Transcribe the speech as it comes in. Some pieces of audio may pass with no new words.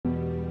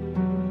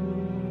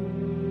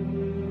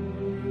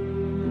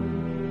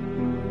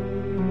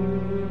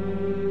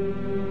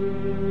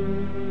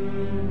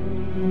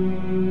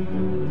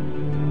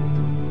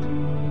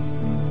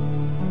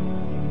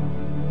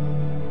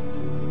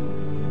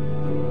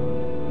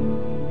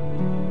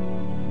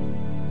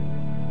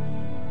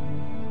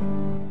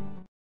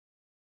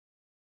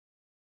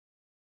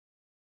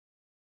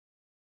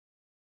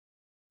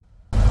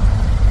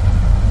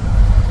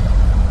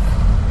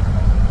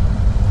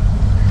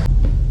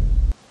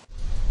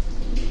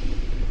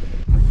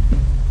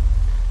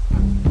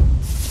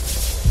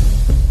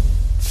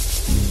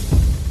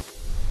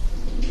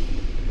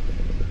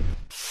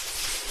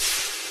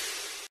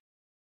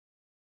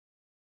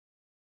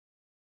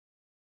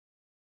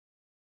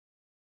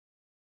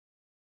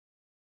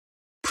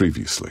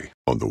Previously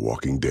on The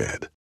Walking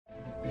Dead.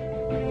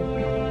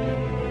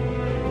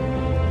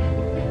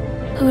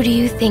 Who do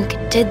you think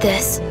did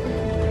this?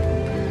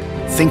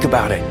 Think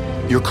about it.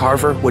 You're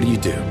Carver, what do you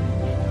do?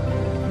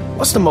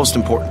 What's the most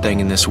important thing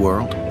in this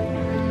world?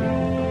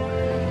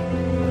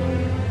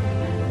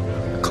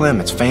 Clem,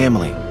 it's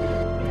family.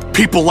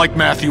 People like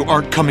Matthew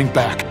aren't coming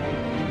back.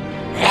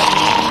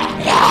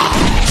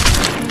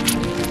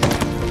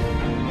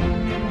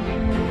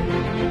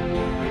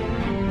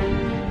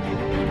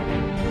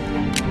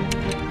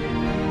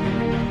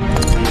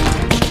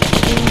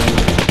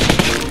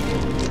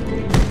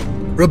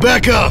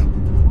 Rebecca,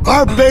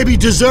 our baby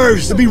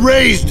deserves to be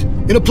raised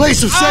in a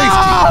place of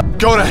safety.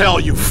 Go to hell,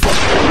 you fuck.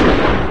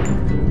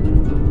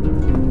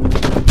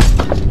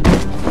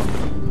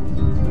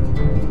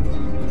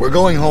 We're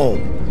going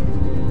home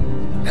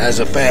as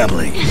a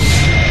family.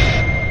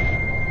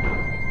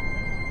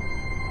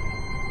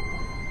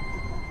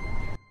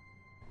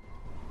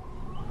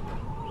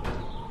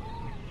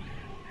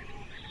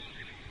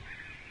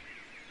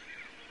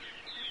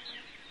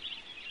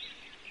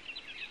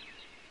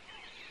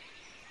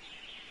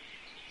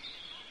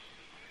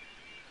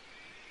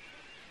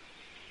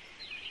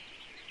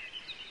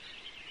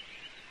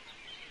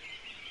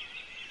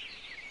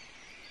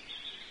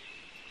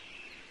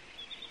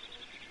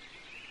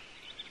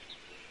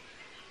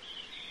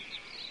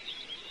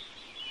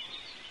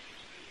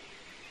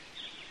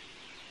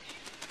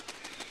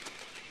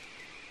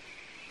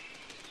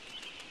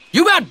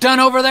 You about done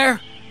over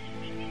there?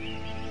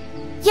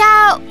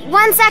 Yeah,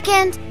 1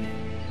 second.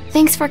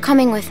 Thanks for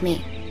coming with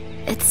me.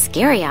 It's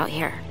scary out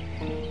here.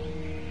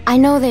 I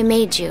know they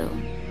made you.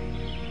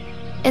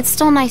 It's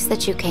still nice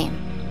that you came.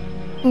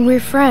 We're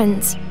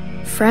friends.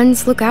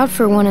 Friends look out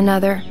for one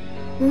another.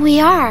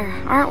 We are,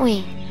 aren't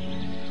we?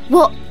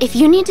 Well, if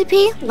you need to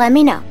pee, let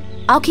me know.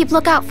 I'll keep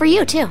lookout for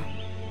you, too.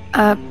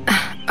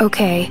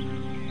 Okay.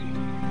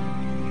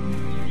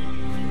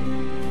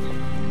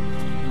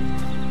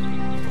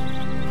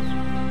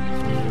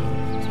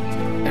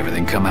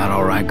 Everything come out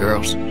all right,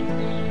 girls?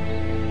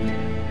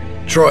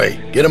 Troy,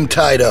 get them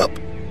tied up.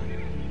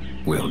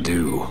 Will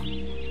do.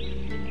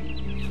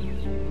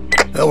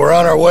 Well, we're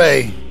on our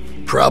way.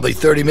 Probably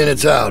 30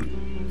 minutes out.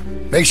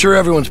 Make sure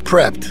everyone's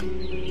prepped.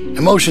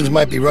 Emotions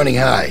might be running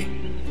high.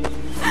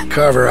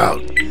 Carver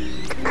out.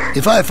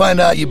 If I find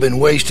out you've been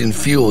wasting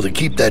fuel to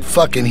keep that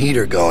fucking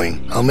heater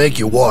going, I'll make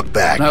you walk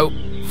back. Nope,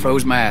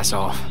 froze my ass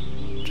off.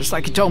 Just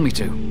like you told me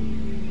to.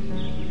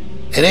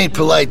 It ain't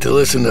polite to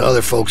listen to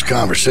other folks'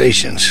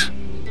 conversations.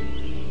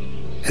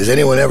 Has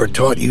anyone ever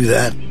taught you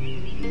that?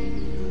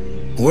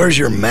 Where's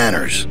your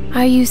manners?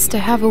 I used to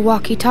have a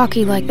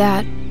walkie-talkie like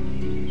that.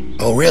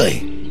 Oh, really?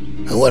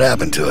 And what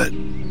happened to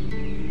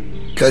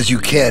it? 'Cause you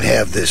can't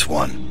have this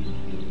one.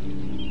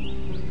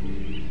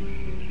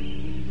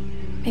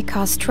 It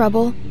caused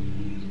trouble.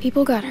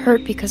 People got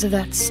hurt because of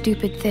that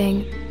stupid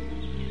thing.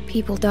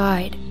 People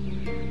died.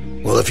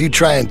 Well, if you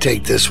try and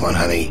take this one,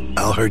 honey,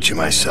 I'll hurt you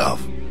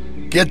myself.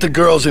 Get the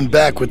girls in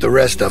back with the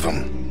rest of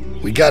them.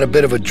 We got a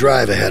bit of a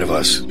drive ahead of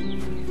us.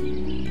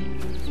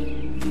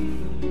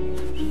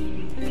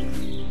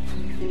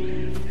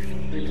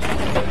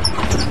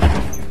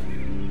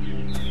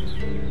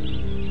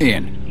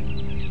 Ian.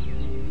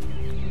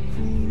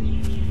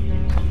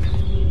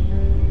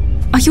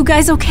 Are you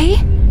guys okay?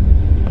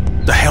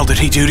 The hell did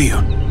he do to you?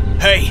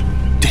 Hey,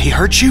 did he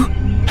hurt you?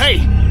 Hey!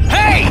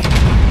 Hey!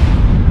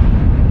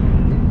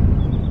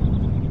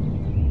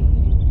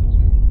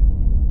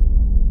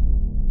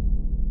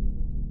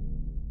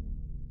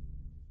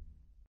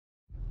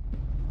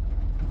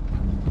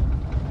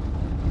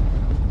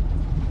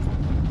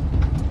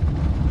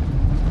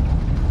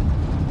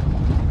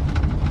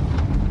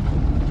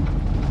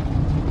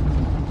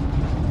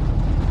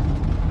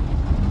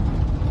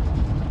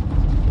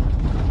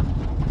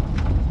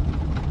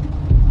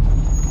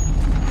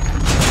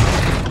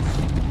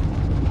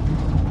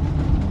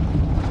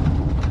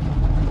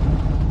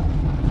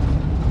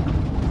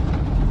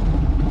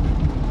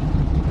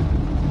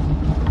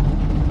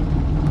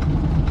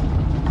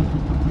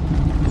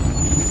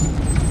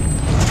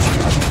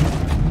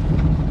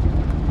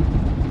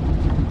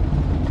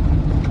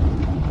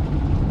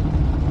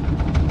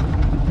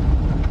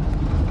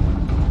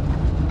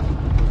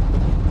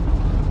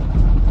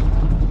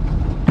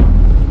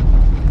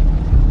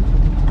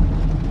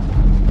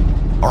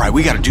 Alright,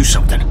 we gotta do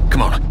something.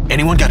 Come on.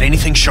 Anyone got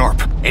anything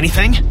sharp?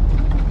 Anything?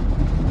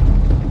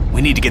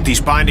 We need to get these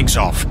bindings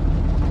off.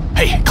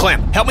 Hey,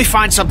 Clem, help me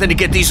find something to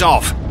get these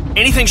off.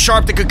 Anything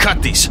sharp that could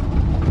cut these.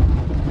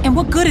 And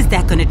what good is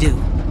that gonna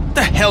do?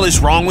 The hell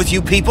is wrong with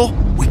you people?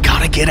 We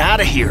gotta get out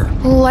of here.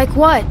 Like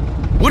what?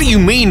 What do you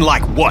mean,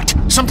 like what?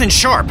 Something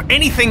sharp.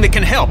 Anything that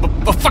can help.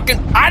 A fucking...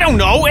 I don't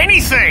know,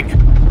 anything!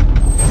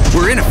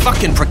 We're in a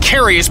fucking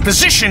precarious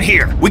position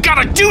here. We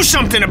gotta do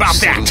something about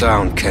that. Settle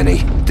down,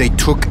 Kenny. They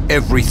took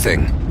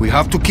everything. We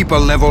have to keep a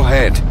level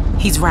head.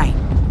 He's right.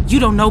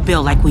 You don't know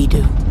Bill like we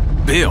do.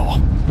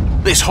 Bill?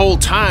 This whole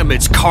time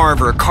it's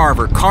Carver,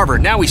 Carver, Carver.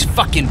 Now he's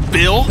fucking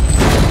Bill?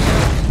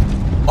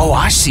 Oh,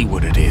 I see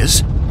what it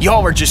is.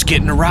 Y'all are just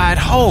getting a ride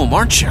home,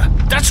 aren't you?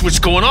 That's what's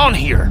going on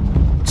here.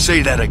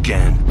 Say that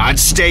again. I'd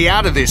stay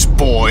out of this,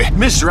 boy.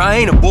 Mister, I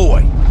ain't a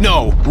boy.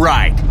 No,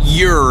 right.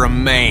 You're a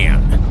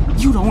man.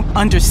 You don't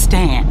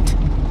understand.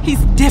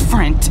 He's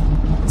different.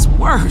 It's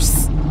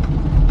worse.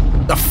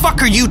 The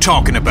fuck are you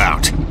talking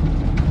about?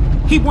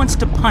 He wants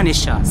to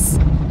punish us.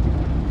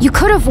 You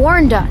could have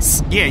warned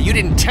us. Yeah, you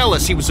didn't tell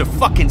us he was a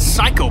fucking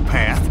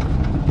psychopath.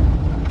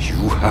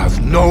 You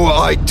have no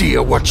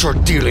idea what you're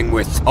dealing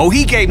with. Oh,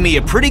 he gave me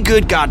a pretty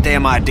good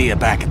goddamn idea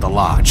back at the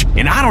lodge,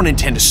 and I don't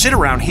intend to sit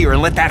around here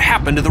and let that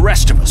happen to the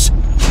rest of us.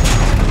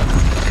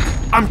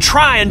 I'm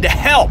trying to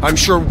help. I'm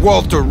sure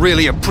Walter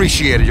really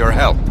appreciated your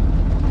help.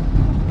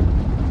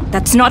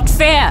 That's not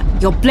fair.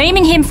 You're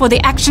blaming him for the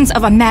actions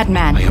of a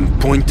madman. I am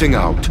pointing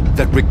out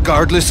that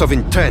regardless of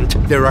intent,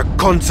 there are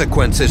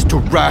consequences to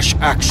rash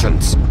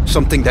actions.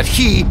 Something that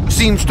he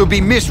seems to be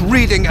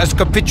misreading as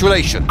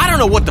capitulation. I don't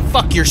know what the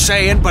fuck you're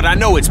saying, but I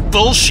know it's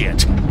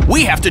bullshit.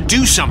 We have to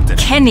do something.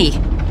 Kenny,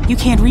 you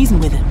can't reason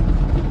with him.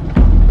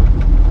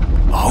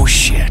 Oh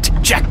shit.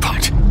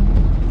 Jackpot.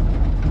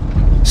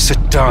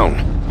 Sit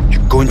down.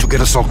 You're going to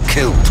get us all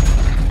killed.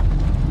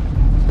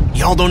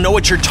 Y'all don't know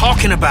what you're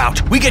talking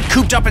about. We get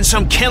cooped up in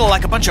some kennel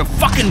like a bunch of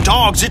fucking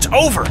dogs, it's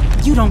over.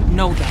 You don't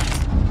know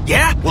that.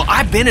 Yeah? Well,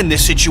 I've been in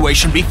this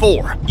situation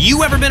before.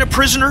 You ever been a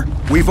prisoner?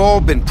 We've all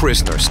been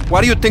prisoners.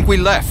 Why do you think we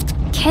left?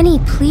 Kenny,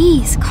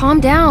 please, calm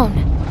down.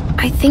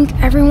 I think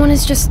everyone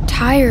is just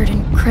tired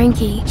and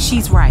cranky.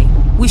 She's right.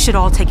 We should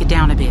all take it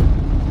down a bit.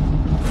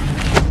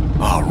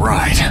 All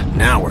right,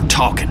 now we're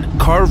talking.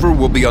 Carver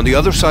will be on the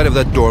other side of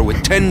that door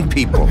with 10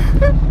 people.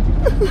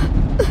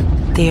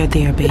 There,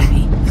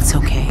 baby. It's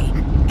okay.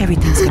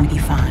 Everything's gonna be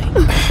fine.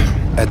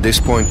 At this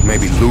point,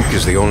 maybe Luke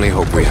is the only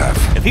hope we have.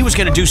 If he was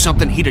gonna do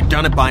something, he'd have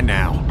done it by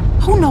now.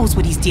 Who knows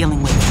what he's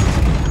dealing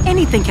with?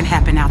 Anything can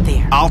happen out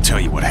there. I'll tell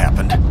you what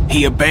happened.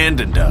 He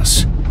abandoned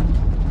us.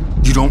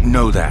 You don't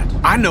know that.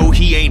 I know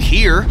he ain't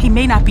here. He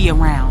may not be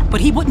around,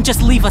 but he wouldn't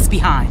just leave us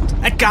behind.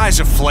 That guy's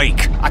a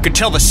flake. I could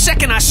tell the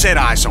second I set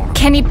eyes on him.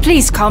 Kenny,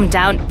 please calm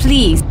down,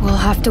 please. We'll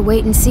have to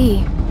wait and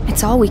see.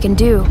 It's all we can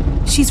do.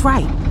 She's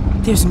right.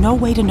 There's no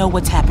way to know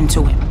what's happened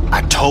to him.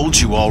 I told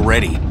you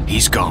already.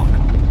 He's gone.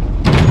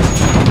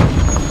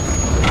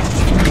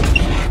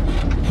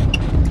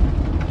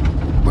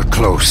 We're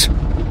close.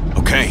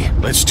 Okay,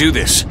 let's do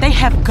this. They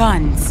have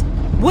guns.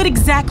 What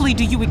exactly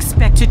do you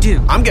expect to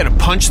do? I'm gonna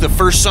punch the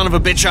first son of a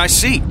bitch I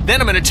see.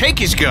 Then I'm gonna take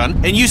his gun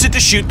and use it to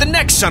shoot the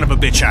next son of a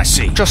bitch I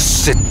see.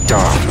 Just sit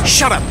down.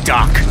 Shut up,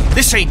 Doc.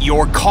 This ain't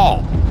your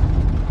call.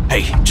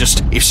 Hey,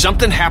 just, if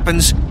something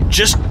happens,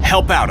 just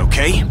help out,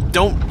 okay?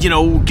 Don't,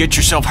 get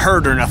yourself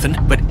hurt or nothing,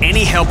 but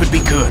any help would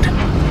be good.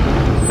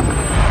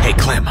 Hey,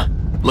 Clem,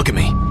 look at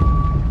me.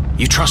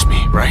 You trust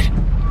me, right?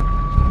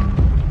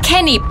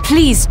 Kenny,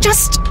 please,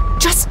 just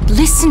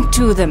listen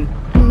to them.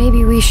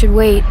 Maybe we should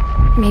wait.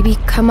 Maybe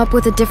come up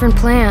with a different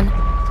plan.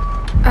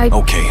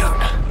 Okay,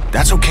 hon.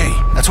 That's okay.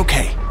 That's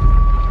okay.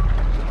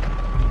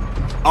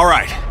 All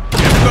right.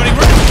 Everybody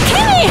ready?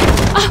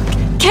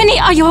 Kenny! Kenny,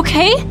 are you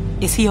okay?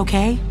 Is he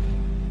okay?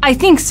 I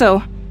think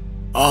so.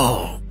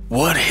 Oh,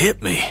 what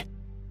hit me?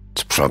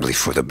 It's probably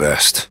for the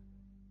best.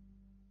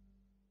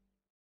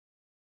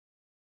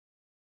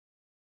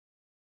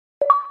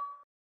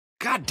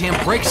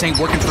 Goddamn brakes ain't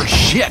working for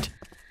shit.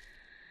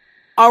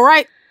 All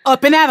right,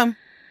 up and at him.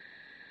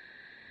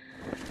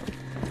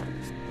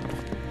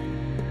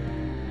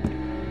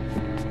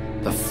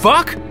 The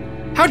fuck?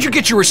 How'd you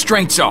get your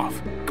restraints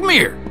off? Come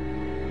here.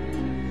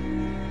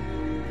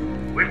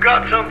 We've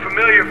got some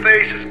familiar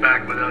faces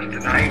back with us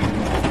tonight.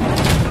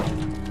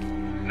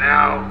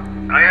 Now,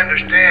 I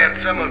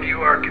understand some of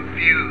you are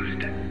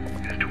confused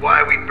as to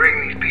why we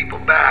bring these people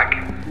back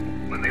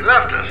when they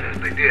left us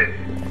as they did.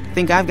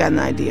 Think I've got an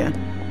idea.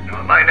 Now,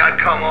 it might not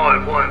come all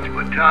at once,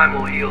 but time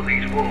will heal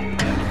these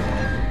wounds.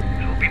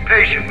 So be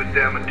patient with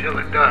them until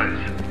it does.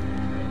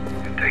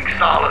 And take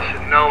solace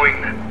in knowing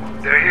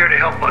that they're here to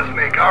help us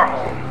make our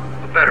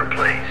home a better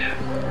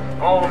place.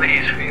 All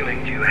these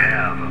feelings you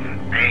have of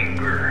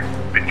anger,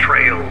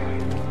 betrayal,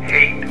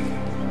 hate,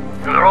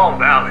 they're all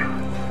valid.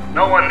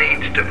 No one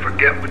needs to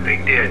forget what they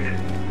did,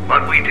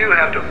 but we do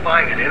have to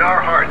find it in our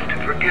hearts to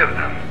forgive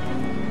them.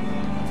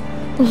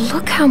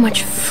 Look how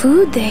much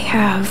food they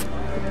have.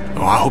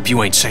 Oh, I hope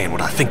you ain't saying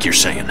what I think you're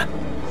saying. As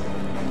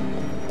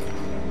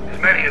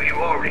many of you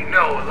already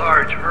know, a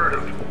large herd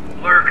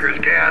of lurkers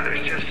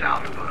gathers just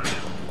south of us.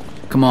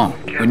 Come on,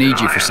 we need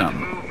you for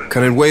something.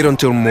 Can it wait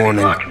until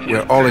morning?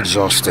 We're all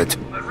exhausted.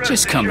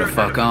 Just come the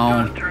fuck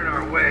on. Turn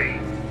our way.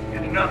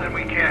 It's nothing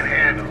we can't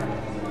handle.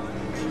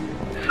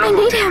 I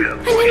need him.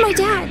 I need my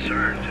dad.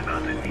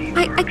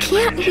 I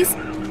can't.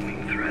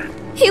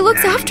 He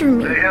looks after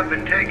me. They have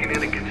been taken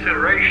into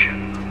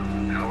consideration.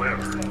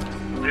 However,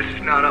 this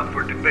is not up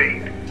for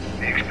debate.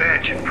 The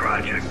expansion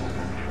project.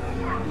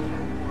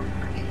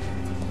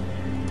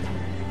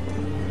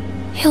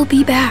 He'll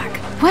be back.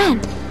 When?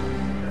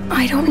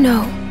 I don't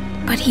know,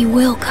 but he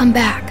will come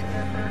back.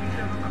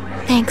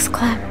 Thanks,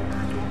 Clem.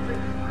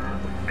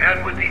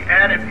 And with the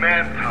added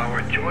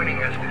manpower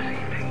joining us this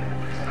evening,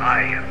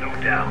 I have no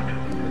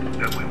doubt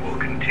that we will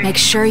continue. Make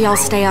sure y'all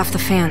stay off the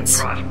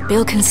fence.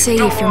 Bill can see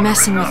if you're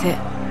messing with it.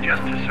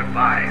 Just to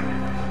survive.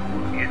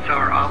 It's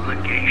our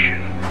obligation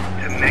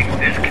to make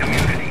this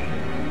community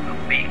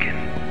a beacon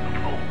of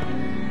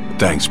hope.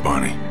 Thanks,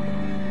 Barney.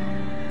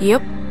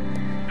 Yep.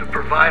 To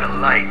provide a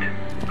light,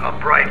 a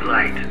bright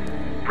light,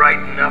 bright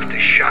enough to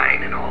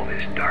shine in all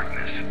this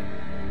darkness.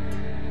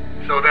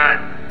 So that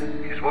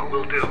is what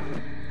we'll do.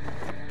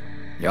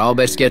 Y'all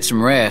best get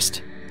some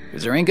rest,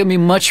 because there ain't gonna be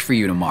much for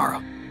you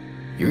tomorrow.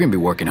 You're gonna be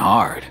working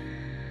hard.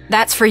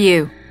 That's for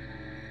you.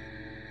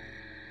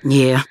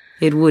 Yeah,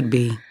 it would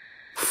be.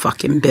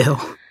 Fucking Bill.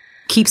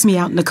 Keeps me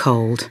out in the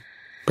cold,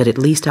 but at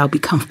least I'll be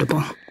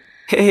comfortable.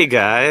 Hey,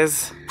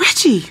 guys.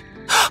 Reggie!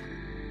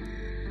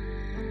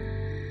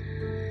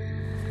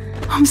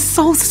 I'm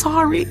so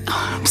sorry.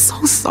 I'm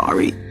so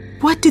sorry.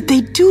 What did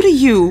they do to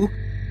you?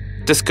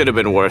 This could have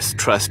been worse,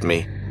 trust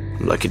me.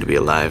 I'm lucky to be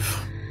alive.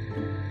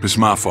 It's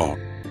my fault.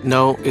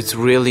 No, it's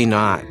really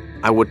not.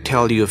 I would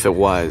tell you if it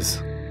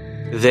was.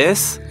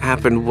 This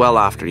happened well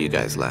after you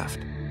guys left.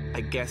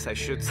 I guess I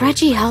should say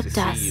Reggie helped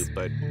us you,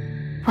 but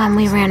when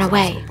we ran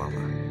away.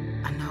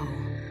 I know.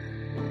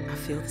 I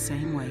feel the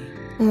same way.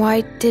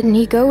 Why didn't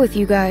he go with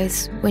you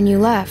guys when you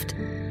left?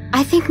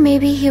 I think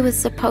maybe he was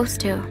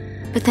supposed to,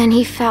 but then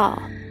he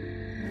fell,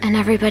 and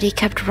everybody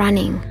kept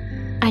running.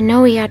 I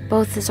know he had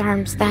both his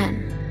arms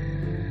then.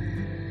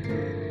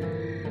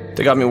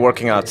 They got me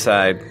working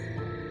outside.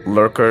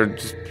 Lurker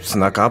just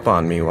snuck up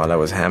on me while I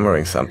was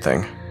hammering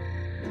something.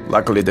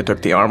 Luckily, they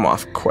took the arm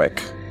off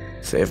quick.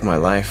 Saved my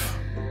life.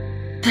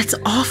 That's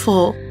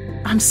awful.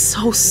 I'm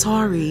so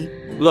sorry.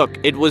 Look,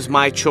 it was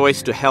my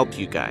choice to help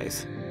you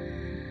guys.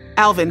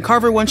 Alvin,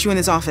 Carver wants you in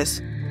his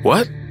office.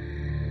 What?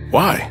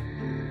 Why?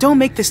 Don't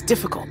make this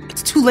difficult.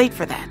 It's too late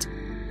for that.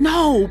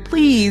 No,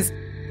 please.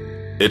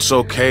 It's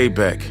okay,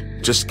 Beck.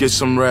 Just get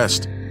some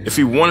rest. If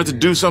he wanted to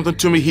do something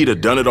to me, he'd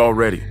have done it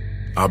already.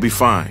 I'll be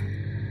fine.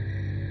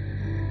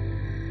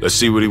 Let's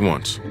see what he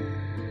wants.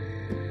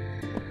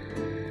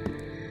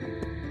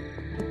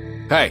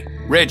 Hey,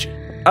 Reggie.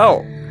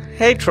 Oh,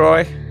 hey,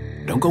 Troy.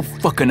 Don't go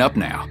fucking up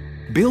now.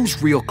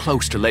 Bill's real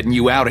close to letting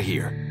you out of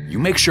here. You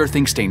make sure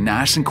things stay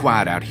nice and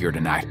quiet out here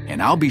tonight,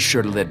 and I'll be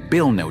sure to let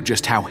Bill know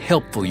just how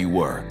helpful you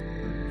were.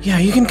 Yeah,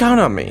 you can count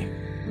on me.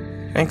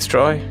 Thanks,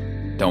 Troy.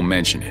 Don't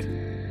mention it.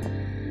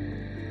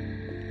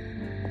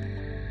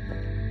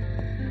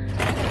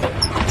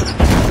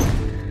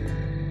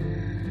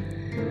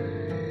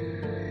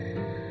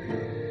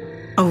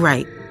 All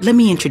right, let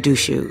me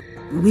introduce you.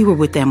 We were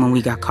with them when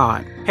we got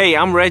caught. Hey,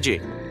 I'm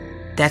Reggie.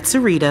 That's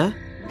Sarita.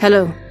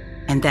 Hello.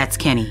 And that's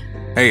Kenny.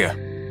 Heya.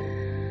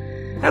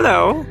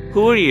 Hello.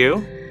 Who are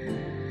you?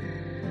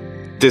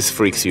 This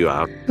freaks you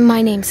out.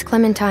 My name's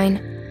Clementine.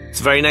 It's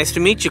very nice to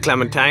meet you,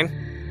 Clementine.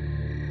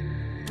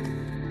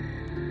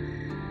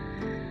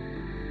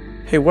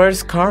 Hey,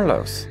 where's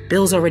Carlos?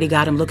 Bill's already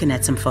got him looking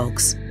at some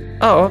folks.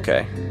 Oh,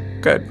 okay.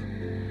 Good.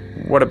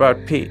 What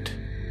about Pete?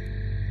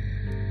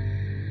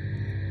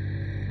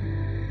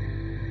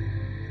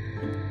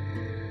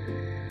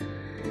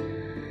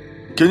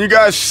 Can you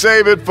guys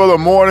save it for the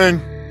morning?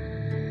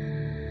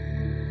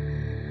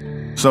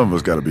 Some of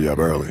us gotta be up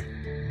early.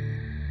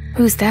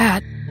 Who's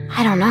that?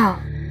 I don't know.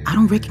 I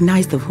don't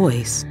recognize the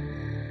voice.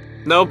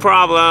 No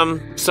problem.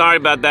 Sorry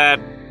about that.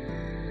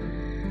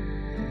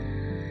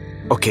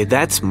 Okay,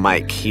 that's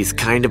Mike. He's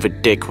kind of a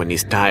dick when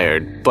he's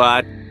tired,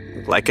 but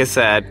like I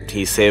said,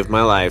 he saved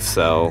my life,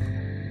 so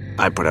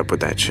I put up with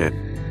that shit.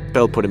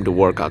 Bill put him to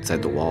work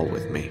outside the wall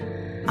with me.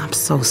 I'm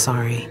so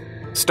sorry.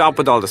 Stop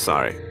with all the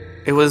sorry.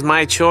 It was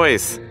my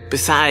choice.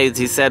 Besides,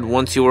 he said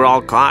once you were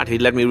all caught,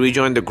 he'd let me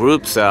rejoin the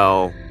group,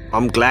 so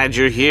I'm glad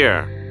you're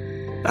here.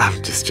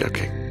 I'm just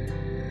joking.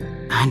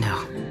 I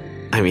know.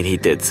 I mean, he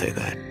did say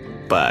that,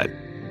 but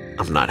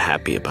I'm not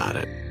happy about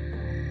it.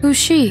 Who's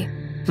she?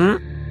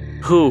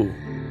 Who?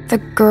 The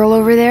girl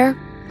over there?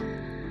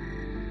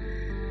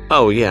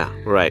 Oh, yeah,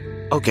 right.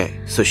 Okay,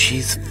 so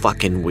she's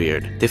fucking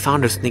weird. They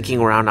found her sneaking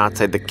around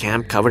outside the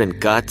camp covered in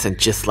guts and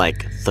just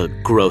like the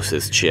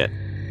grossest shit.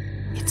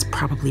 It's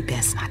probably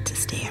best not to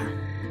stare.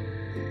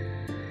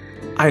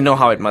 I know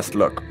how it must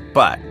look,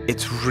 but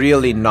it's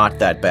really not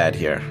that bad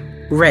here.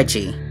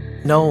 Reggie.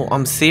 No,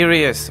 I'm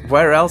serious.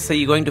 Where else are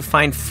you going to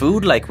find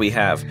food like we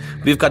have?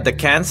 We've got the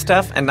canned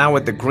stuff, and now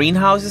with the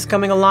greenhouses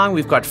coming along,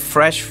 we've got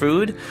fresh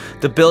food.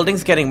 The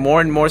building's getting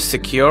more and more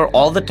secure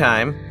all the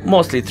time,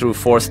 mostly through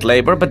forced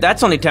labor, but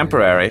that's only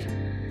temporary.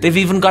 They've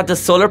even got the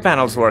solar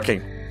panels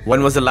working.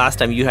 When was the last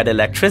time you had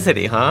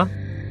electricity, huh?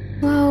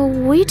 Well,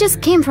 we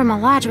just came from a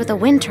lodge with a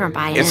wind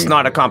turbine. It's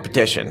not a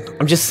competition.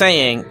 I'm just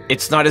saying,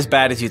 it's not as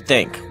bad as you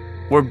think.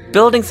 We're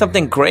building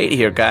something great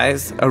here,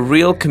 guys. A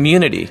real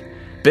community.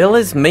 Bill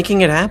is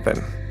making it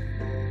happen.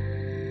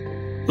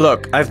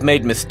 Look, I've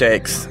made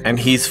mistakes, and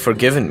he's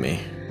forgiven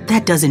me.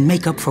 That doesn't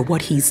make up for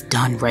what he's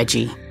done,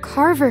 Reggie.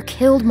 Carver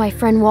killed my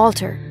friend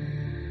Walter.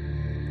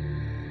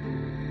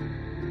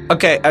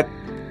 Okay,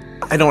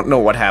 I don't know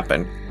what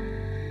happened.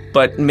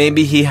 But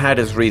maybe he had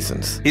his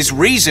reasons. His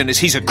reason is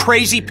he's a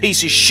crazy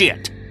piece of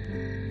shit.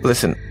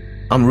 Listen,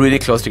 I'm really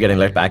close to getting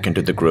let back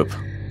into the group.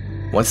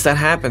 Once that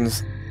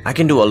happens, I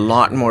can do a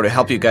lot more to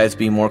help you guys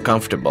be more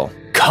comfortable.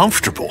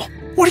 Comfortable?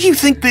 What do you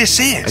think this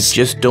is? I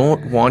just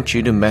don't want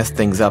you to mess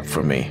things up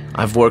for me.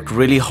 I've worked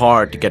really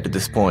hard to get to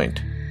this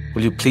point.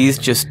 Will you please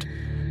just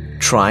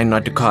try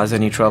not to cause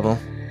any trouble?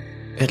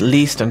 At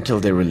least until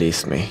they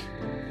release me.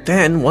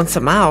 Then, once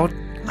I'm out,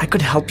 I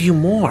could help you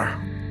more.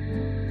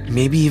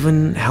 Maybe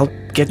even help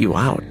get you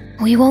out.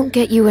 We won't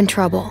get you in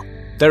trouble.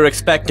 They're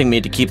expecting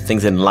me to keep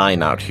things in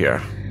line out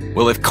here.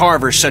 Well, if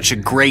Carver's such a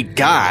great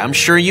guy, I'm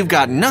sure you've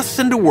got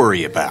nothing to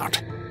worry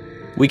about.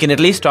 We can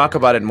at least talk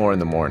about it more in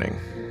the morning.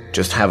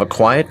 Just have a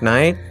quiet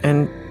night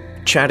and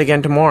chat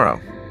again tomorrow.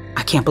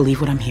 I can't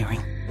believe what I'm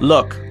hearing.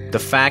 Look, the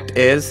fact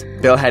is,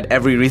 Bill had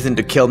every reason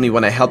to kill me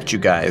when I helped you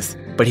guys,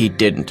 but he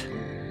didn't.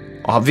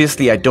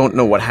 Obviously, I don't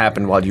know what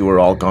happened while you were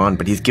all gone,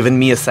 but he's given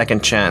me a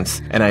second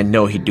chance, and I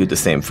know he'd do the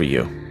same for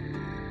you.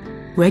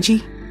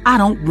 Reggie, I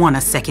don't want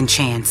a second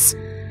chance.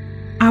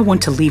 I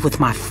want to leave with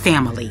my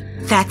family.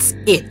 That's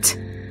it.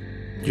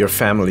 Your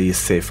family is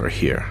safer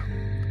here.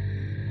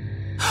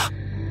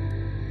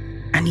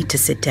 I need to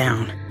sit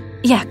down.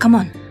 Yeah, come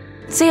on.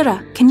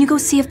 Sarah, can you go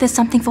see if there's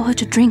something for her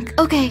to drink?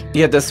 Okay.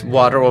 Yeah, there's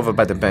water over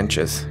by the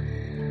benches.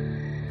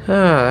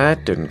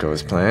 That didn't go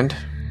as planned.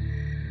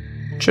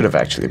 Should have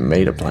actually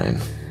made a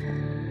plan.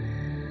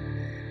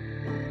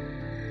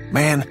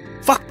 Man,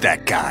 fuck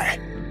that guy.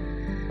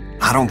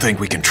 I don't think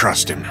we can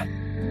trust him.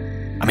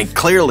 I mean,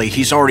 clearly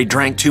he's already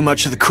drank too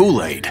much of the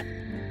Kool-Aid.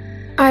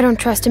 I don't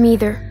trust him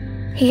either.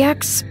 He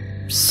acts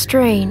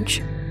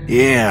strange.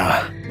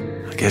 Yeah,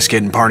 I guess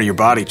getting part of your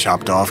body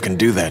chopped off can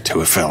do that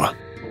to a fella.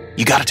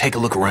 You gotta take a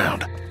look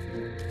around.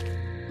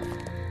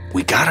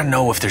 We gotta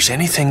know if there's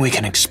anything we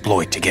can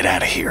exploit to get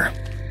out of here.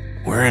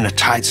 We're in a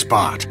tight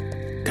spot.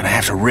 Gonna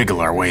have to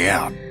wriggle our way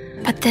out.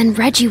 But then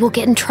Reggie will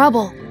get in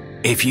trouble.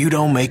 If you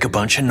don't make a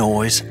bunch of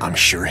noise, I'm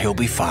sure he'll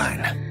be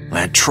fine.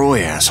 That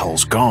Troy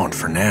asshole's gone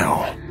for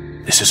now.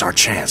 This is our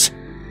chance.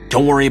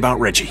 Don't worry about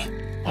Reggie.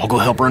 I'll go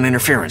help run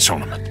interference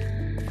on him.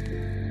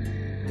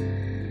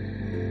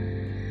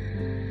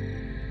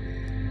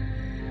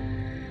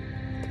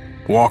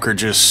 Walker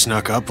just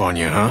snuck up on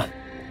you, huh?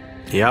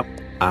 Yep,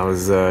 I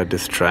was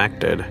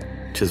distracted.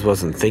 Just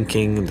wasn't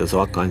thinking. There's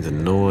all kinds of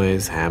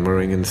noise,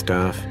 hammering and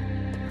stuff.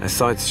 I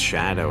saw its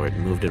shadow. It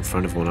moved in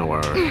front of one of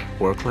our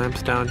work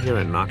lamps down here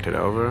and knocked it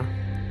over.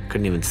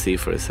 Couldn't even see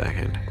for a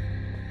second.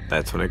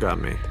 That's when it got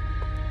me.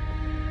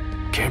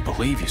 Can't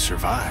believe you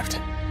survived.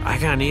 I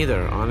can't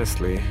either,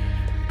 honestly.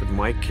 But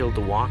Mike killed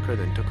the walker,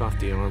 then took off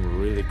the arm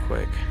really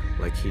quick,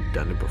 like he'd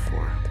done it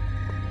before.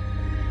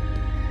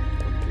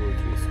 Took 2 or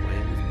 3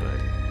 swings, but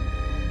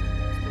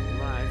still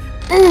alive.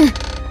 I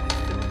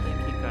still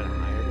think he got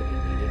higher than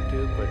he needed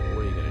to, but what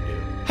are you gonna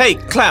do? Hey,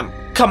 Clem,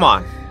 come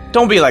on.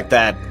 Don't be like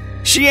that.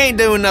 She ain't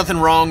doing nothing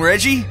wrong,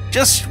 Reggie.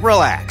 Just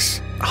relax.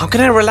 How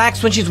can I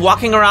relax when she's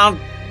walking around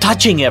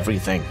touching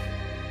everything?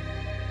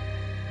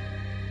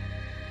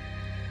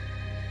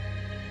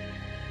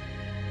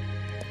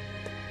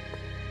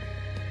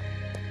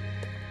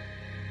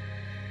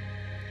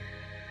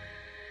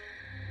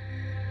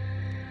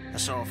 I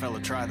saw a fella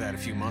try that a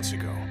few months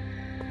ago.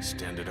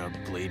 Just ended up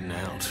bleeding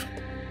out.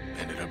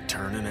 Ended up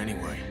turning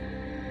anyway.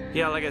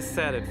 Yeah, like I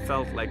said, it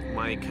felt like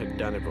Mike had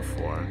done it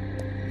before.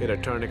 He had a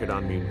tourniquet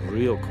on me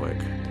real quick.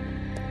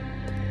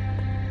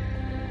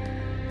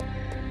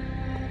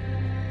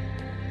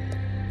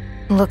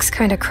 Looks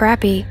kinda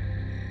crappy.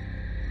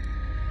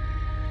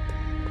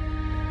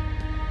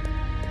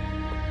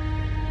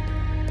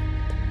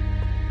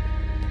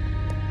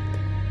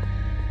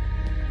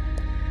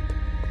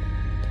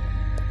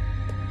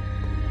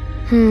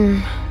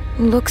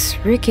 Looks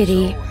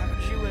rickety. So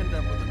how'd you end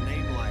up with a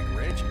name like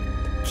Reggie?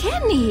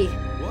 Kenny!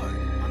 What?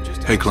 I'm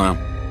just Hey, Clem.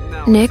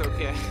 No, Nick? It's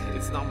okay.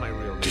 It's not my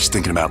real name. Just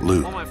thinking about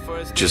Luke. On my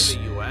first Just, day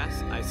in the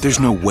US, I there's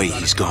no stopped way and got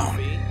he's a gone.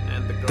 coffee,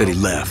 and the girl That he at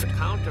left. the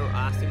counter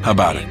asked him How my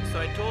about name, it? So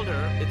I told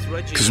her it's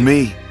Reggie. 'Cause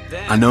me,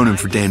 Then I known him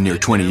for I damn near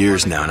just 20 didn't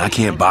years wanna now, and I keep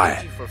can't on buy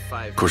Reggie it. for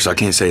 5 Of course, I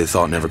can't say the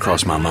thought never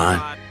crossed my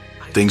mind.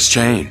 Things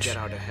change.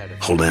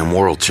 Whole damn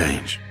world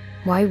changed.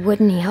 Why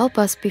wouldn't he help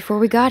us before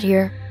we got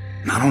here?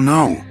 I don't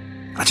know.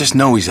 I just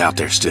know he's out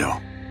there still.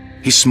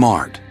 He's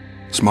smart.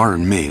 Smarter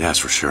than me, that's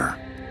for sure.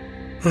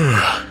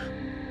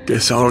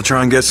 Guess I'll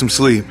try and get some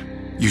sleep.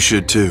 You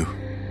should too.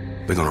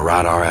 They're gonna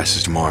ride our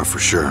asses tomorrow for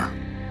sure.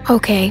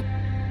 Okay.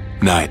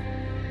 Night.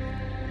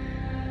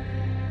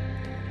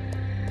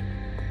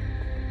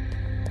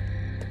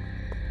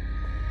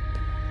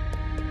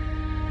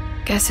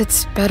 Guess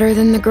it's better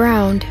than the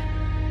ground.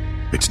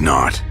 It's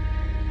not.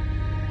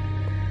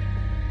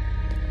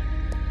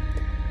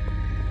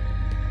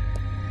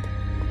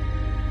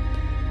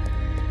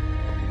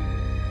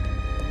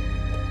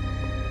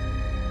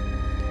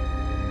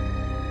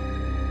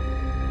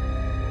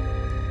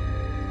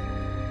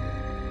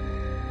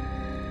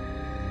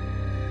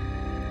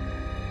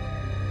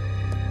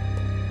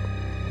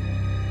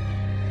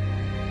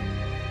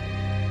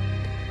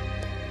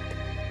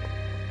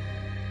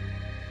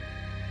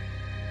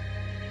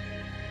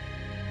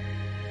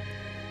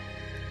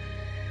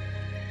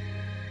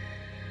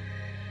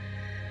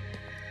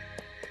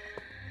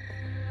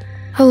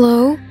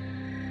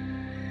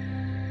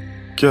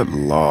 Get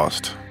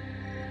lost.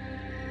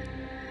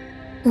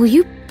 Will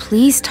you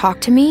please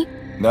talk to me?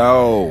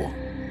 No.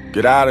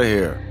 Get out of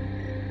here.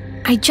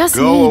 I just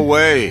Go need...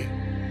 away.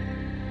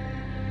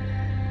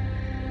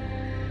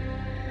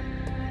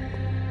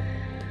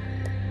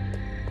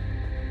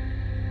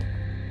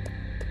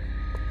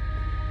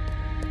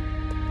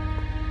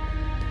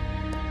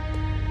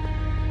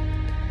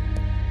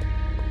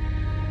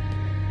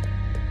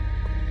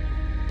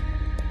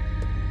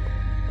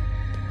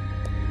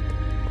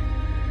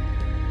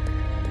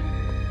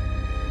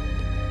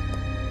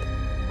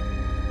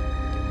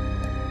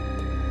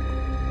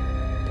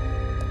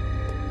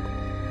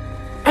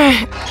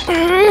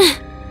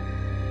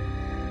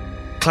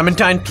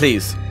 Clementine,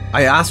 please.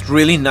 I asked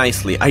really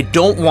nicely. I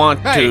don't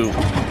want to...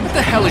 What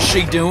the hell is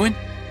she doing?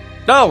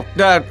 No,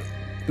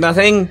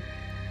 nothing.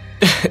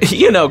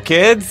 You know,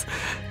 kids.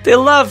 They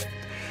love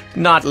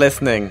not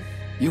listening.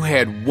 You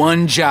had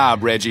one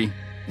job, Reggie.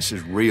 This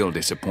is real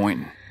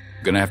disappointing.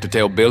 Gonna have to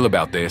tell Bill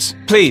about this.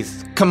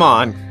 Please, come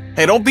on.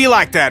 Hey, don't be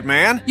like that,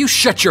 man. You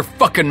shut your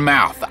fucking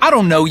mouth. I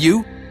don't know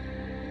you.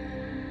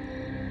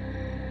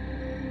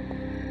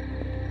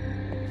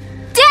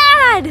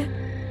 Dad!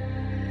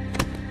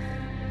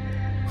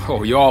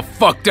 Oh, you all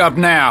fucked up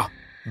now.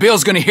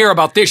 Bill's gonna hear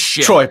about this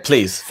shit. Troy,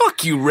 please.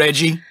 Fuck you,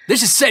 Reggie.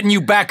 This is setting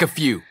you back a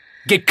few.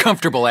 Get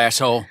comfortable,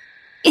 asshole.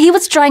 He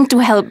was trying to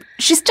help.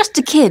 She's just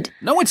a kid.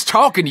 No one's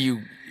talking to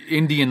you,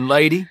 Indian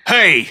lady.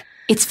 Hey!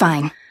 It's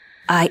fine.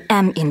 I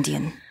am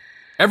Indian.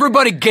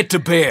 Everybody get to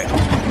bed.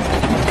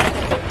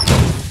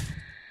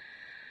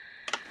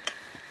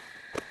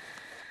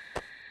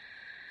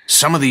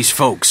 Some of these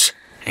folks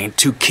ain't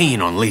too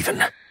keen on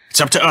leaving.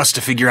 It's up to us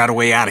to figure out a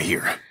way out of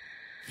here.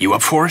 You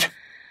up for it?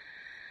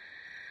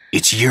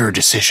 It's your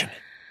decision.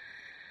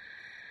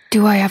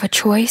 Do I have a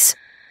choice?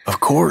 Of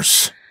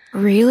course.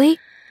 Really?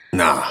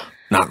 Nah,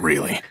 not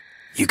really.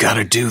 You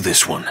gotta do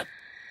this one.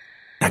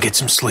 Now get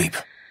some sleep.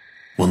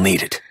 We'll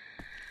need it.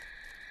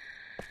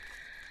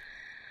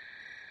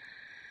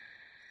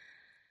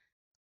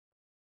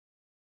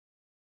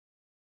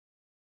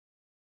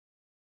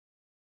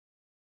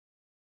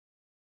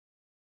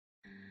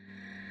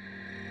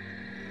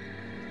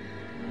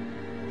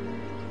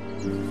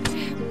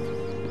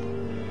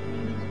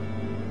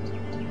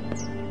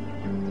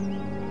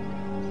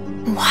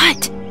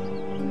 What?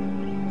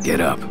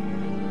 Get up.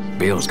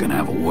 Bill's gonna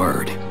have a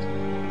word.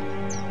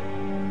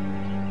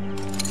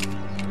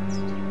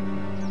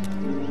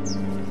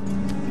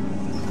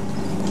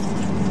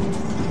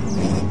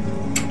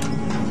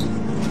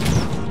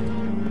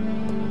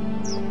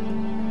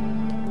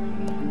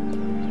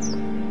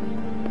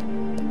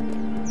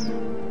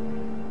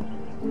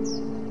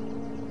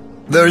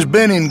 There's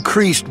been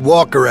increased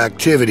walker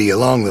activity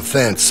along the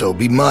fence, so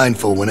be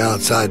mindful when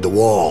outside the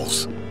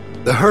walls.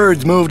 The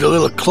herd's moved a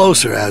little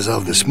closer as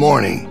of this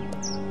morning,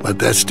 but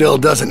that still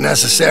doesn't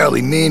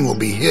necessarily mean we'll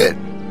be hit.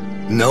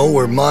 No,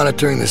 we're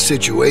monitoring the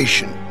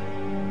situation.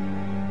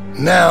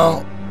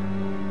 Now,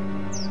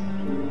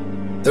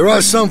 there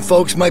are some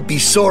folks might be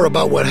sore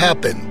about what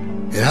happened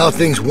and how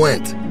things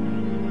went.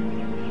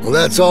 Well,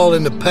 that's all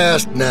in the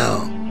past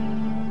now.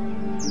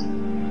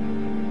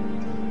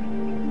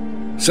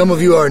 Some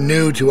of you are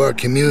new to our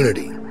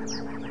community.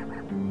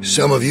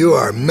 Some of you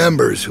are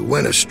members who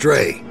went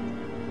astray.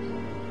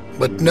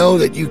 But know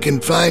that you can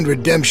find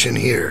redemption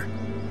here,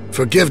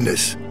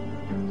 forgiveness,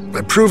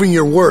 by proving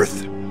your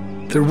worth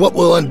through what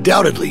will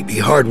undoubtedly be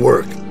hard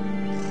work.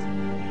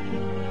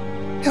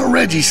 Now,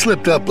 Reggie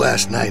slipped up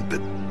last night,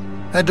 but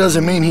that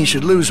doesn't mean he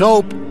should lose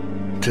hope.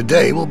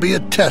 Today will be a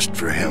test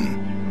for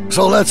him.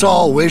 So let's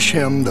all wish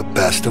him the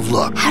best of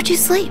luck. How'd you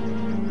sleep?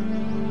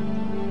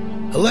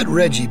 I'll let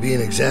Reggie be an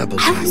example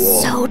to you all. I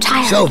was so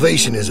tired.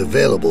 Salvation is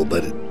available,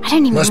 but it I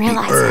didn't even must be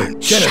realize earned.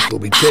 that. Kenneth will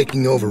be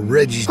taking over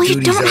Reggie's Well, you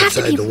duties don't have to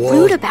outside be the wall.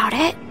 rude about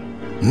it.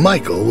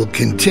 Michael will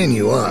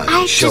continue on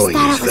I just showing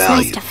thought his it was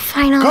value. nice to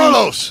finally...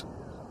 Carlos!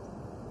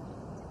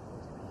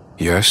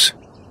 Yes?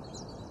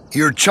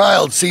 Your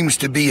child seems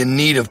to be in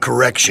need of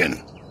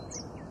correction.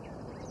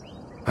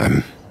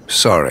 I'm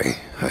sorry.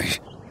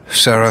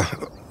 Sarah,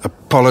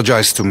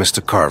 apologize to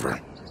Mr.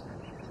 Carver.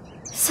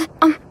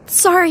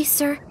 Sorry,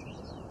 sir.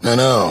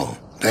 No,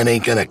 that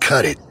ain't gonna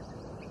cut it.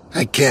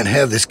 I can't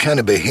have this kind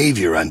of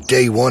behavior on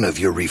day one of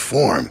your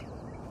reform.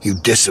 You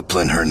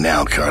discipline her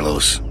now,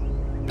 Carlos.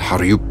 How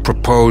do you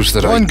propose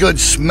that One good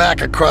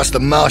smack across the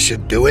mouth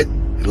should do it.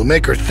 It'll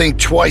make her think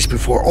twice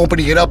before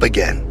opening it up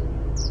again.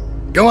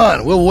 Go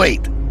on, we'll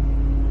wait.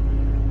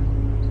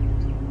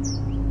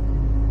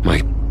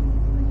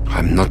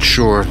 I'm not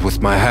sure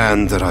with my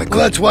hand that I could... Well,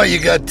 that's why you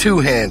got two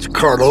hands,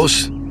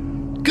 Carlos.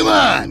 Come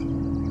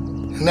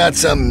on. Not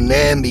some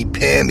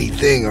namby-pamby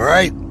thing, all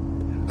right?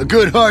 A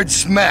good hard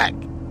smack.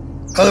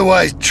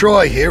 Otherwise,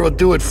 Troy here will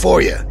do it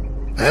for you.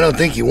 I don't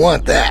think you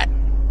want that.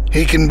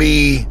 He can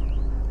be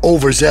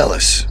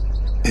overzealous.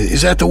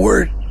 Is that the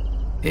word?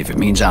 If it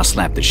means I'll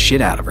slap the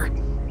shit out of her,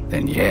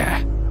 then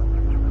yeah.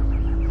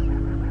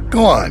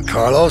 Go on,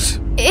 Carlos.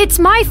 It's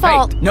my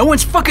fault. Hey, no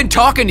one's fucking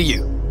talking to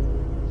you.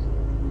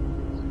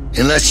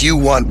 Unless you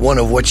want one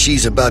of what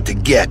she's about to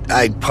get,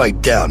 I'd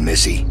pipe down,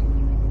 Missy.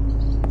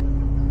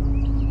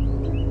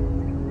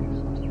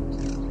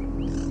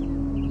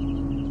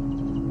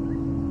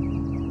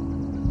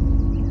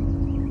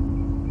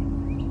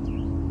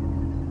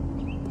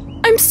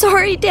 I'm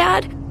sorry,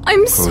 Dad.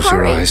 I'm sorry. Close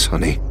your eyes,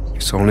 honey.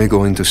 It's only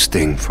going to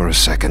sting for a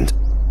second.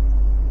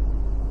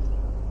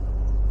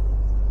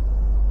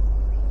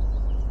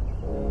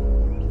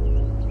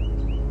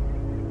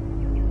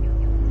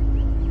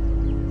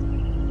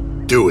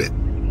 Do it.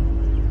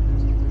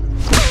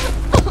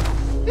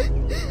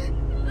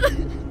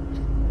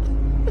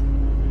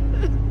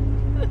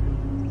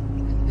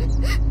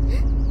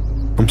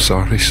 I'm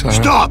sorry, Sarah.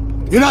 Stop!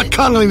 You're not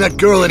coddling that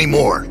girl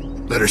anymore.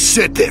 Let her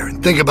sit there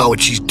and think about what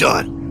she's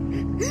done.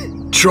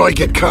 Troy,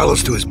 get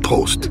Carlos to his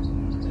post.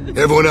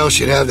 Everyone else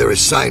should have their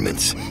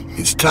assignments.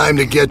 It's time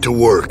to get to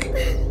work.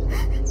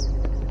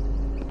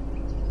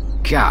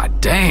 God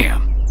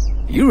damn.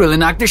 You really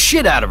knocked the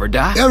shit out of her,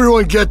 Doc.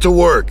 Everyone get to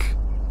work.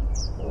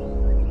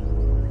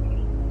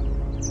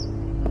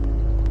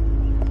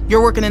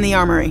 You're working in the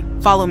armory.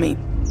 Follow me.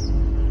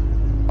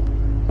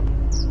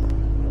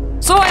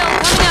 Soil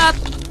coming up!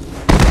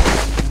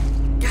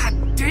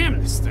 God damn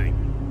this thing.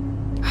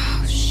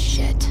 Oh,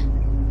 shit.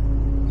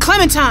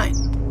 Clementine!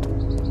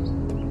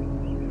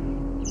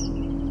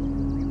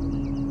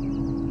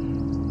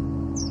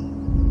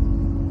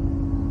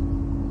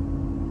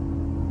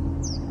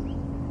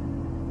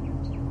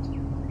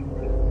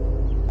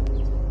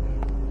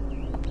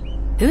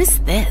 Who's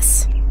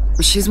this?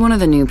 She's one of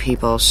the new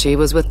people. She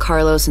was with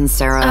Carlos and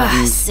Sarah.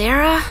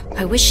 Sarah?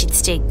 I wish she'd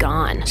stayed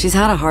gone. She's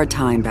had a hard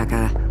time,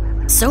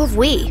 Becca. So have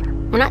we.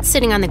 We're not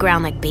sitting on the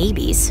ground like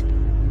babies.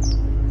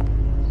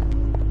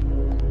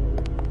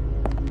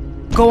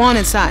 Go on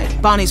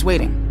inside. Bonnie's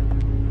waiting.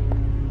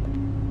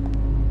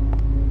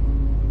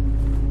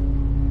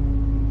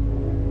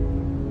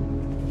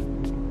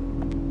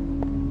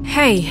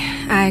 Hey,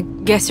 I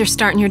guess you're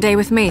starting your day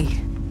with me.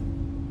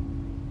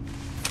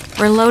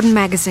 We're loading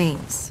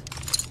magazines.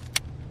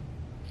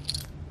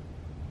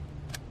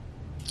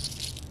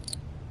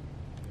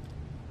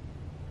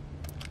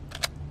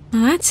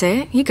 Well, that's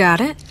it. You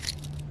got it.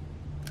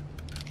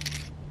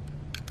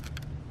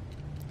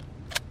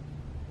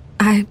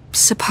 I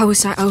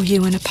suppose I owe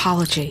you an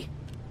apology.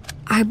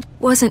 I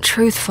wasn't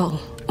truthful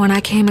when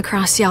I came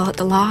across y'all at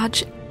the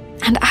lodge,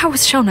 and I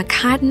was shown a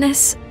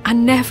kindness I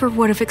never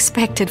would have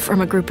expected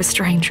from a group of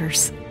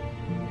strangers.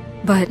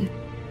 But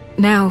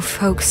now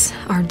folks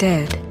are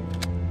dead,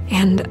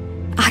 and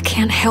I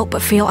can't help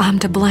but feel I'm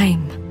to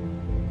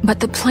blame. But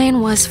the plan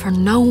was for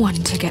no one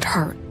to get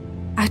hurt.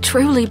 I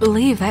truly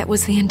believe that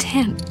was the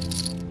intent.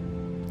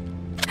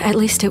 At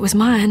least it was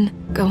mine,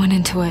 going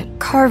into it.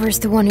 Carver's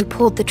the one who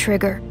pulled the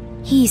trigger.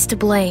 He's to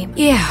blame.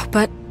 Yeah,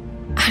 but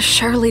I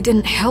surely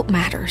didn't help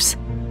matters.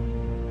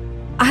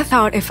 I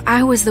thought if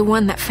I was the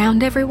one that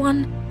found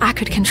everyone, I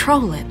could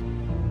control it.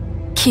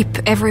 Keep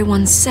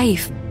everyone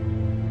safe.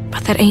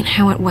 But that ain't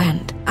how it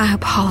went. I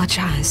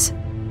apologize.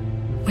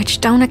 Which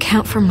don't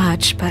account for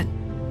much, but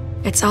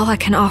it's all I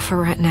can offer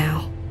right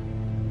now.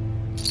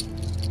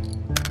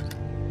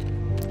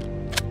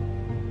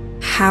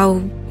 How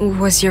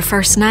was your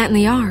first night in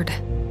the yard?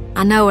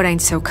 I know it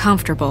ain't so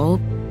comfortable,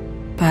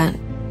 but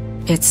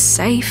it's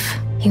safe.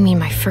 You mean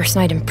my first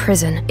night in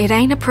prison? It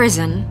ain't a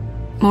prison,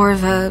 more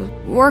of a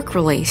work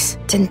release.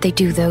 Didn't they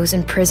do those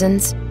in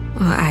prisons?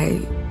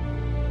 Well,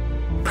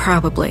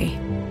 probably.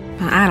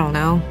 I don't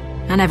know.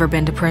 I never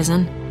been to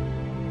prison.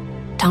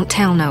 Don't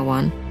tell no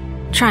one.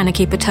 Trying to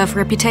keep a tough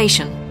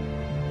reputation.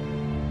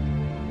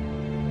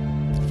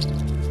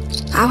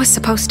 I was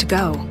supposed to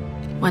go.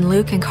 When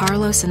Luke and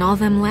Carlos and all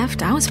them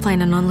left, I was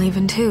planning on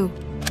leaving too.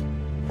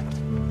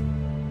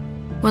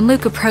 When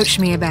Luke approached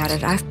me about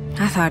it, I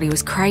thought he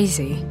was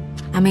crazy.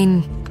 I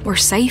mean, we're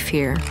safe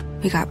here.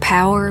 We got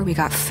power, we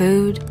got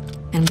food.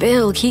 And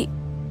Bill, he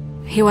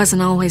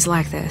wasn't always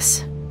like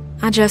this.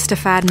 I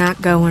justified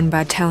not going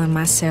by telling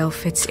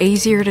myself it's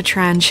easier to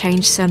try and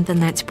change something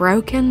that's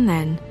broken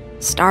than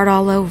start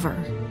all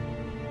over.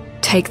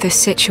 Take this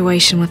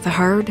situation with the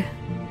herd.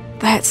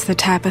 That's the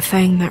type of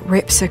thing that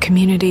rips a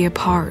community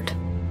apart.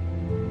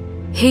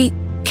 He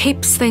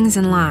keeps things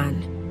in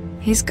line.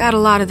 He's got a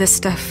lot of this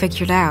stuff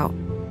figured out.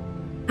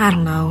 I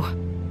don't know.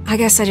 I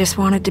guess I just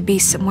wanted to be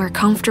somewhere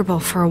comfortable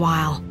for a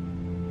while.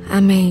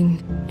 I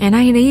mean, it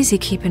ain't easy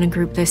keeping a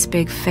group this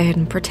big fed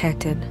and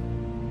protected.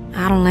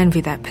 I don't envy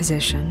that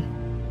position.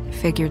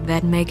 Figured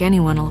that'd make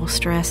anyone a little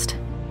stressed.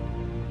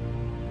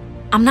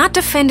 I'm not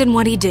defending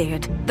what he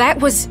did.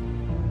 That was...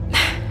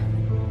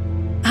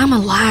 I'm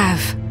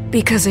alive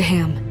because of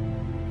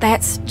him.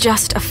 That's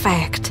just a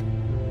fact.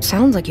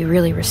 Sounds like you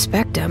really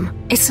respect him.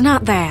 It's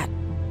not that.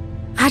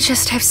 I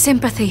just have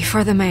sympathy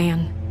for the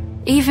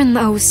man, even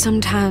though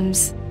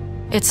sometimes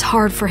it's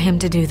hard for him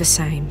to do the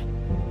same.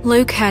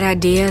 Luke had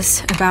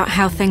ideas about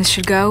how things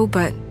should go,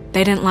 but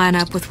they didn't line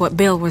up with what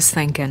Bill was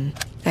thinking.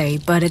 They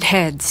butted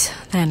heads.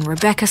 Then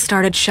Rebecca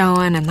started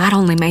showing, and that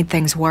only made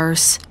things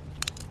worse.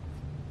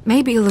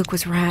 Maybe Luke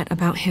was right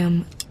about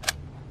him.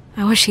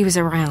 I wish he was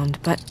around,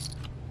 but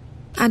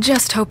I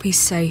just hope he's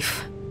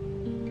safe.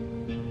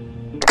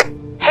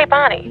 Hey,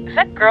 Bonnie, is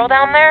that girl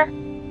down there?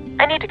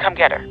 I need to come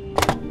get her.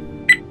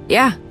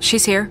 Yeah,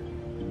 she's here.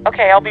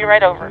 Okay, I'll be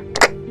right over.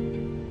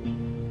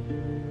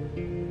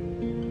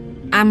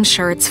 I'm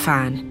sure it's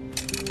fine.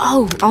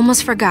 Oh,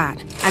 almost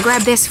forgot. I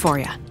grabbed this for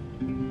you.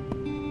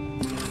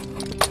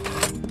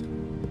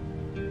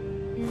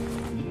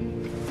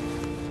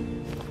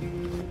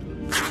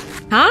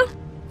 Huh?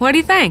 What do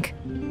you think?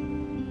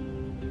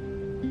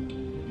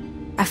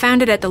 I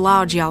found it at the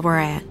lodge y'all were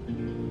at.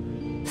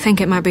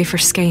 Think it might be for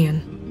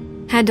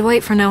skiing. Had to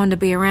wait for no one to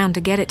be around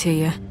to get it to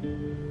you.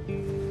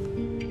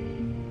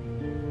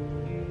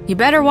 You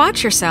better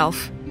watch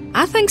yourself.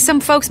 I think some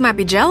folks might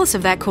be jealous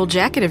of that cool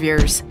jacket of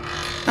yours.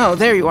 Oh,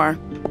 there you are.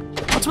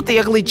 What's with the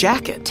ugly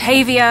jacket?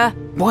 Tavia!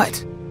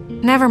 What?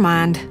 Never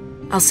mind.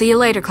 I'll see you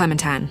later,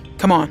 Clementine.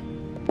 Come on.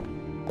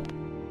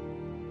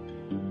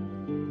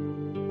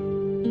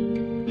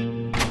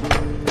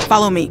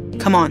 Follow me.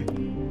 Come on.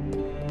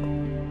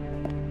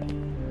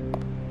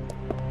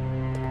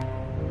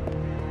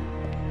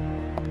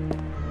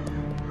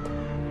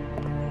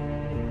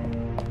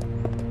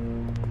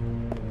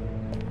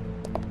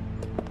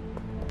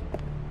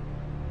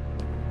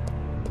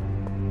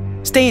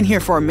 Stay in here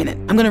for a minute.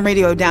 I'm gonna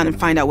radio down and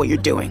find out what you're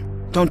doing.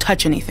 Don't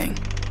touch anything.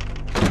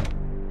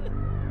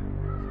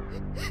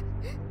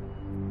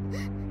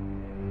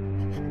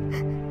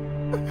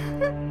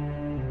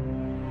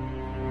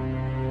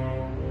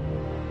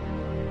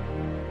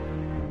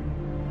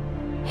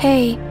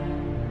 Hey.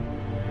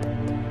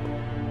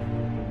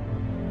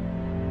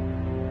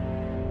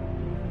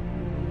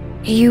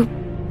 You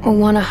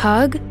want a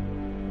hug?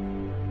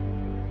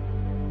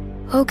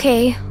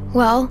 Okay,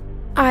 well,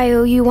 I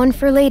owe you one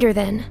for later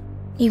then.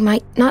 You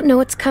might not know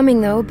it's coming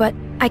though, but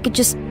I could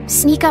just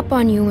sneak up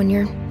on you when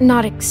you're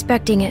not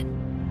expecting it.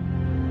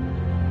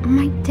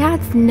 My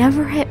dad's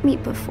never hit me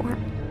before.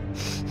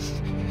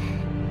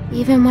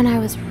 Even when I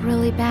was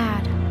really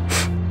bad.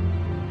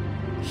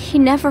 He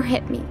never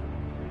hit me.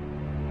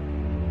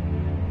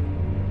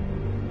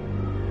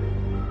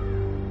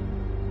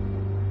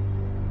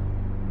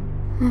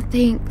 Well,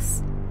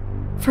 thanks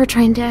for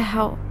trying to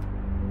help.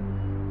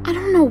 I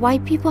don't know why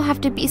people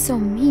have to be so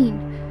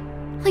mean.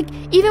 Like,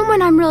 even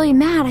when I'm really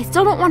mad, I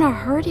still don't want to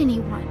hurt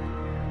anyone.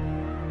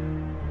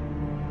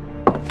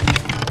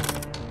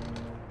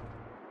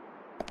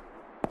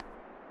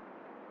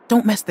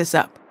 Don't mess this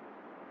up.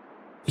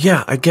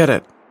 Yeah, I get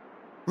it.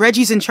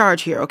 Reggie's in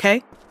charge here,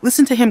 okay?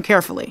 Listen to him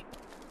carefully.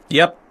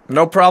 Yep,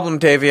 no problem,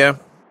 Tavia.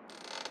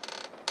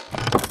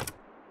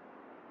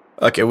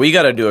 Okay, we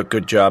gotta do a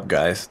good job,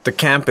 guys. The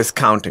camp is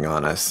counting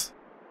on us.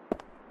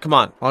 Come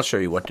on, I'll show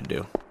you what to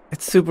do.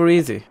 It's super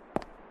easy.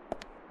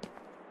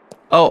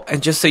 Oh,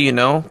 and just so you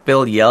know,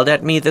 Bill yelled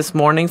at me this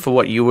morning for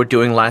what you were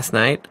doing last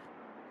night.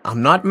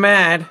 I'm not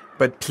mad,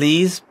 but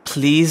please,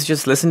 please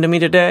just listen to me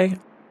today.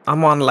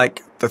 I'm on,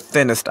 like, the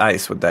thinnest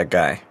ice with that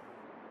guy.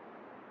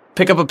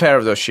 Pick up a pair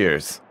of those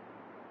shears.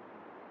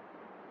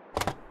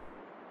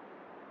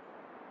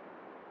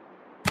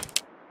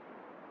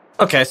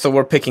 Okay, so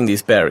we're picking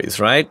these berries,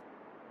 right?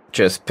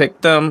 Just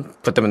pick them,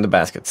 put them in the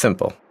basket.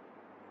 Simple.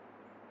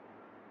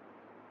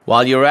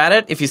 While you're at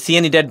it, if you see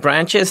any dead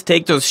branches,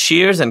 take those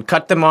shears and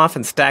cut them off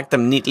and stack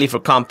them neatly for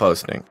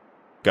composting.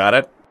 Got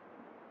it?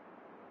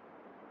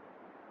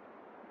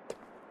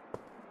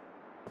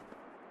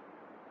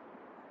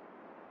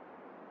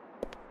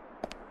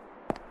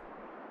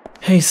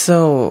 Hey,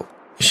 so,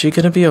 is she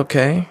gonna be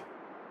okay?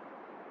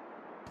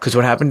 'Cause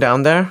what happened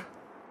down there?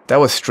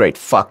 That was straight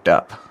fucked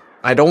up.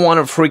 I don't want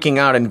her freaking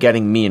out and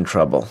getting me in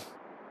trouble.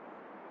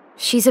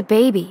 She's a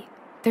baby.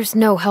 There's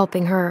no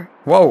helping her.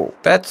 Whoa,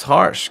 that's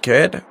harsh,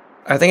 kid.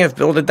 I think if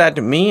Bill did that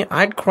to me,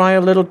 I'd cry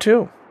a little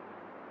too.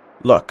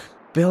 Look,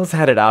 Bill's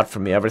had it out for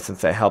me ever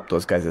since I helped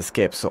those guys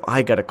escape, so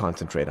I gotta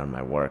concentrate on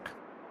my work.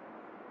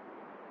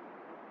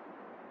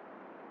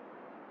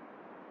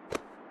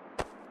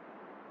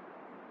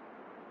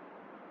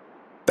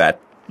 That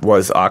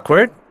was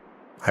awkward.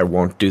 I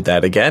won't do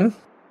that again.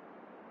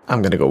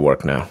 I'm gonna go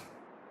work now.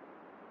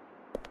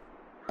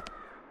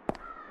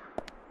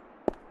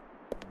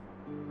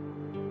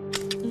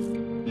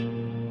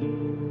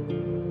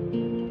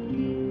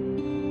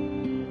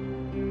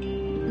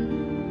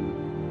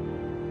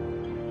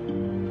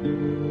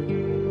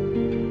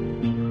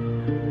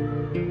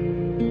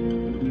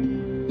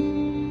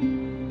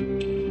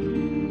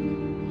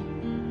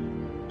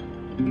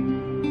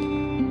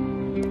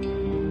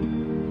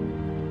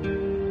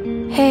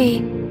 Hey.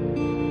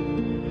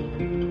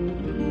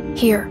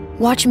 Here,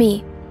 watch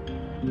me.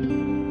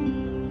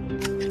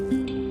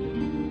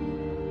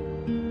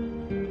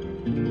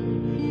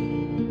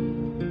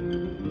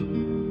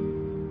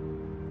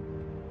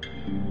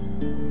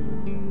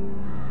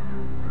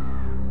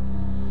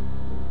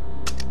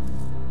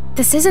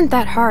 This isn't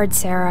that hard,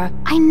 Sarah.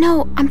 I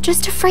know, I'm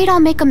just afraid I'll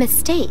make a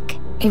mistake.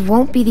 It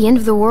won't be the end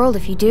of the world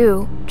if you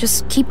do.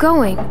 Just keep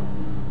going.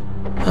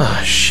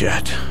 Oh,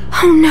 shit.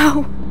 Oh,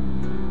 no.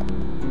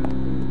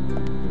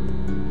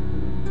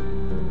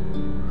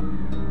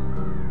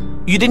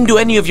 You didn't do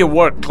any of your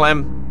work,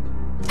 Clem.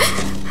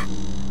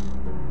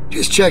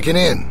 Just checking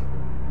in.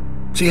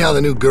 See how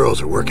the new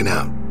girls are working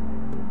out.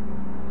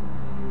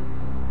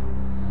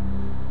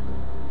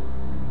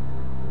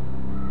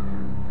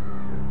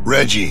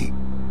 Reggie.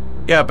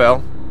 Yeah,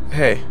 Bill.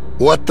 Hey.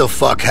 What the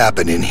fuck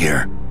happened in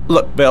here?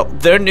 Look, Bill,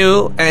 they're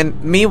new,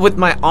 and me with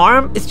my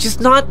arm, it's just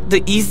not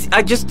the easy...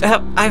 I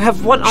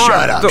have one arm.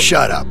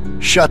 Shut up.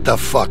 Shut the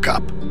fuck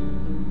up.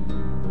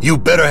 You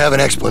better have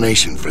an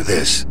explanation for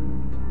this.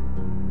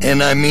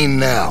 And I mean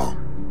now.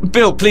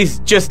 Bill, please,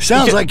 just...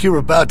 Sounds like you were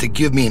about to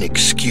give me an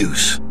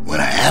excuse when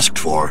I asked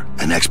for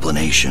an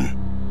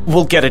explanation.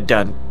 We'll get it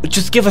done.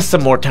 Just give us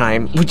some more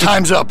time.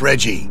 Time's up,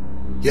 Reggie.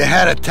 You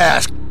had a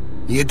task.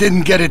 You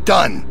didn't get it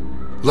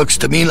done. Looks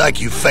to me like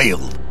you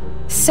failed.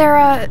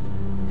 Sarah,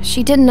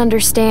 she didn't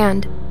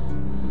understand.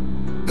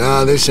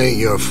 No, this ain't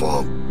your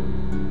fault.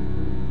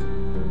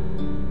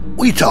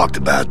 We talked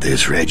about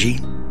this, Reggie,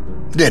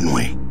 didn't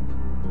we?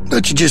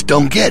 But you just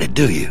don't get it,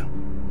 do you?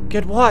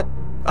 Get what?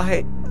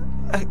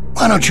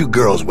 Why don't you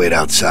girls wait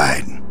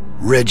outside?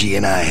 Reggie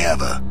and I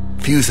have a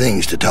few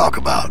things to talk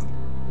about.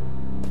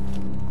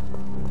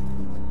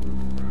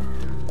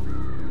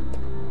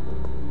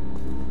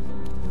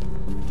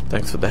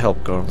 Thanks for the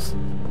help, girls.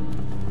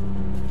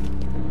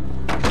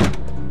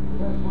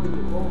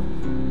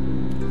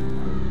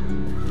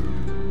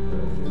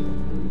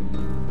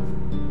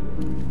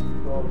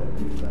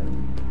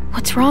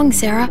 What's wrong,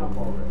 Sarah?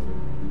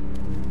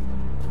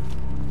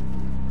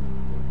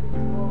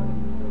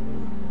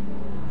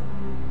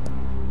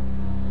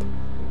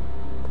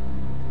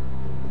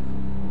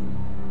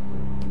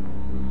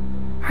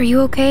 Are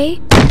you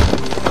okay?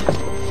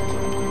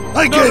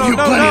 I gave you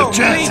plenty of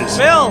chances. Please,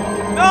 Bill!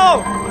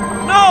 No!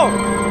 No!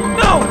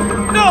 No!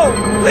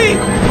 No! Please!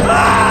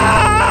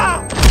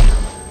 Ah!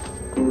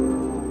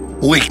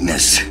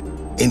 Weakness.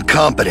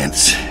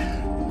 Incompetence.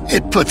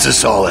 It puts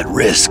us all at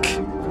risk,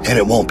 and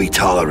it won't be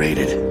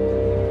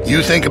tolerated.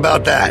 You think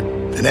about that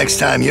the next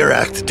time you're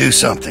asked to do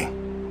something.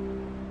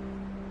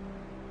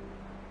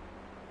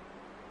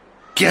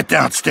 Get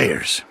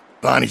downstairs.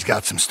 Bonnie's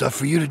got some stuff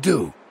for you to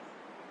do.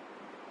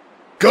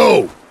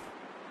 Go!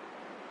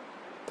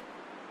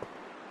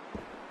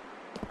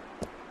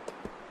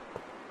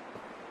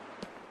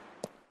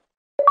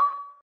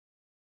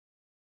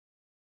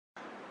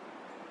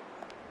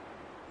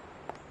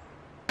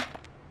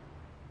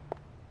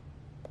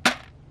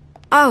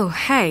 Oh,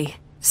 hey.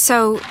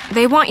 So,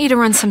 they want you to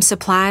run some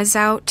supplies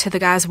out to the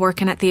guys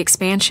working at the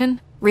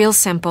expansion? Real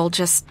simple,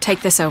 just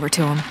take this over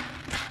to them.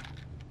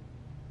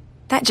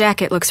 That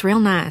jacket looks real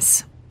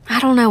nice. I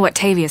don't know what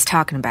Tavia's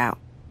talking about.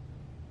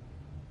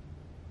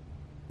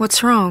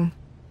 What's wrong?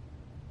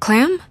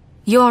 Clem?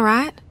 You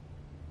alright?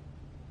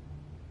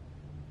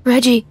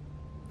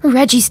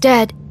 Reggie's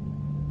dead.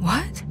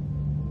 What?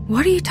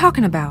 What are you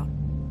talking about?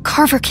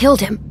 Carver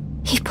killed him.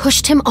 He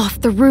pushed him off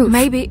the roof.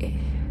 Maybe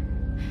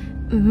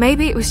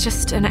it was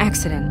just an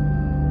accident.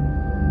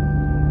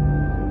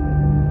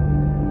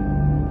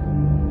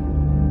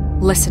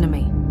 Listen to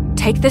me.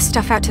 Take this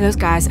stuff out to those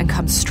guys and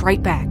come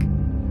straight back.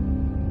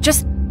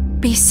 Just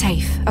be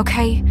safe,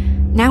 okay?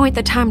 Now ain't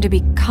the time to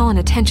be calling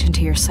attention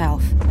to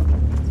yourself.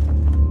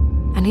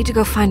 I need to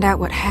go find out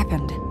what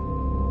happened.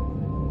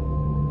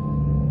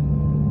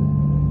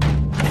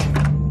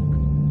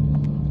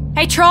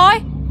 Hey,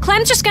 Troy!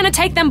 Clem's just gonna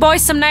take them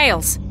boys some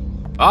nails.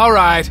 All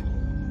right.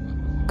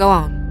 Go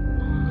on.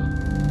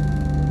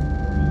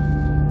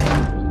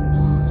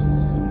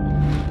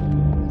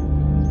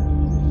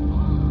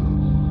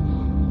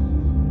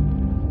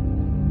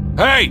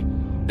 Hey!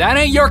 That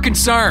ain't your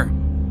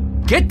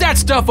concern. Get that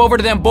stuff over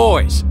to them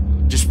boys.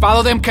 Just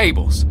follow them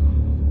cables.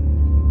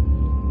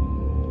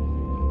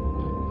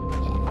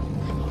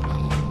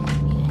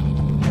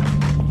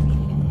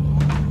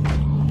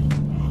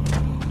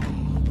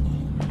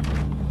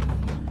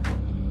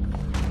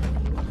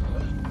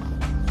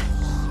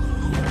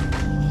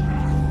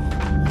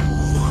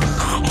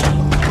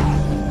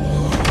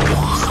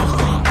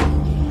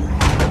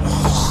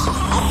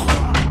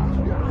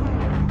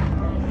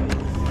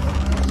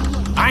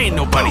 I ain't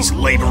nobody's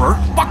laborer.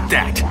 Fuck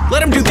that.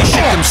 Let them do this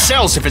shit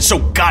themselves if it's so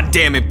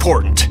goddamn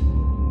important.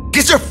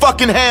 Get your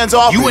fucking hands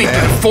off me, You ain't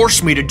man. gonna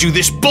force me to do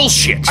this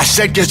bullshit. I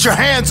said get your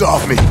hands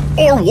off me.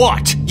 Or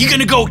what? You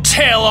gonna go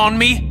tell on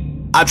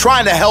me? I'm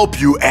trying to help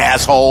you,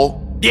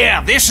 asshole.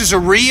 Yeah, this is a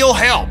real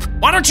help.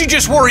 Why don't you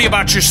just worry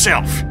about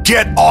yourself?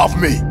 Get off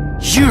me.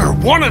 You're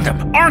one of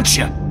them, aren't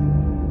you?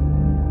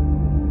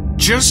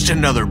 Just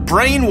another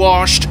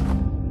brainwashed...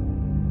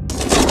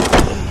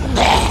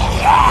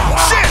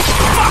 Shit!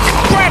 Fuck!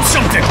 Grab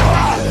something!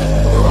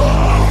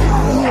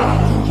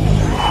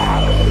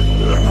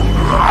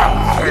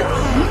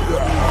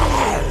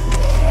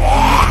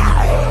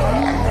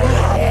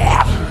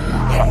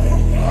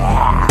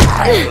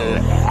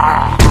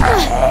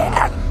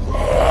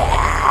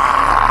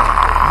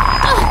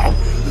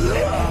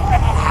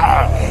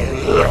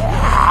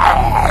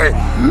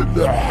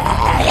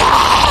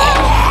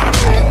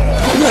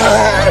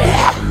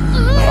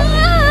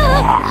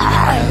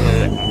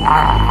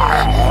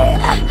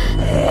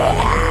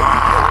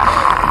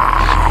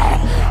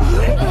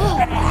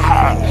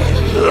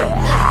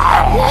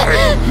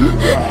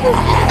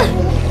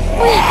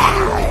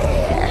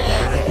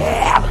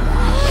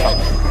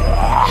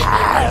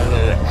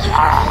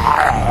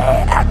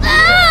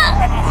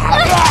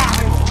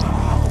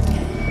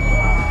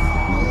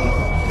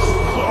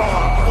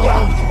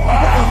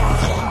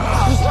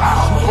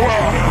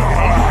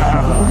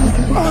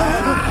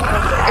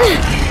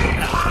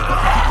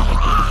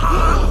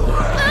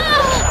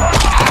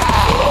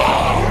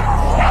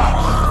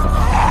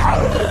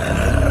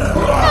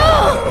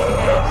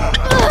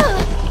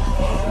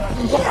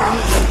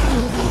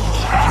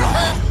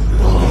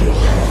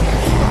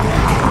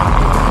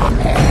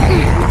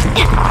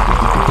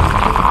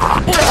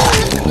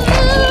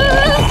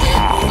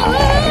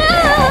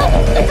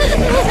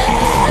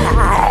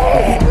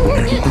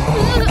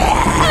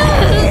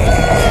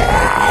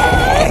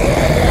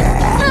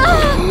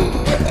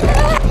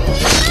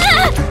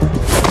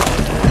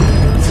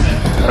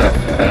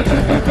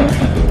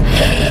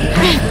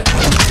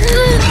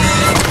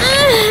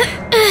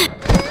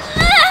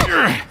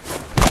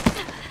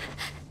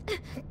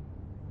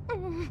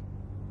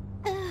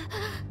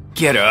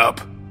 Get up.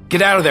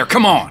 Get out of there,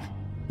 come on.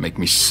 Make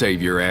me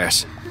save your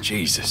ass.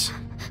 Jesus.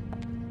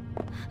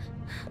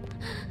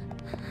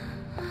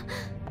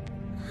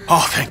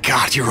 Oh, thank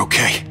God you're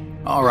okay.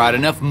 All right,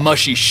 enough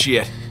mushy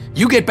shit.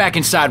 You get back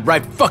inside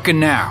right fucking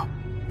now.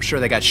 I'm sure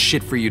they got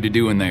shit for you to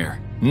do in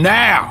there.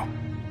 Now!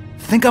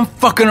 Think I'm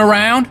fucking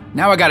around?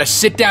 Now I gotta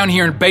sit down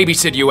here and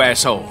babysit you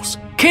assholes.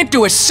 Can't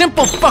do a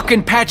simple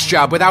fucking patch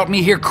job without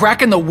me here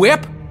cracking the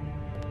whip?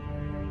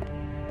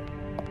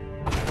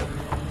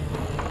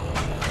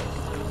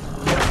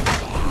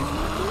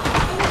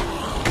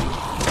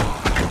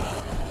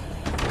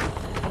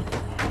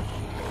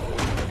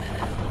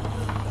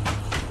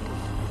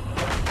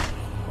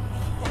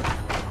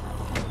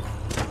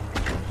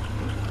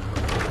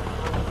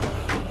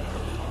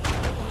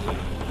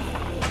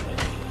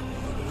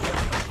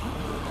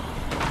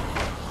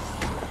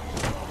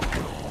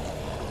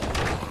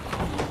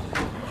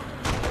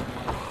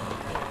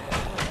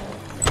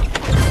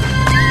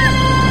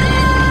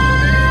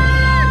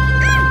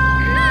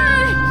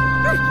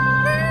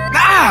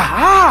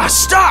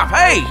 Stop!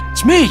 Hey!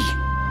 It's me!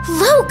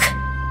 Luke!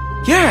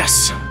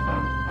 Yes!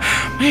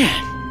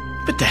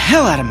 Man, bit the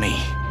hell out of me.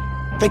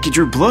 Think you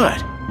drew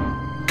blood.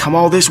 Come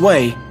all this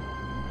way.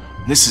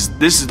 This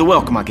is the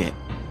welcome I get.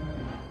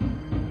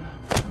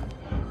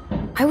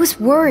 I was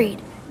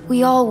worried.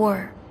 We all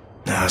were.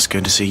 No, it's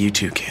good to see you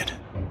too, kid.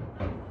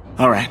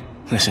 Alright,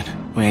 listen,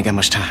 we ain't got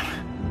much time.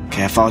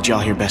 Okay, I followed y'all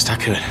here best I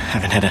could.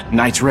 Haven't had a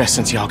night's rest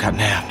since y'all got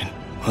nabbed,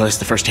 and, well, it's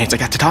the first chance I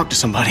got to talk to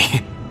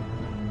somebody.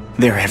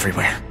 They're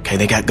everywhere, okay?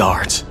 They got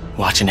guards,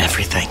 watching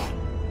everything.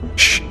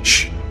 Shh,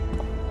 shh.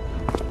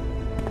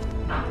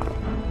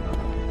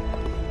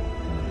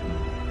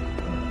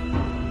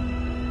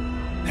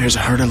 There's a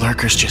herd of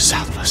lurkers just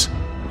south of us.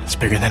 It's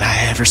bigger than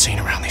I ever seen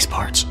around these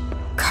parts.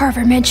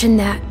 Carver mentioned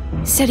that.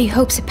 Said he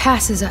hopes it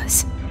passes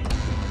us.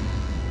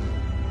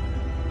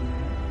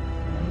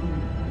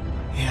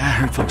 Yeah, I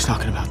heard folks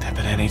talking about that,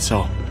 but that ain't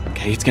so.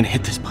 Okay, it's gonna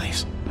hit this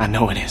place. I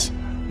know it is.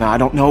 Now, I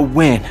don't know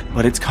when,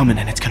 but it's coming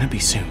and it's gonna be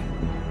soon.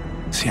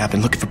 See, I've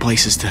been looking for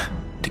places to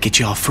get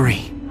y'all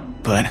free,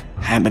 but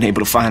I haven't been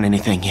able to find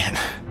anything yet.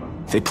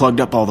 They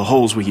plugged up all the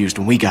holes we used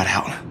when we got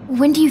out.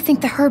 When do you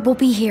think the herd will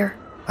be here?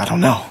 I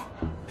don't know.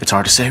 It's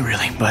hard to say,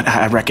 really, but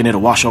I reckon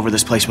it'll wash over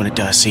this place when it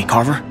does. See,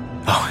 Carver?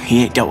 Oh,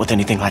 he ain't dealt with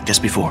anything like this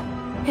before.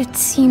 It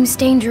seems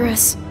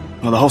dangerous.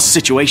 Well, the whole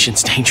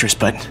situation's dangerous,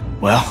 but,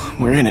 well,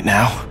 we're in it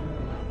now.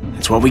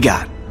 It's what we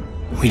got.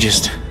 We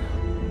just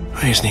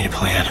need a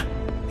plan.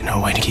 You know,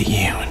 a way to get you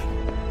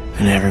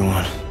and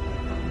everyone.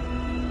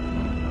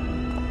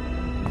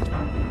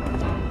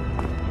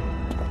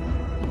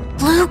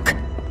 Luke!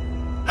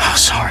 Oh,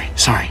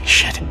 sorry,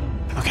 shit.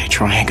 Okay,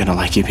 Troy ain't gonna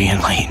like you being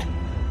late.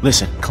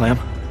 Listen, Clem,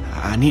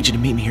 I need you to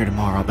meet me here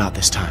tomorrow about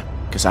this time,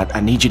 because I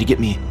need you to get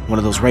me one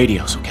of those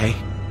radios, okay?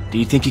 Do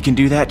you think you can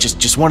do that?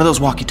 Just one of those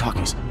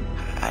walkie-talkies.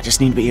 I just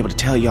need to be able to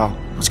tell y'all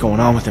what's going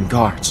on with them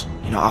guards.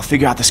 You know, I'll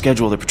figure out the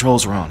schedule the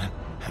patrols are on.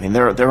 I mean,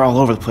 they're all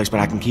over the place, but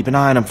I can keep an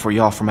eye on them for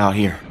y'all from out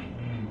here.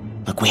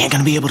 Look, we ain't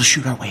gonna be able to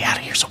shoot our way out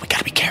of here, so we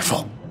gotta be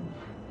careful.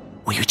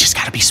 We just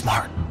gotta be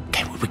smart,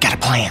 okay? We got a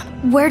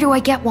plan. Where do I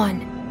get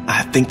one?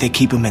 I think they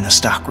keep them in the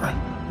stockroom.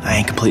 I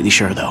ain't completely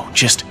sure, though.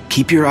 Just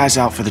keep your eyes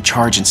out for the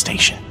charging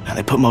station. Now,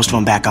 they put most of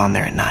them back on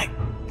there at night.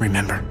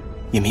 Remember,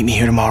 you meet me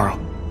here tomorrow.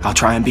 I'll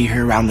try and be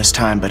here around this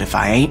time, but if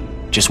I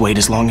ain't, just wait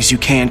as long as you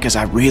can, because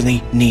I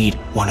really need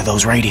one of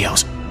those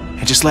radios.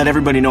 And just let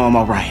everybody know I'm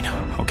alright,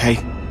 okay?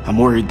 I'm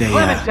worried they,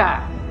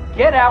 Clementine,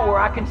 get out where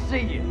I can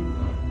see you.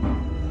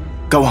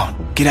 Go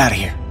on, get out of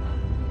here.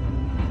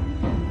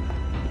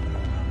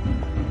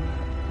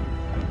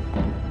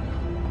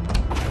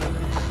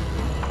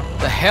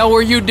 The hell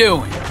were you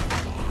doing?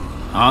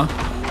 Huh?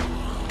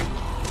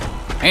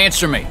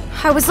 Answer me.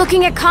 I was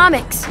looking at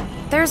comics.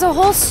 There's a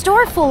whole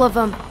store full of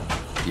them.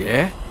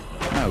 Yeah?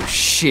 Oh,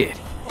 shit.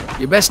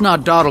 You best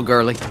not dawdle,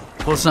 girlie.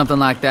 Pull something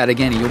like that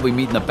again and you'll be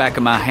meeting the back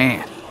of my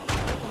hand.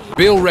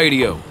 Bill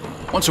Radio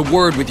wants a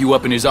word with you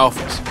up in his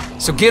office.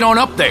 So get on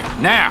up there,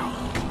 now!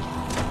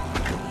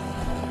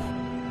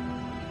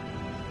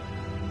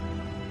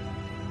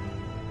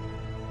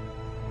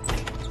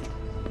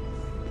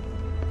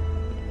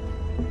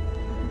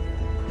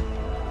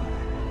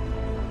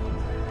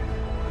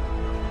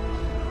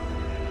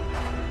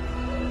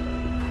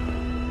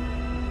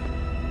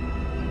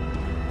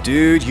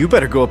 Dude, you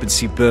better go up and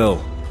see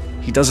Bill.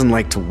 He doesn't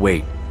like to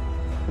wait.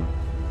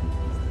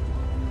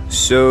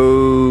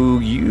 So,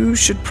 you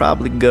should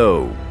probably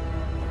go.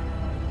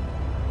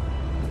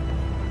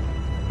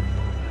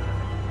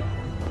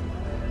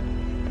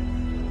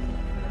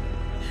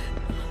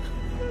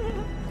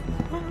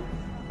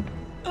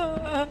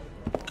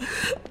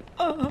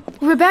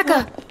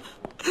 Rebecca!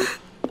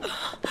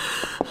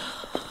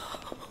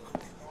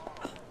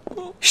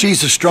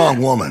 She's a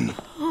strong woman,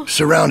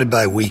 surrounded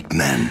by weak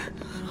men.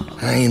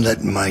 I ain't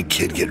letting my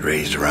kid get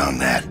raised around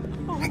that.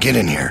 Get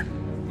in here.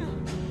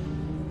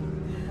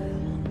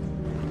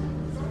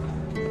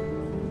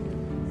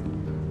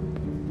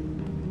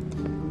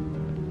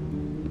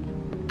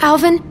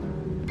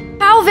 Alvin?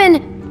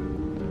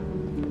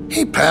 Alvin!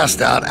 He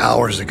passed out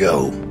hours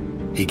ago.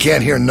 He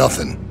can't hear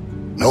nothing.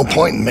 No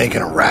point in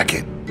making a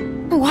racket.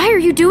 Why are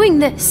you doing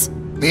this?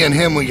 Me and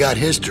him, we got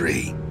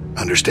history.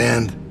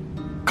 Understand?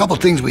 Couple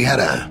things we had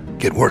to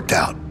get worked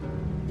out.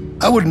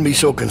 I wouldn't be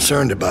so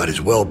concerned about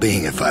his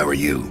well-being if I were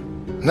you.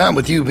 Not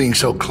with you being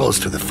so close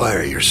to the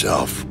fire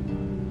yourself.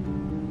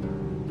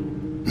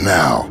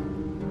 Now.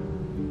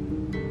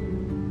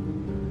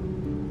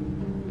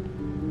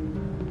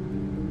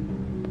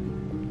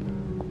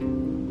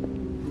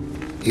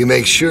 You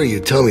make sure you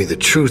tell me the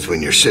truth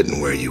when you're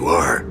sitting where you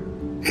are,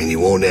 and you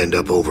won't end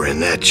up over in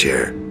that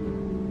chair.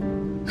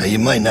 Now, you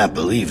might not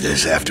believe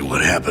this after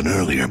what happened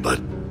earlier,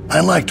 but I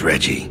liked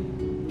Reggie.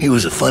 He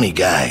was a funny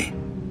guy.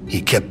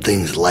 He kept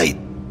things light.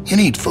 You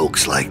need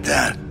folks like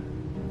that.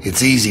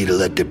 It's easy to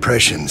let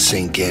depression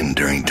sink in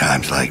during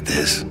times like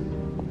this.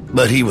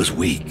 But he was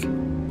weak.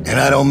 And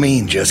I don't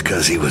mean just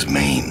 'cause he was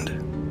maimed.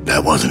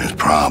 That wasn't his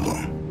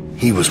problem.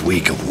 He was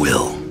weak of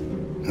will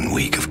and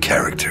weak of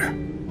character.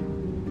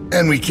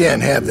 And we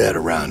can't have that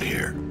around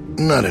here.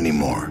 Not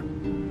anymore.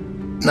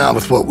 Not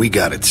with what we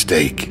got at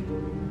stake.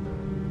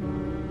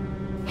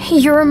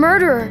 You're a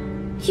murderer.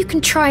 You can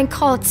try and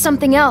call it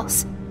something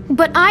else.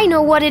 But I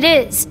know what it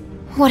is.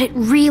 What it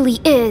really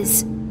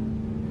is.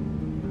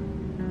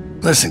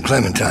 Listen,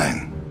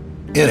 Clementine.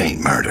 It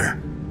ain't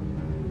murder.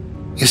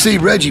 You see,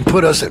 Reggie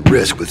put us at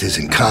risk with his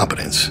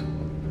incompetence.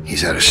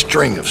 He's had a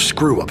string of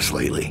screw-ups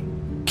lately.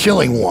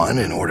 Killing one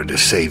in order to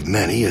save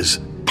many is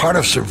part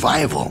of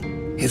survival.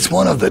 It's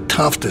one of the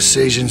tough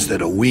decisions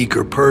that a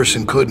weaker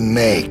person couldn't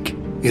make.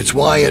 It's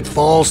why it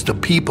falls to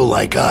people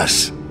like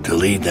us to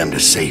lead them to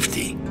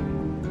safety.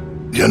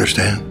 You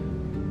understand?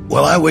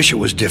 Well, I wish it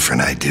was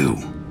different, I do.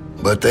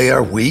 But they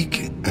are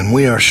weak, and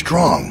we are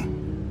strong.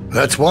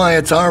 That's why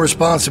it's our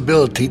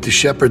responsibility to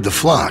shepherd the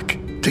flock,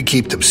 to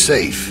keep them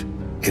safe.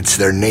 It's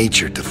their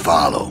nature to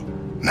follow,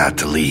 not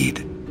to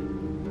lead.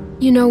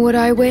 You know what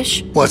I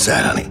wish? What's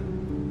that, honey?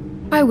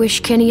 I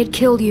wish Kenny had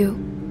killed you.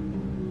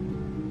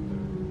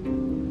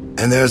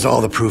 And there's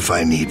all the proof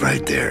I need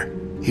right there.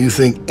 You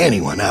think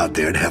anyone out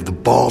there'd have the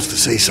balls to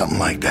say something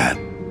like that?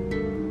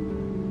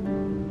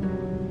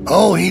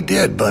 Oh, he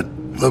did, but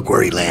look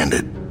where he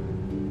landed.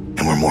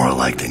 And we're more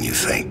alike than you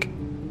think.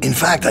 In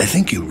fact, I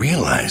think you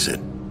realize it,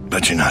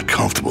 but you're not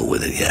comfortable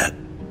with it yet.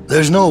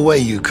 There's no way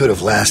you could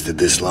have lasted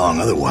this long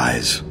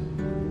otherwise.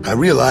 I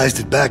realized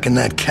it back in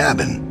that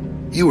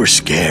cabin. You were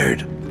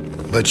scared,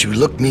 but you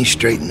looked me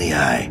straight in the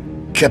eye,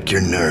 kept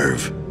your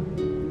nerve.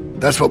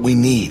 That's what we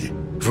need.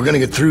 If we're gonna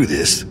get through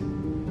this,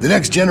 the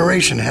next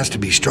generation has to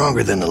be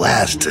stronger than the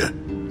last to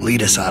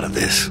lead us out of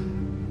this.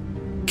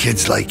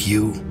 Kids like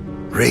you,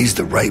 raised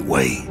the right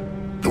way,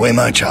 the way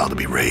my child will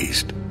be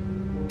raised.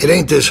 It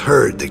ain't this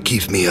hurt that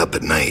keeps me up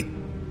at night.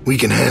 We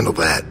can handle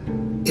that.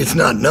 It's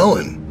not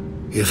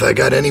knowing if I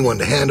got anyone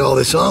to hand all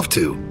this off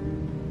to,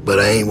 but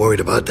I ain't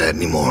worried about that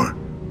anymore.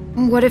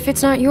 What if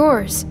it's not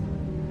yours?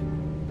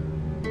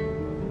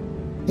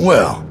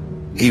 Well,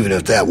 even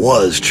if that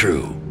was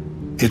true,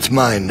 it's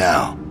mine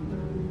now.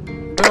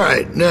 All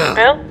right, now.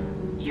 Bill,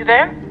 you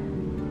there?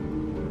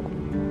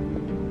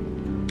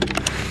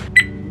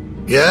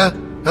 Yeah,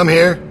 I'm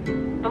here.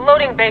 The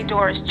loading bay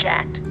door is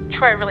jacked.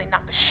 Troy really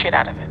knocked the shit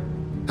out of it.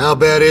 How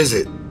bad is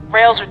it?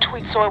 Rails are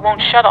tweaked so it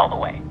won't shut all the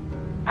way.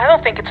 I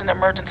don't think it's an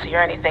emergency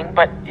or anything,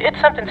 but it's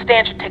something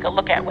Stan should take a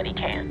look at when he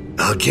can.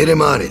 I'll get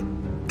him on it.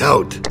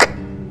 Out.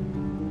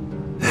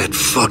 That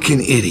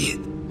fucking idiot.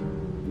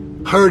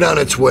 Heard on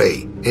its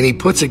way, and he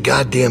puts a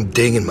goddamn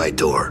ding in my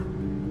door.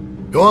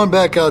 Go on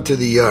back out to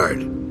the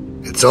yard.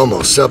 It's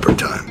almost supper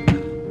time.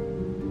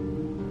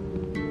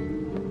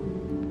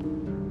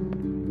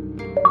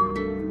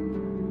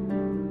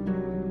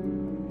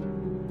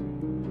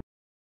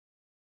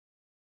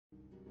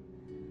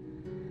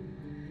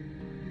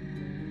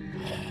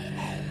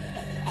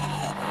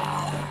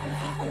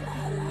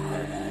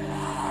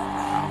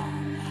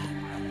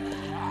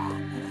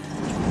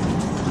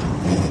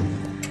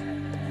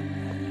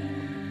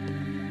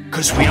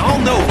 Because we all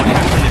know what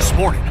happened this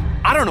morning.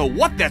 I don't know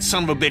what that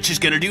son of a bitch is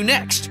gonna do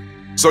next.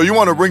 So you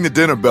want to ring the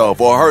dinner bell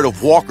for a herd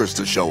of walkers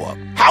to show up?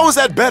 How is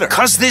that better?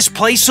 'Cause this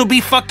place will be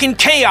fucking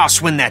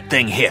chaos when that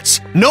thing hits.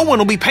 No one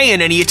will be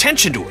paying any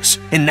attention to us.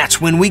 And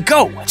that's when we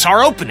go. It's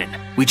our opening.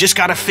 We just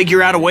gotta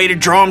figure out a way to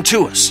draw them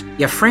to us.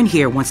 Your friend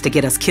here wants to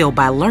get us killed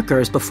by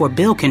lurkers before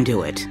Bill can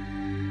do it.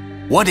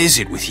 What is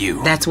it with you?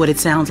 That's what it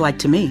sounds like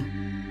to me.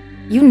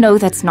 You know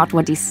that's not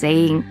what he's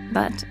saying,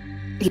 but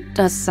it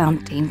does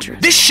sound dangerous.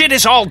 This shit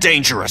is all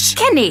dangerous.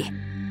 Kenny,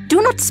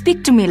 do not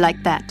speak to me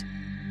like that.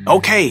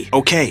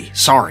 Okay,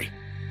 sorry.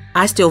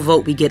 I still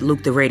vote we get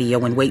Luke the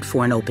radio and wait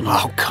for an opening.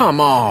 Oh,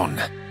 come on.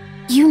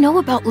 You know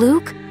about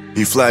Luke?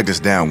 He flagged us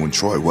down when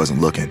Troy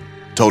wasn't looking.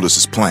 Told us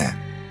his plan.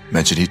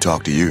 Mentioned he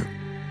talked to you.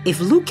 If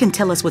Luke can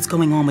tell us what's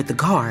going on with the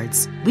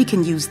guards, we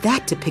can use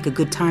that to pick a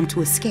good time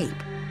to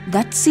escape.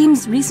 That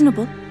seems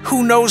reasonable.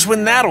 Who knows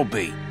when that'll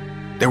be?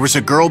 There was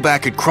a girl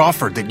back at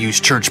Crawford that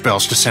used church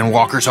bells to send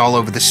walkers all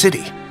over the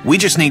city. We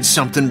just need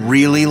something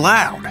really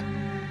loud.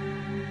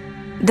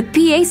 The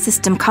PA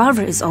system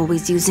Carver is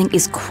always using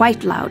is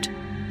quite loud.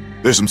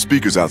 There's some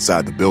speakers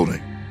outside the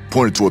building,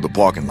 pointed toward the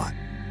parking lot.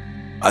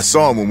 I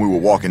saw them when we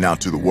were walking out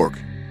to the work.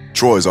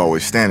 Troy's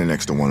always standing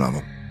next to one of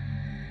them.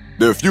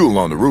 There are a few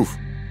along the roof.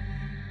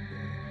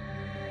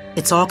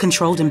 It's all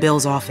controlled in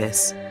Bill's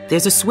office.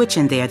 There's a switch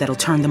in there that'll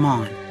turn them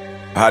on.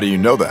 How do you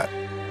know that?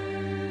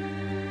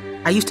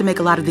 I used to make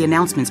a lot of the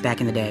announcements back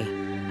in the day.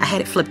 I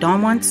had it flipped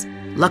on once.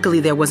 Luckily,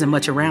 there wasn't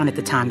much around at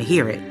the time to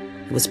hear it.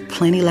 It was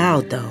plenty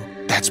loud, though.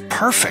 That's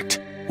perfect.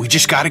 We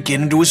just gotta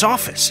get into his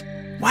office.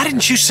 Why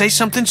didn't you say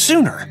something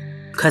sooner?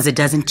 'Cause it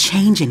doesn't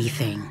change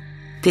anything.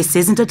 This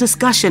isn't a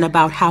discussion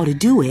about how to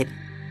do it.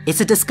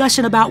 It's a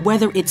discussion about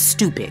whether it's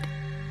stupid.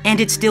 And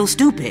it's still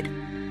stupid.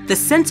 The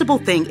sensible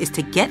thing is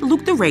to get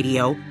Luke the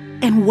radio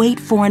and wait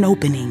for an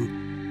opening.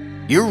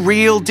 You're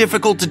real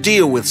difficult to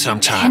deal with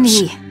sometimes.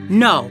 Kenny.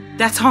 No,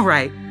 that's all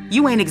right.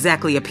 You ain't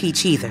exactly a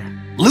peach either.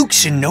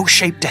 Luke's in no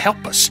shape to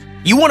help us.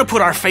 You want to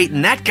put our fate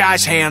in that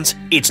guy's hands,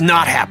 it's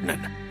not happening.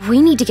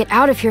 We need to get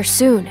out of here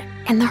soon,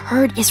 and the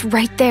herd is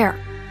right there.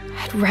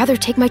 I'd rather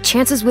take my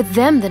chances with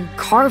them than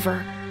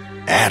Carver.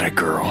 Atta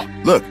girl.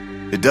 Look,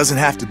 it doesn't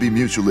have to be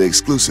mutually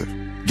exclusive.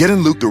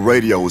 Getting Luke the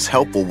radio is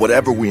helpful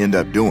whatever we end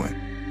up doing.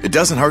 It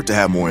doesn't hurt to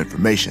have more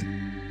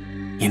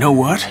information. You know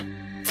what?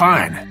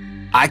 Fine.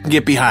 I can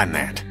get behind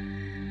that.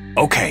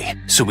 Okay,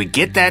 so we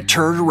get that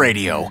turd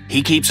radio.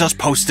 He keeps us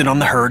posted on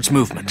the herd's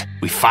movement.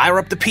 We fire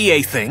up the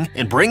PA thing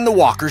and bring the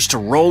walkers to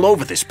roll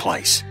over this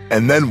place.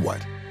 And then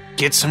what?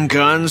 Get some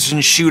guns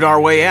and shoot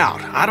our way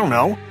out. I don't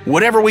know.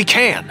 Whatever we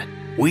can.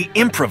 We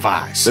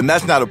improvise. Then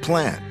that's not a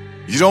plan.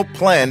 You don't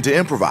plan to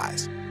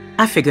improvise.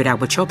 I figured out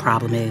what your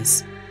problem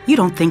is. You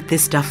don't think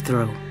this stuff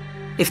through.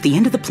 If the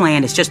end of the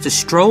plan is just to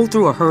stroll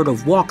through a herd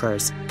of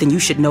walkers, then you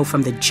should know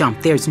from the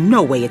jump there's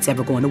no way it's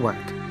ever going to work.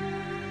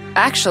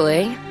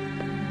 Actually,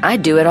 I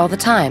do it all the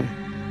time.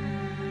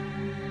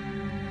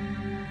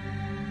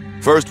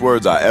 First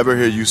words I ever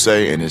hear you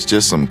say, and it's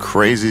just some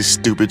crazy,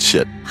 stupid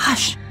shit.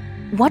 Hush.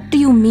 What do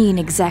you mean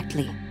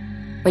exactly?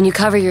 When you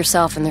cover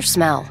yourself in their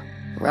smell,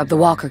 rub the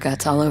walker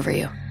guts all over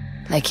you.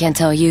 They can't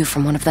tell you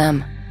from one of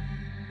them.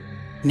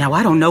 Now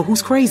I don't know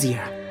who's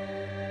crazier.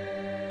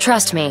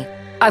 Trust me,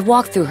 I've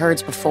walked through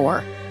herds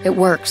before. It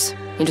works.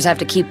 You just have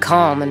to keep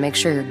calm and make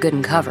sure you're good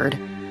and covered.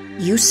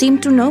 You seem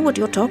to know what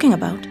you're talking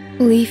about.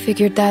 Lee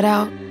figured that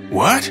out.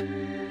 What?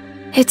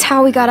 It's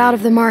how we got out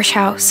of the marsh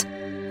house.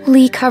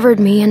 Lee covered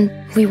me and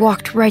we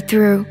walked right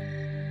through.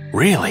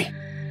 Really?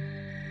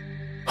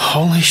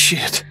 Holy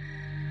shit.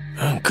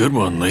 Oh, good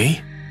one,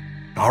 Lee.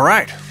 All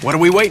right, what are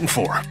we waiting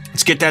for?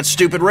 Let's get that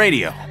stupid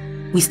radio.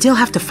 We still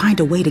have to find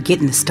a way to get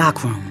in the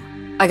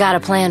stockroom. I got a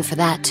plan for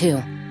that,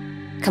 too.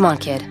 Come on,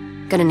 kid.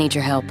 Gonna need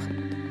your help.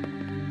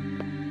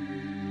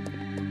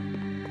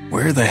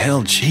 Where the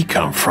hell'd she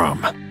come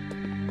from?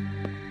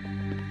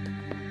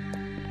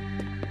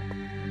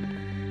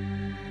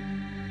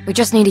 We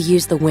just need to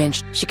use the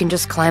winch. She can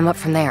just climb up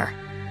from there.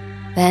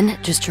 Then,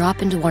 just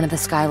drop into one of the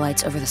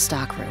skylights over the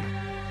stockroom.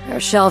 There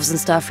are shelves and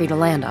stuff for you to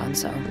land on,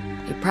 so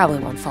you probably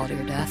won't fall to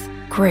your death.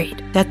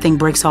 Great. That thing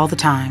breaks all the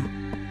time.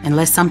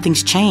 Unless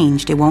something's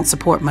changed, it won't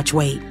support much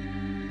weight.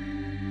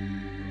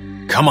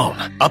 Come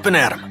on, up and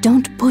at 'em.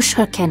 Don't push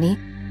her, Kenny.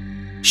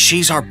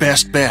 She's our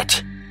best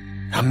bet.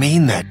 I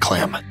mean that,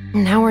 Clem.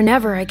 Now or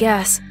never, I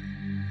guess.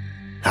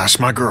 That's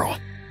my girl.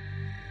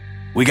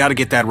 We gotta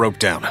get that rope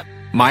down.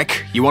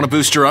 Mike, you wanna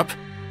boost her up?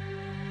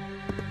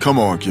 Come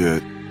on,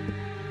 kid.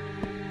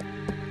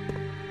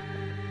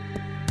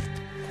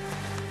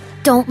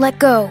 Don't let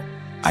go.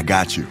 I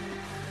got you.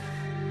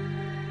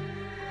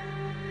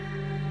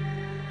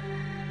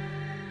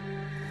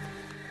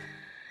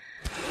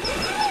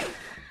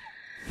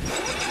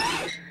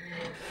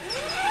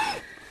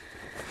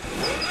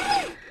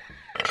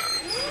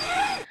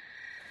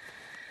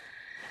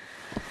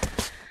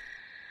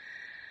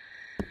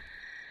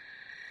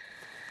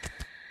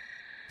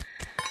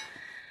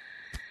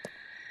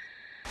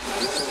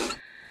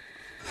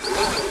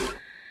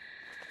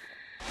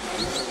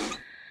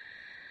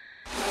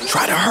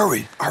 Try to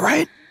hurry, all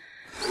right?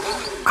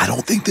 I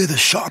don't think they're the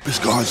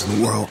sharpest guards in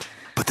the world,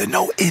 but they're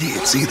no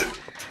idiots either.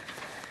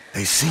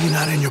 They see you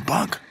not in your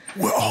bunk,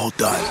 we're all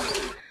done.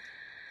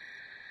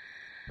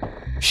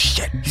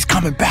 Shit, he's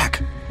coming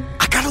back.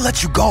 I gotta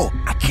let you go.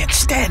 I can't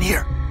stand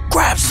here.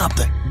 Grab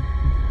something.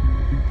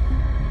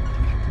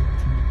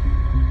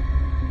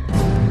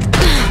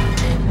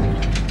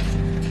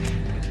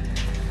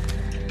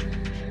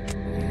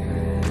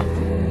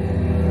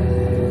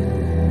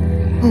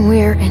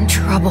 We're in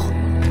trouble.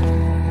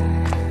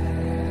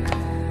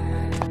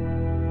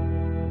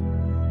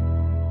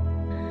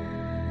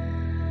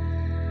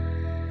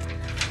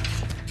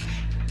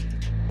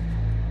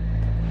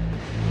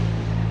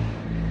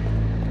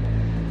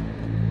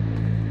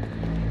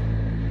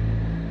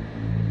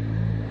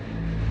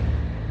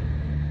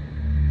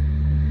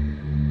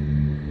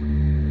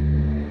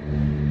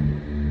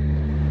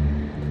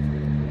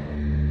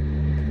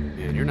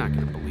 Man, you're not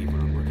gonna believe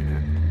what I'm looking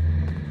at.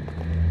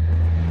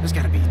 There's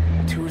gotta be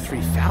 2,000 or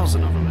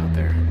 3,000 of them out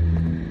there.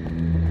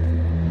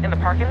 In the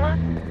parking lot?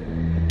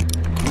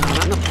 No,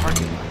 not in the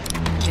parking lot.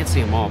 I can't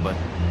see them all, but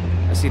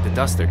I see the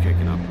dust they're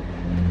kicking up.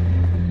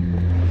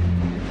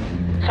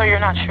 So you're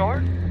not sure?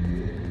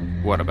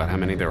 What, about how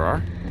many there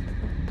are?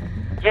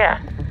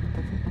 Yeah.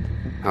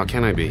 How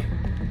can I be?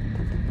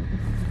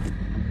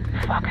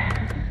 Fuck.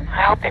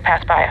 I hope they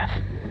pass by us.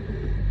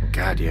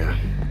 God, yeah.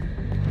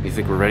 You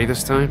think we're ready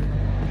this time?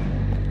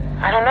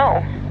 I don't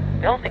know.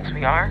 Bill thinks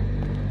we are.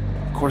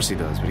 Of course he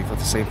does, but he thought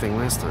the same thing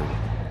last time.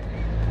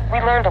 We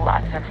learned a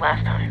lot since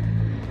last time.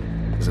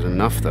 Is it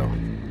enough, though?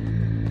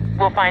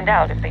 We'll find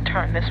out if they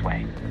turn this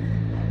way.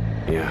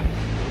 Yeah.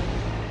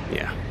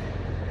 Yeah.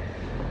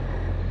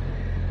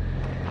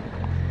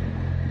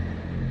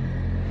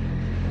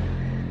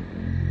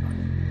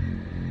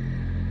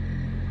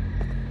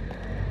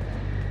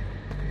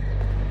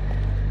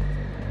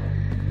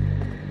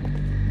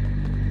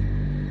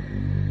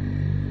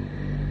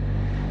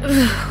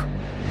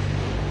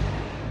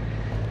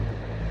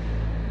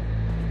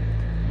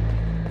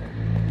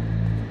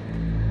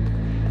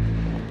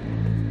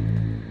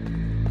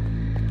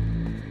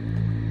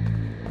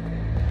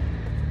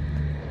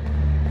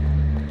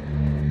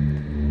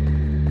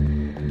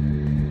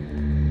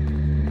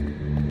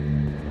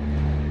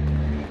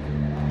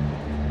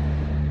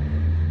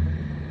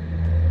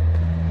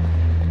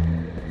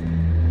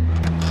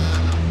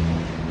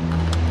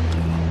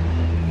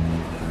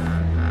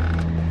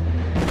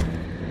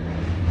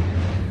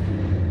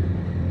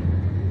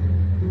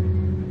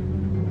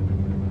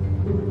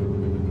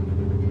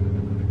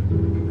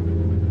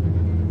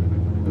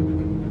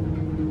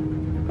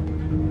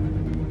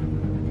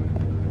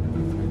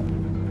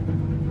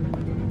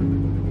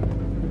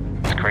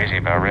 Crazy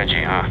about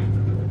Reggie, huh?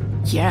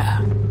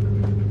 Yeah.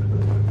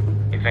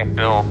 You think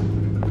Bill...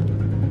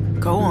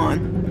 Go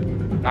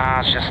on. Nah,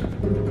 it's just...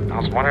 I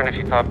was wondering if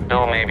you thought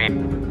Bill maybe...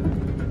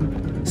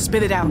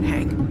 Spit it out,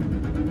 Hank.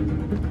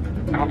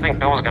 I don't think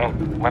Bill was gonna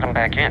let him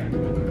back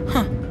in.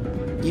 Huh.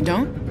 You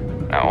don't?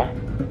 No.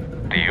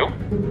 Do you?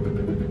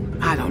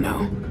 I don't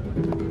know.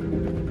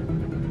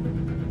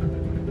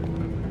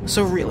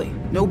 So really,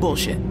 no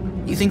bullshit.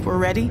 You think we're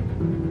ready?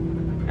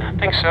 I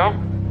think so.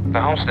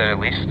 The homestead, at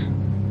least.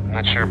 I'm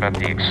not sure about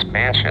the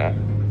expansion.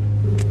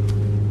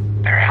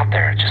 They're out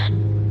there just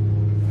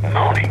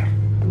moaning.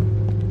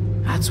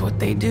 That's what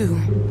they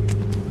do.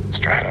 It's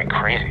driving me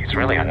crazy. It's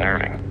really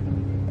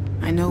unnerving.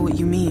 I know what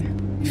you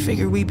mean. You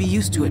figure we'd be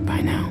used to it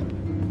by now.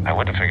 I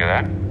wouldn't figure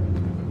that.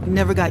 You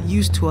never got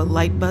used to a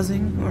light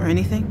buzzing or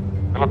anything?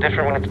 A little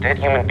different when it's dead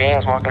human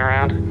beings walking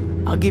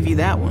around. I'll give you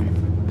that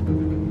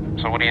one.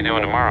 So what are you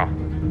doing tomorrow?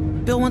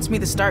 Bill wants me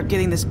to start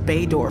getting this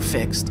bay door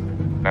fixed.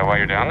 That why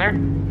you're down there?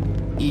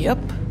 Yep.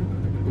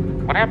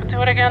 What happened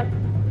to it again?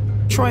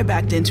 Troy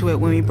backed into it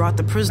when we brought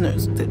the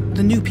prisoners,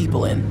 the new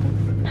people in.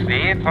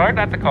 See, it's hard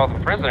not to call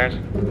them prisoners.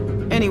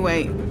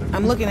 Anyway,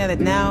 I'm looking at it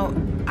now.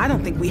 I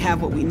don't think we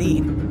have what we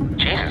need.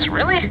 Jesus,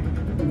 really?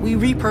 We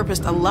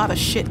repurposed a lot of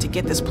shit to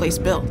get this place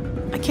built.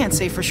 I can't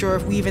say for sure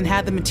if we even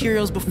had the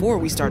materials before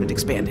we started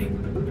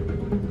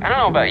expanding. I don't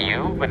know about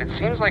you, but it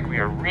seems like we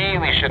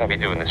really shouldn't be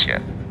doing this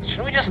yet.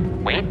 Shouldn't we just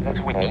wait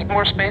until we need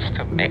more space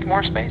to make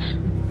more space?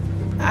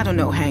 I don't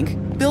know,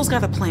 Hank. Bill's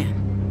got a plan.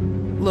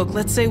 Look,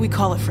 let's say we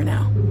call it for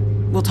now.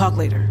 We'll talk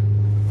later.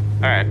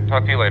 Alright,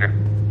 talk to you later.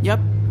 Yep,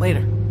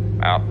 later.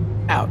 Out.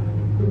 Out.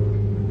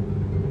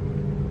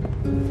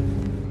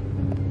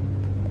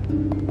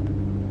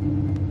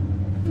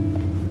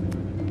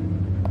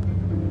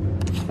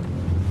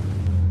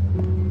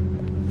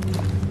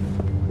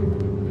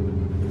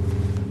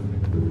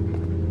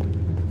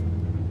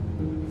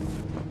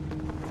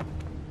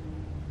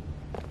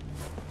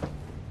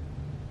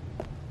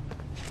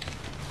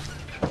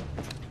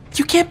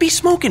 You can't be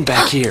smoking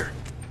back here.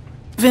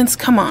 Vince,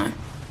 come on.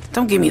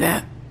 Don't give me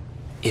that.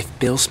 If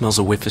Bill smells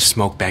a whiff of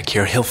smoke back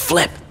here, he'll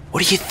flip.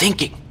 What are you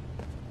thinking?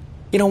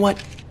 You know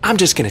what? I'm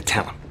just gonna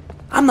tell him.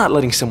 I'm not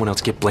letting someone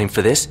else get blamed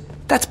for this.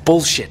 That's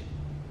bullshit.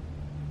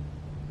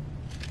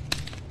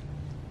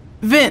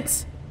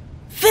 Vince!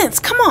 Vince,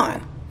 come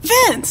on!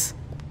 Vince!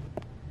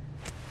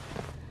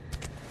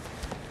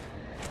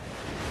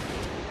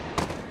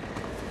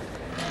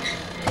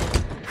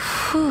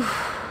 Whew.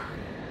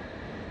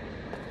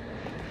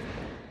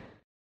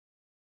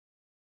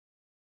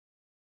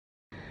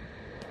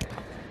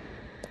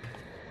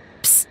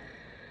 Psst.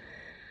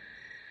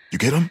 You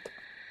get him?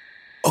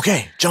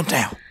 Okay, jump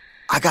down.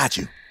 I got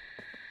you.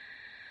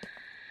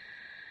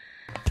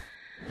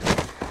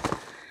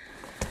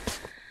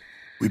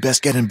 We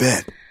best get in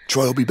bed.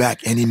 Troy will be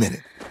back any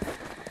minute.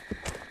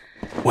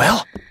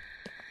 Well?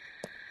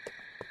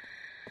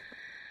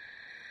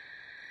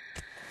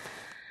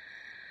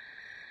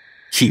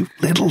 You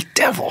little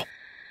devil.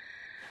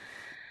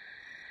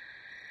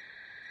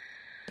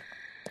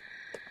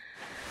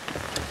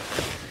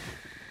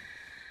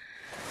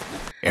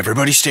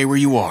 Everybody stay where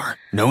you are.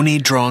 No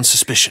need drawing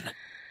suspicion.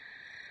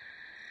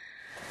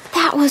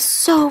 That was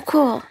so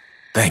cool.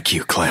 Thank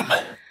you, Clem.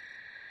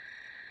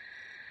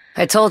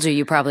 I told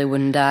you probably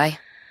wouldn't die.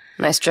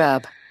 Nice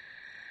job.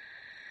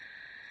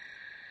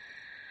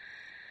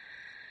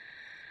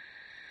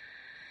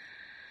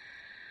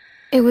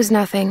 It was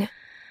nothing.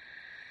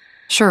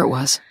 Sure it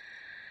was.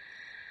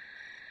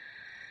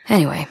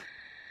 Anyway,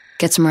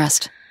 get some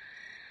rest.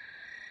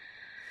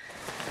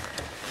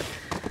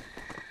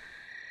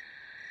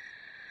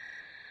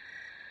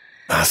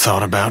 I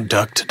thought about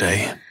Duck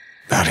today,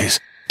 about his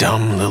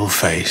dumb little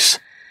face.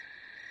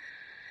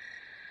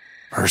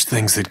 First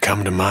things that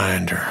come to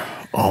mind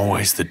are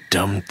always the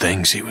dumb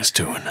things he was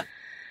doing.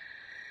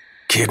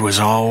 Kid was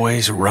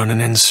always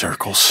running in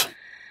circles.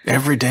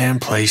 Every damn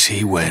place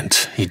he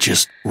went, he'd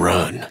just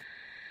run.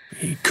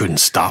 You couldn't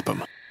stop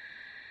him.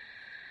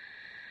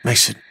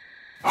 Makes it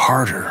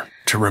harder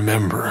to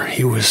remember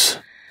he was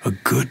a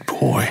good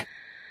boy.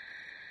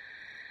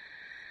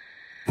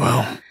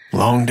 Well,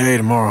 long day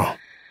tomorrow.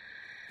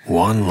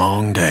 One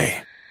long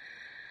day.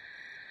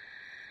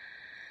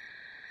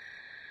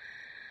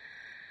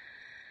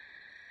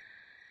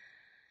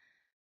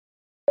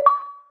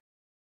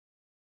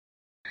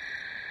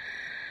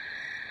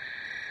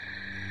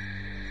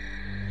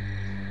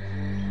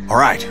 All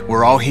right,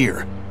 we're all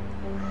here.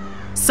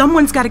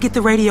 Someone's got to get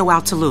the radio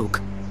out to Luke.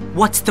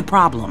 What's the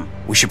problem?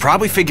 We should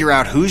probably figure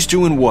out who's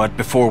doing what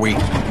before we...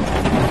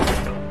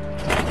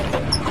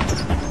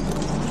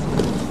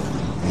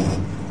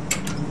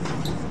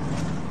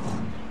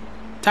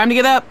 Time to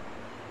get up.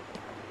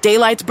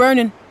 Daylight's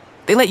burning.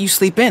 They let you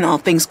sleep in, all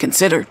things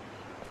considered.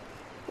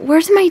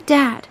 Where's my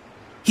dad?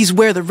 He's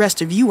where the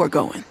rest of you are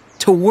going.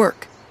 To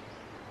work.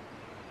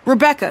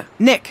 Rebecca,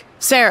 Nick,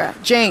 Sarah,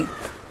 Jane.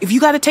 If you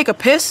gotta take a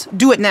piss,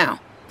 do it now.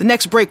 The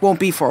next break won't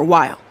be for a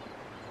while.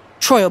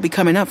 Troy will be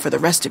coming up for the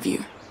rest of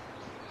you.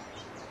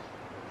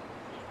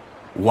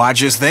 Why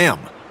just them?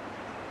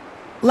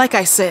 Like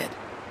I said,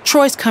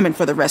 Troy's coming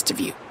for the rest of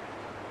you.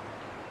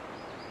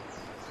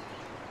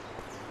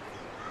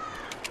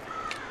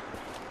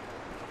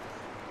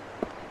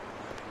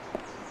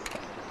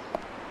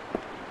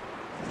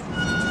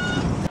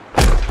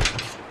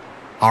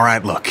 All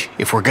right, look,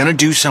 if we're gonna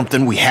do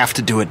something, we have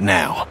to do it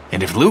now.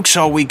 And if Luke's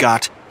all we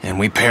got, and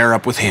we pair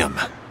up with him.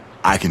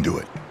 I can do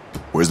it.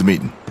 Where's the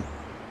meeting?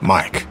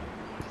 Mike.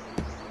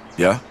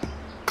 Yeah?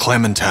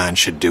 Clementine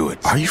should do it.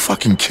 Are you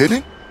fucking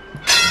kidding?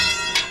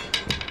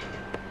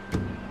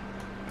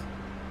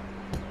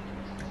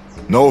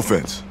 No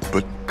offense,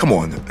 but come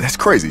on, that's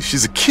crazy.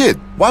 She's a kid.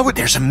 Why would...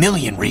 There's a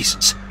million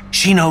reasons.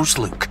 She knows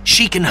Luke.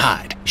 She can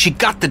hide. She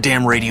got the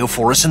damn radio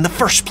for us in the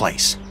first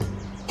place.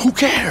 Who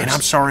cares? And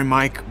I'm sorry,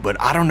 Mike, but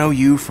I don't know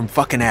you from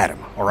fucking Adam,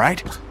 all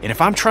right? And if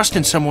I'm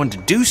trusting someone to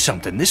do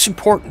something this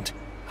important,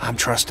 I'm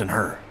trusting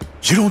her.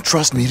 You don't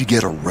trust me to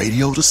get a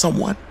radio to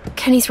someone?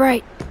 Kenny's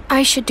right.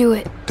 I should do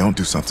it. Don't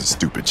do something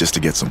stupid just to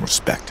get some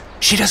respect.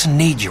 She doesn't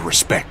need your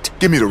respect.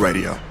 Give me the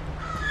radio.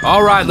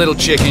 All right, little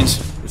chickens.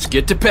 Let's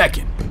get to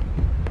pecking.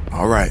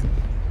 All right.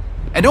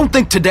 And don't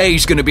think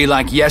today's gonna be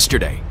like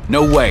yesterday.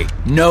 No way.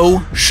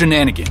 No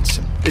shenanigans.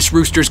 This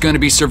rooster's gonna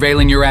be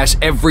surveilling your ass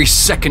every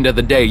second of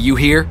the day, you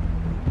hear?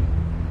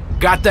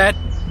 Got that?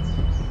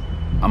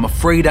 I'm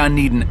afraid I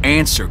need an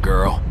answer,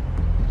 girl.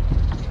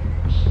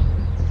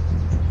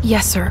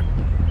 Yes, sir.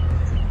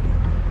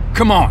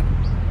 Come on.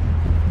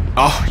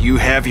 Oh, you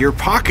have your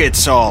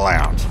pockets all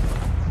out.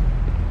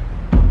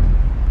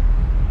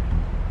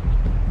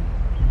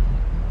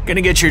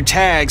 Gonna get your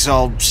tags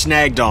all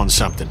snagged on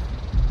something.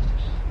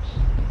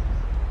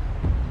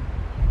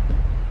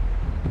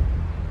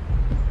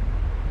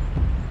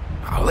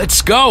 Oh,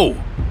 let's go.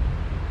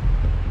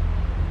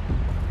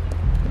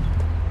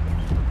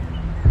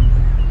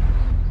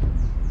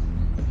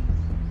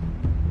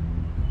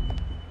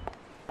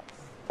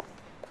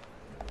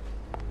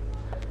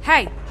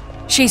 Hey,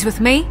 she's with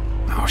me?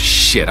 Oh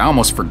shit, I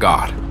almost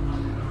forgot.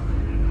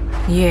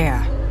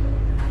 Yeah.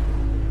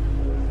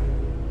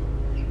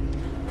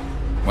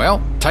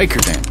 Well, take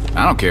her then.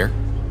 I don't care.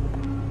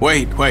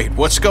 Wait,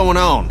 what's going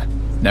on?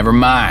 Never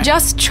mind.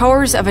 Just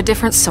chores of a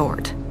different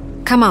sort.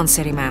 Come on,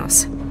 City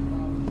Mouse.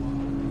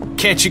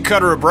 Can't you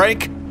cut her a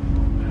break?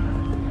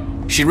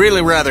 She'd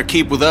really rather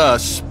keep with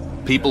us,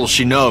 people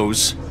she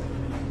knows.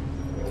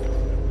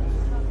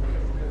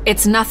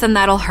 It's nothing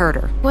that'll hurt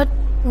her.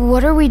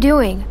 What are we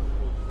doing?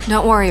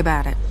 Don't worry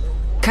about it.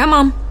 Come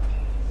on.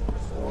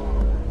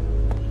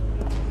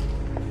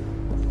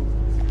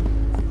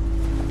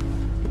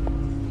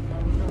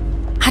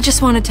 I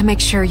just wanted to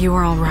make sure you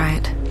were all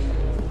right.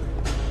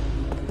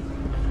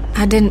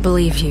 I didn't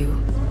believe you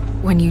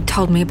when you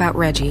told me about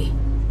Reggie.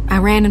 I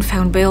ran and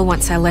found Bill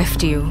once I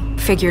left you.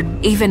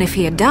 Figured even if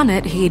he had done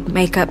it, he'd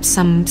make up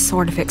some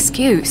sort of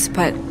excuse,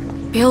 but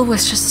Bill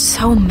was just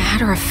so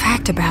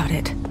matter-of-fact about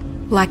it.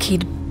 Like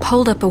he'd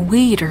pulled up a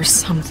weed or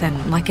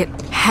something, like it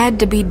had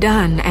to be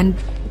done, and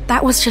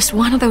that was just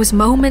one of those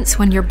moments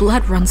when your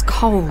blood runs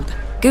cold.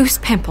 Goose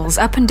pimples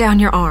up and down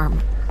your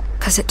arm.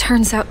 'Cause it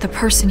turns out the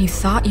person you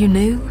thought you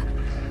knew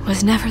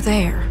was never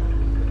there.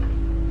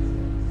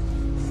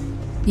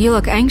 You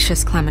look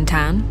anxious,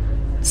 Clementine.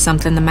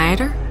 Something the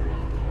matter?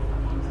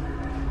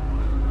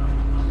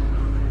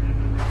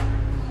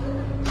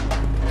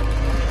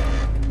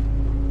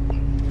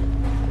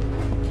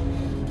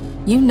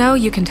 You know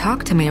you can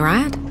talk to me,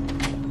 right?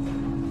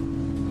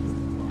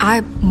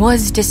 I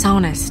was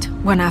dishonest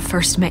when I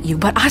first met you,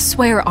 but I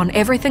swear on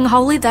everything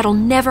holy that'll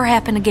never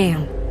happen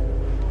again.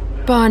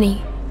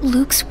 Bonnie,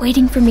 Luke's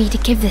waiting for me to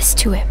give this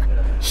to him.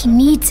 He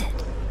needs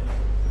it.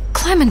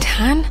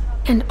 Clementine?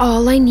 And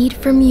all I need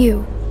from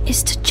you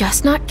is to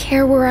just not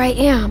care where I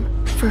am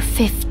for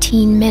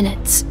 15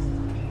 minutes.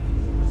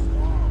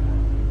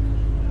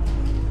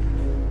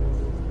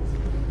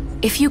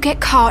 If you get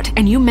caught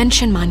and you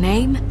mention my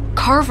name,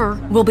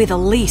 Carver will be the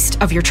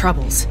least of your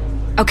troubles,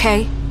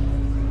 okay?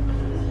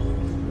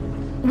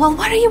 Well,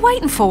 what are you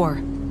waiting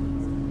for?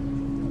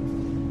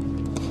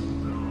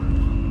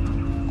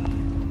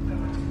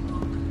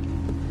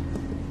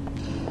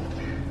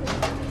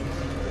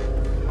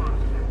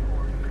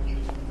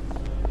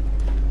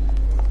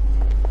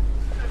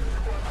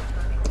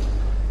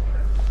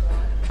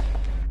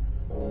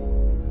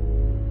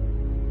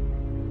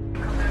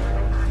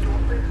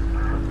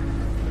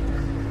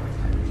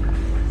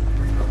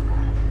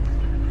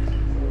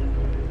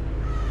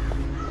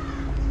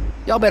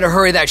 Y'all better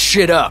hurry that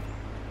shit up.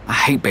 I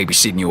hate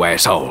babysitting you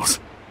assholes.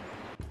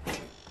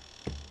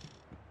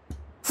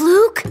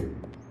 Luke?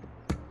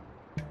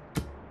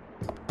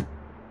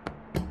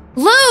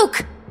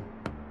 Luke!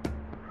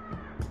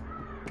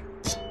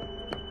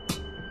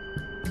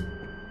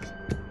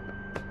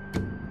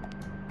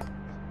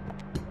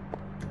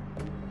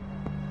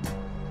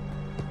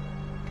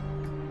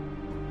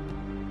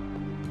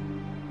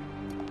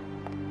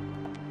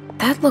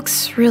 That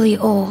looks really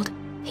old.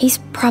 He's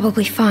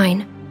probably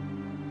fine.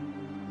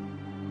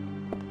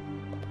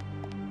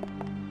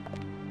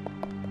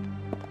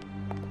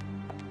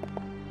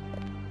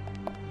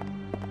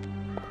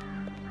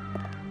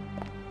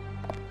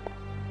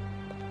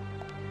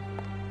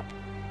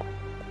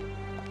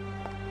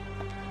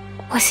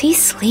 Was he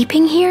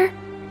sleeping here?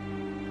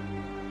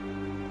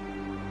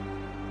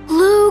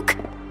 Luke!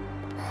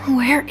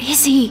 Where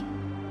is he?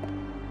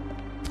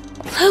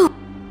 Luke!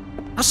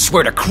 I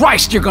swear to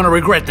Christ you're gonna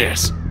regret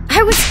this!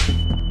 I was...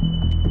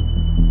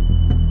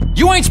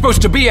 You ain't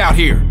supposed to be out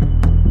here!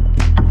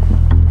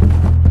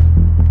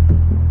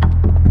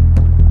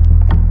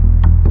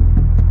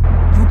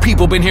 You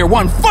people been here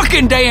one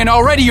fucking day and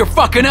already you're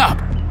fucking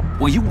up!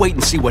 Well, you wait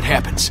and see what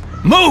happens.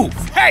 Move!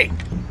 Hey!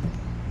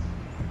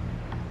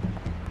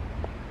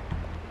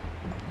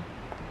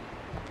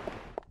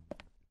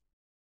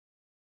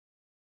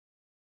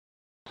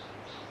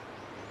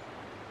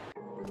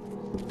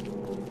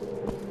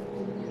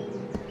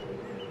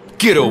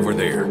 Get over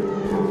there.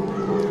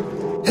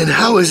 And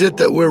how is it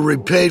that we're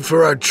repaid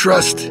for our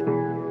trust?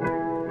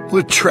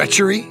 With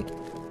treachery?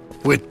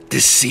 With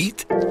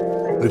deceit?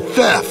 With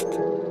theft?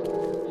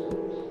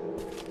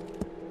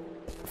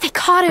 They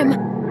caught him.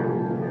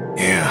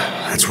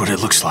 Yeah, that's what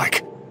it looks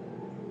like.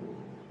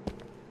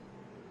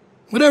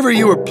 Whatever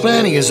you were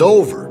planning is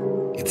over.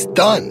 It's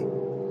done.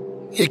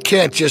 You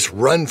can't just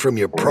run from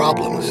your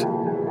problems.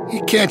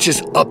 You can't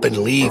just up and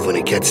leave when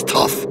it gets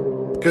tough.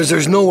 Because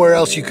there's nowhere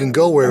else you can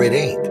go where it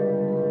ain't.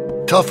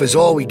 Tough is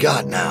all we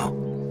got now.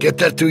 Get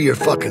that through your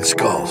fucking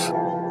skulls.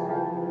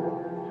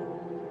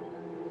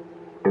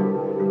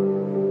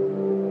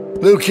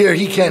 Luke here,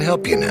 he can't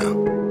help you now.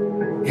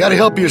 You gotta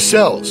help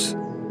yourselves.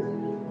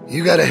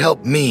 You gotta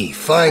help me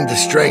find the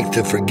strength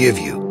to forgive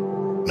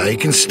you. Now you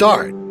can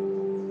start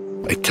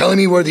by telling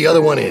me where the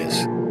other one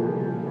is.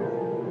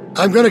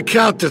 I'm gonna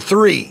count to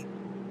 3.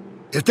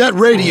 If that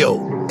radio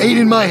ain't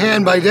in my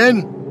hand by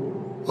then,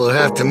 we'll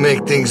have to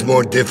make things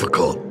more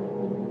difficult.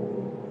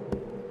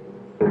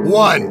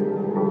 1,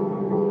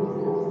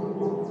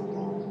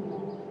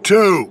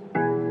 2.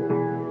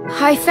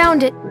 I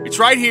found it. It's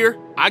right here.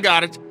 I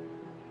got it.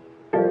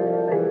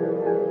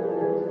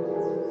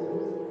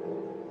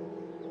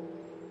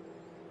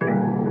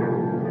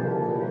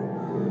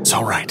 It's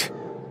all right.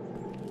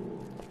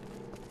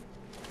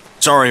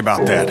 Sorry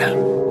about that.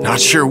 Not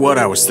sure what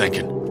I was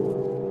thinking.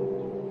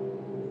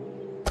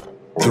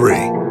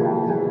 3.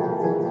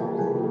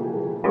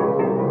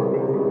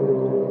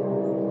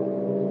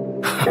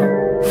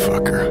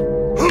 Fucker.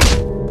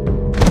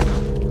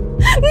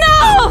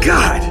 No!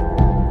 God!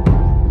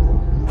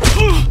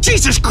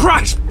 Jesus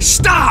Christ!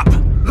 Stop!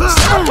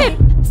 Stop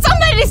him!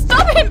 Somebody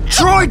stop him!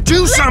 Troy,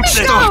 do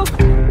something! Stop!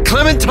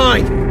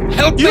 Clementine!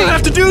 Help me! You don't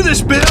have to do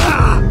this, Bill!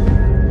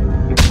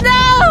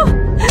 No!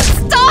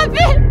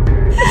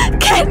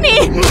 Kenny!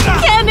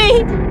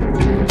 Kenny!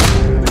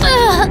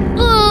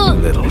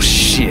 Little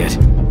shit.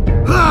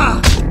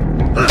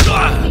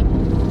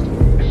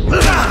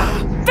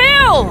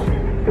 Bill!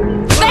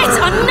 That's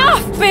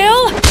enough,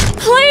 Bill!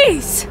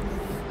 Please!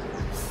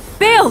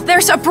 Bill,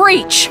 there's a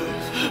breach!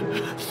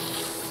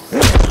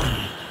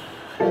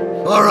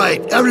 All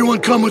right, everyone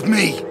come with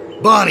me.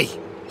 Bonnie,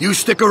 you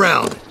stick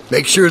around.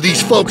 Make sure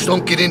these folks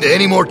don't get into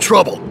any more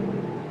trouble.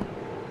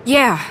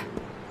 Yeah,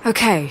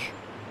 okay.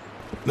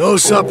 No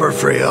supper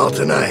for y'all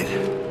tonight.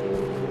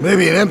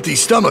 Maybe an empty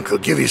stomach will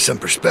give you some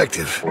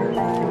perspective.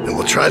 And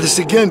we'll try this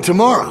again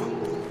tomorrow.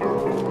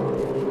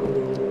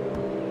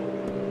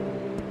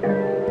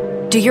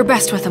 Do your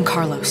best with him,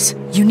 Carlos.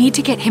 You need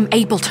to get him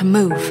able to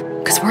move,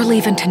 because we're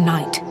leaving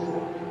tonight.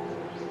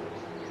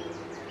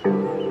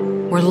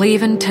 We're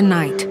leaving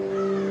tonight.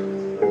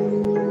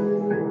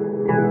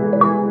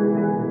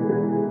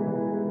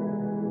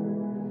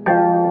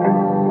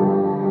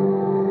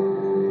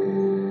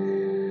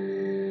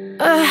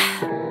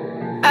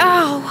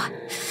 Ow.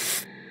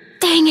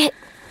 Dang it.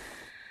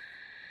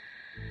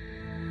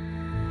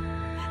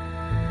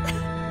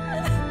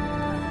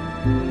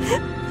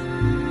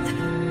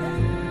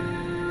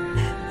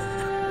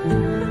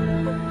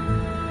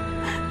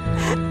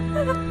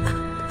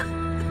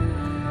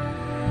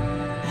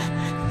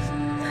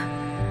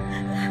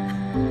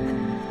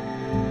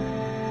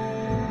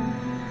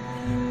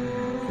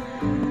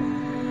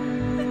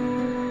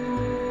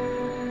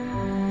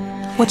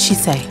 What'd she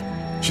say?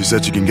 She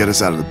said she can get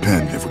us out of the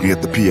pen if we can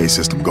get the PA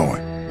system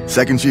going.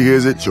 Second she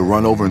hears it, she'll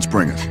run over and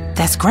spring us.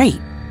 That's great.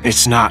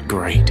 It's not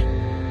great.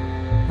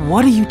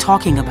 What are you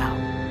talking about?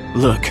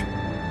 Look,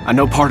 I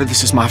know part of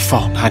this is my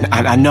fault.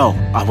 I know.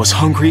 I was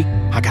hungry,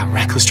 I got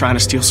reckless trying to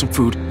steal some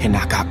food, and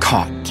I got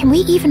caught. Can we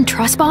even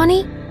trust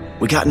Bonnie?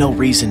 We got no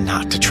reason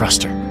not to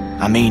trust her.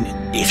 I mean,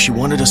 if she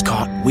wanted us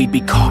caught, we'd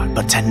be caught.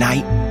 But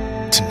tonight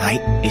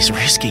is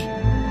risky.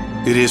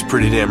 It is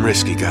pretty damn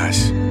risky,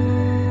 guys.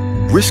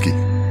 Risky?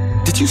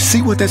 Did you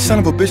see what that son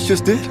of a bitch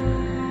just did?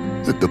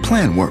 Look, the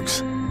plan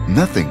works.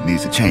 Nothing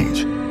needs to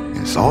change.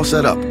 It's all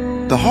set up.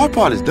 The hard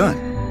part is done.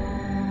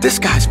 This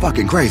guy's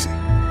fucking crazy.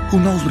 Who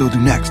knows what he'll do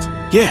next?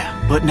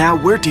 Yeah, but now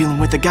we're dealing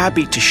with a guy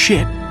beat to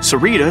shit,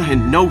 Sarita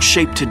in no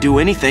shape to do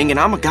anything, and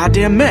I'm a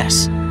goddamn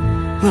mess.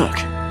 Look,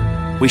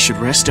 we should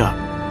rest up,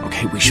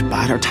 okay? We should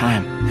bide our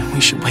time, and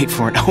we should wait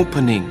for an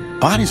opening.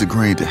 Bonnie's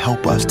agreeing to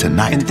help us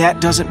tonight. And that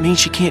doesn't mean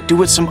she can't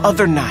do it some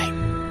other night.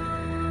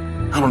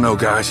 I don't know,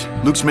 guys.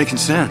 Luke's making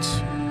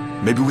sense.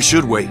 Maybe we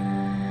should wait.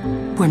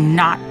 We're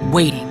not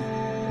waiting.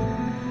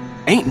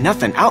 Ain't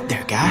nothing out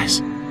there,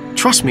 guys.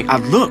 Trust me, I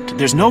looked.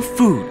 There's no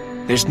food.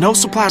 There's no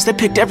supplies. They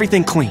picked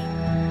everything clean.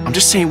 I'm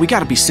just saying we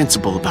gotta be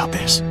sensible about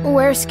this.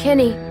 Where's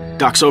Kenny?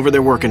 Doc's over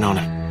there working on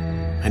him.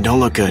 And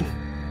don't look good.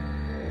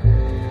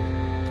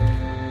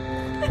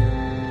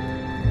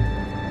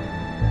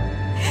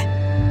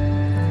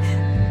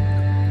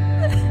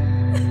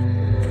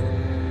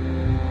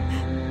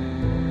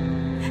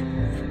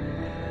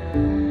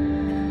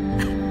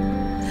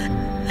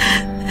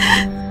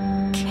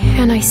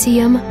 Can I see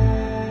him?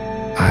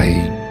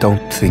 I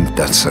don't think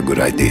that's a good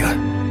idea.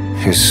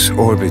 His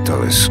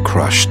orbital is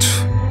crushed.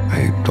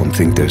 I don't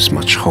think there's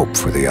much hope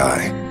for the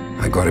eye.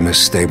 I got him as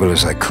stable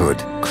as I could,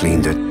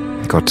 cleaned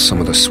it, got some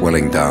of the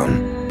swelling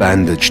down,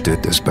 bandaged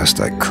it as best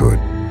I could.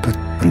 But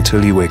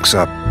until he wakes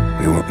up,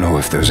 we won't know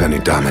if there's any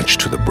damage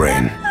to the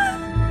brain.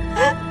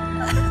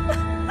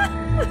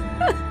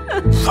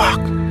 Fuck.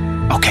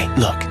 Okay,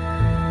 look.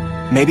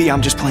 Maybe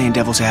I'm just playing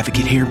devil's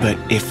advocate here, but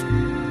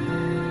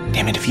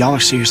damn it, if y'all are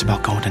serious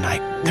about going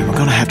tonight, then we're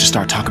gonna have to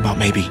start talking about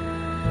maybe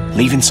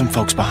leaving some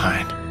folks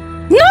behind.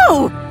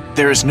 No!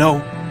 There is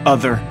no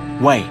other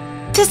way.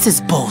 This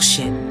is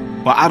bullshit.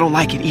 Well, I don't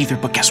like it either,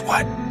 but guess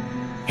what?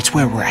 It's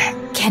where we're at.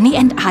 Kenny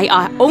and I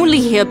are only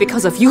here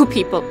because of you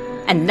people,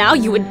 and now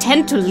you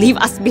intend to leave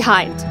us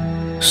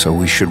behind. So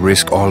we should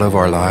risk all of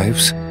our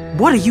lives?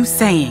 What are you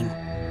saying?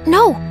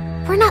 No,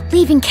 we're not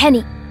leaving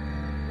Kenny.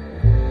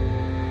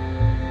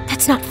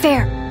 That's not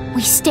fair.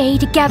 We stay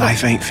together.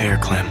 Life ain't fair,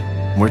 Clem.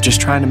 We're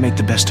just trying to make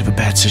the best of a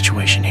bad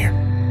situation here.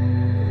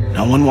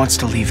 No one wants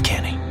to leave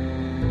Kenny.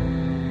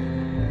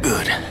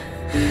 Good.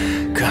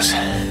 'Cause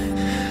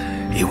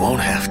you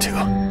won't have to.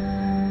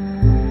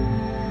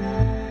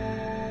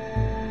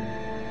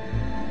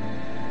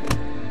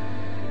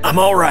 I'm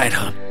all right,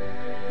 hon.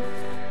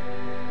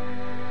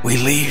 We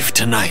leave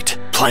tonight.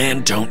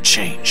 Plan don't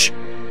change.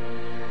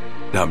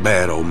 Not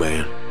bad, old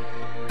man.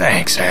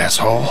 Thanks,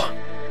 asshole.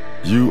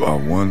 You are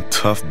one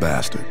tough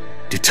bastard.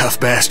 Do tough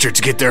bastards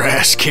get their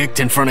ass kicked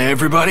in front of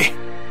everybody?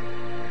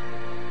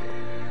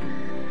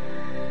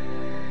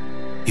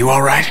 You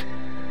all right?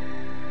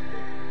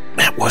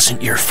 That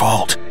wasn't your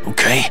fault,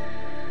 okay?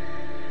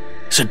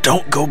 So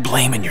don't go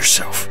blaming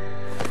yourself.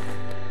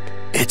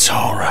 It's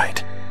all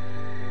right.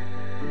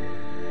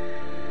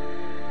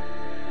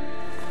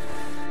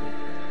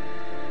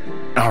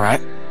 All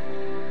right.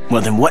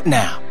 Well, then what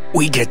now?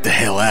 We get the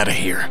hell out of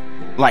here.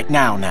 Like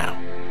now.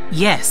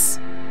 Yes.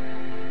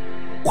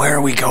 Where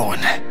are we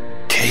going?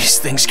 In case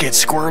things get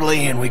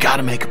squirrely and we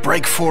gotta make a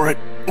break for it,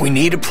 We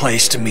need a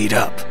place to meet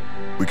up.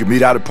 We can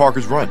meet out at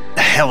Parker's Run.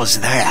 The hell is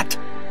that?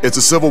 It's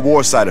a Civil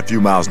War site a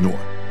few miles north.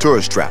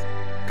 Tourist trap.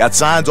 Got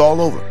signs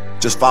all over.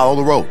 Just follow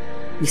the road.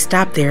 We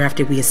stopped there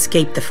after we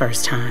escaped the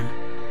first time.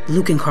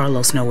 Luke and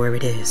Carlos know where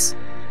it is.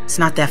 It's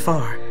not that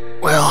far.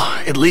 Well,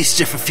 at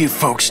least if a few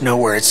folks know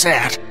where it's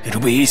at,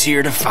 it'll be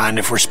easier to find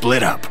if we're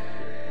split up.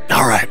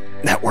 All right,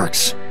 that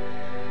works.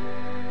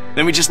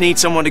 Then we just need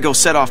someone to go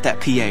set off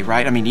that PA,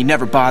 right? I mean, you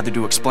never bothered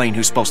to explain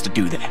who's supposed to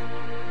do that.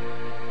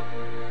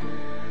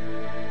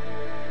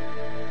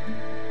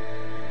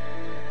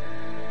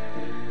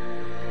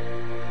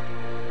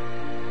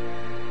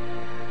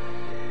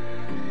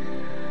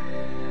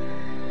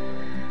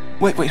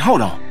 Wait,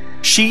 hold on.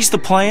 She's the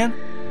plan?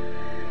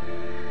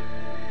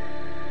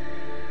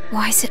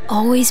 Why is it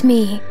always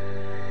me?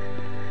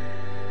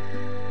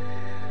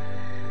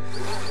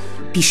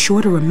 Be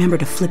sure to remember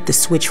to flip the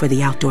switch for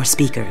the outdoor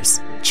speakers.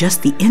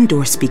 Just the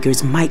indoor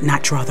speakers might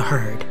not draw the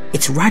herd.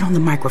 It's right on the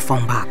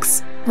microphone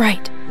box.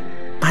 Right.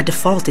 By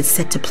default, it's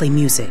set to play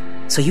music,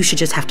 so you should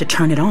just have to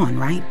turn it on,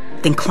 right?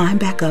 Then climb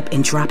back up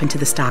and drop into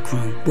the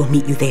stockroom. We'll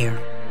meet you there.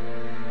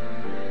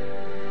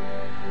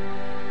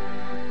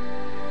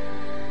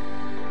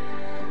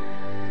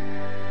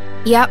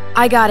 Yep,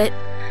 I got it.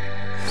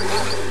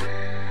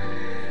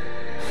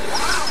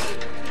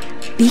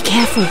 Be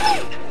careful.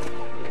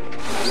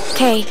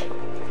 Okay.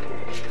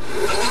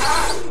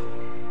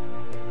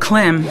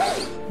 Clem,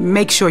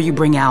 make sure you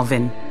bring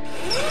Alvin.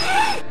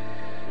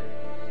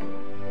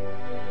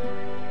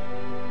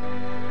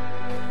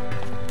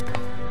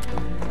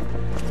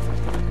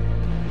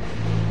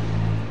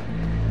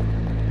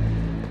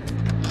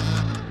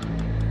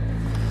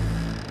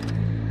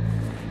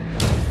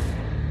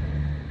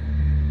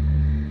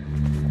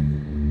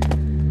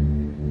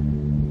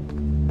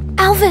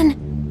 Alvin!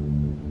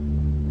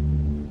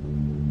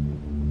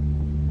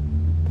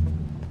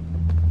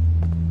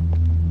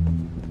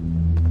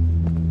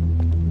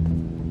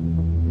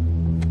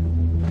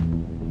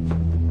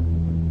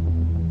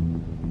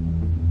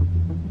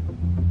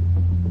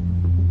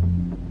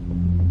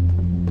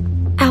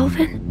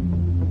 Alvin?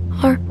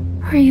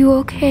 Are you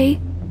okay?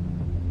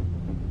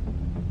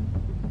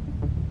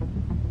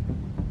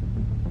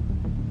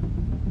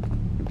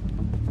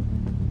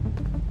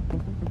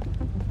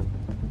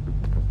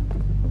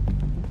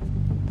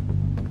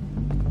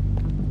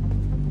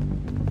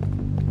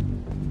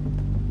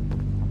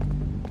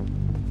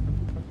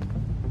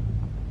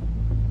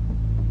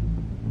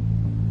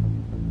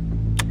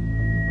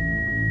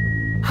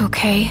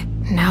 Okay,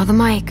 now the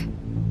mic.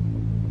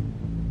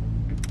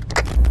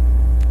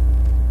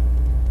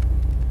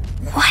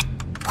 What?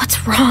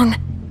 What's wrong?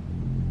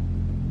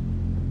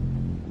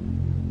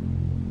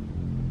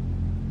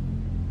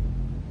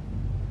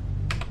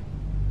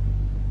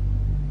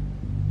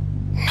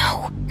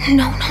 No.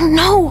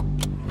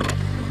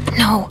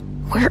 No,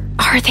 where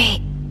are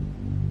they?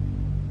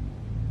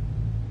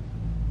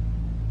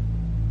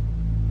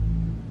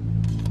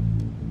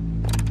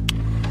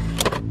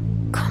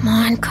 Come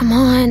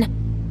on.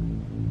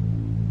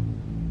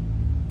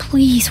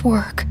 Please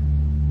work.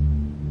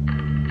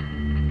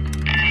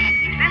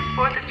 This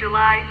 4th of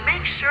July,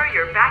 make sure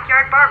your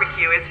backyard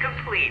barbecue is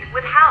complete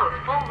with Howe's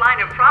full line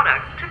of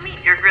products to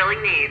meet your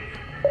grilling needs.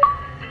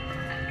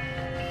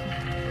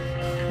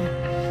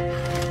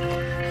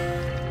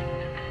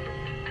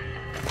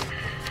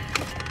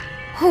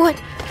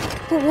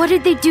 What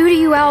did they do to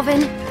you,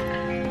 Alvin?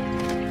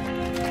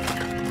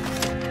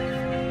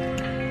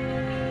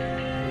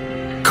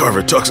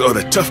 Carver talks all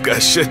that tough guy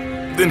shit,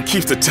 then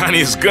keeps the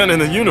tiniest gun in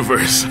the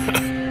universe.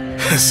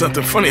 There's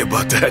something funny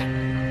about that.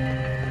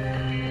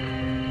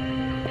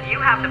 You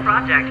have the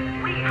project,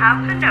 we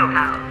have the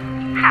know-how.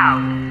 How?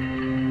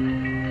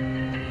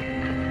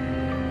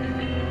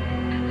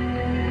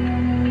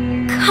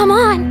 Come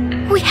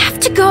on, we have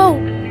to go.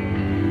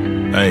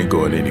 I ain't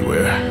going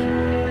anywhere.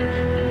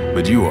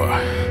 But you are.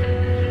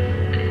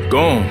 Go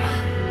on.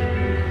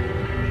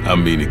 I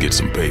mean to get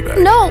some payback.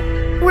 No,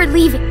 we're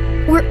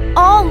leaving. We're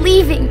all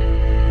leaving.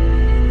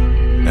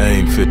 I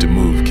ain't fit to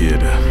move,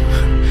 kid.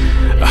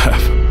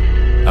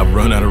 I've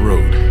run out of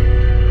road.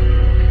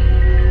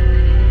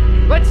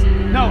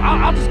 No,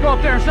 I'll just go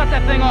up there and shut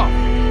that thing off.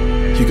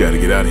 You gotta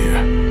get out of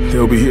here.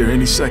 They'll be here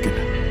any second.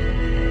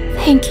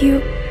 Thank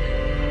you.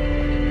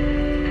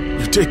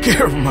 You take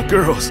care of my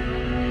girls.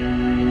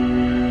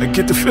 I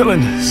get the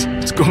feeling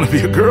it's gonna be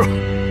a girl.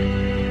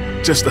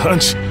 Just a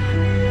hunch.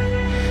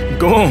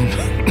 Go on.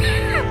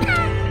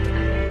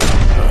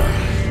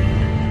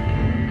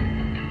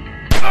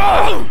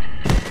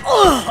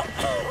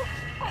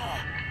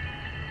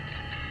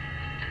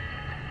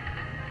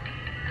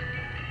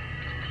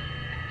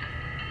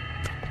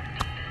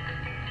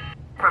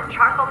 From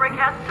charcoal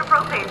briquettes to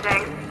propane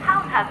tanks,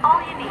 House has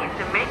all you need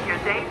to make your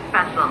day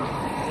special.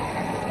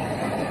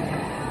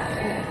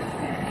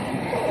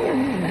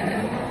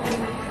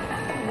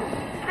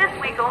 This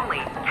week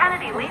only,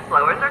 Kennedy leaf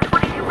blowers are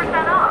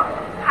 22% off.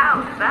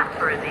 How's that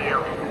for a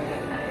deal?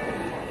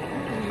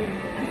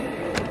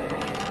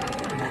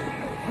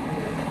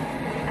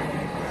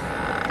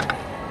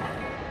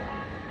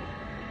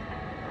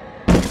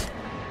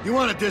 You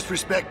want to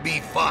disrespect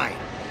me, fine.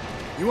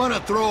 You want to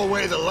throw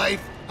away the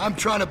life I'm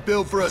trying to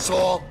build for us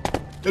all?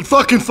 Then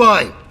fucking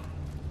fine.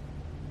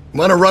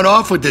 Want to run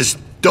off with this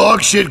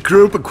dog shit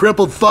group of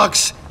crippled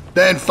fucks?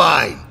 Then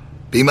fine.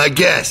 Be my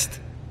guest.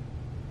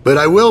 But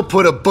I will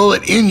put a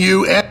bullet in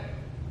you and...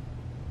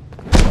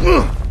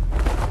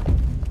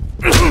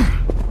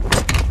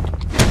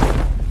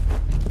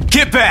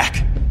 Get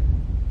back!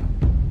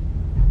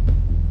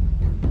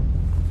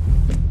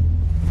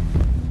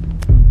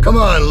 Come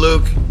on,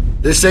 Luke.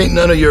 This ain't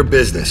none of your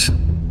business.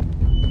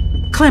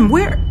 Clem,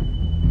 where?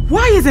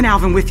 Why isn't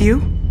Alvin with you?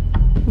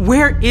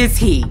 Where is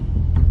he?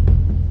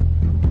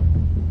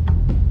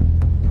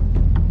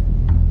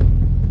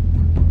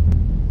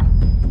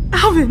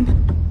 Alvin!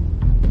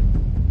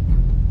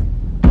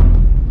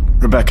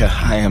 Rebecca,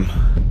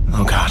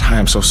 oh God, I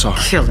am so sorry.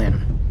 Kill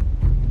him.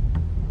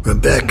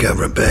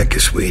 Rebecca,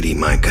 sweetie,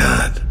 my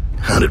God.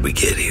 How did we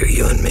get here,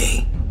 you and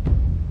me?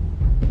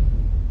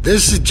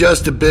 This is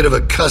just a bit of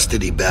a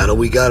custody battle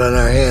we got on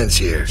our hands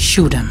here.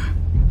 Shoot him.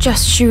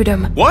 Just shoot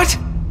him. What?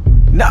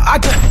 No, I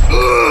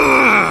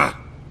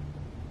don't...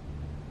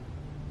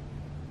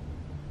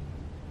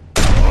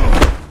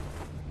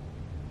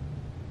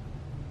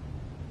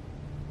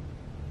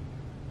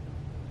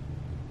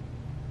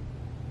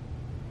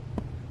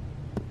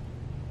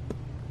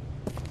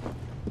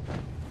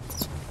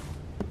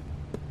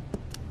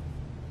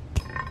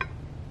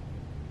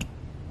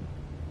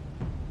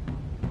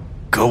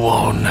 Go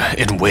on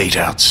and wait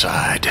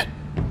outside.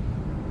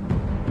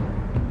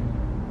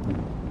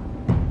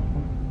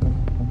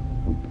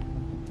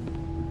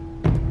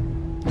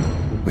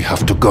 We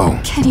have to go.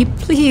 Kenny,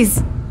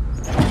 please.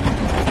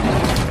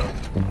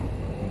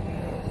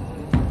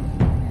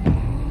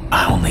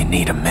 I only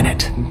need a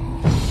minute.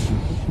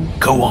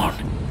 Go on.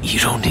 You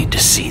don't need to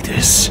see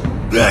this.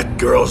 That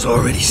girl's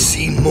already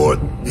seen more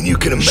than you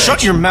can imagine.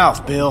 Shut your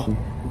mouth, Bill.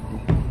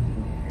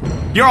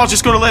 You're all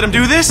just gonna let him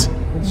do this?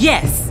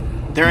 Yes.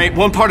 There ain't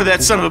one part of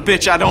that son of a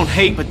bitch I don't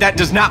hate, but that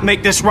does not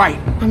make this right.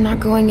 I'm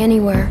not going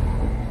anywhere.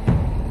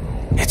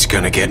 It's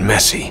gonna get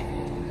messy.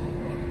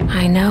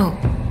 I know.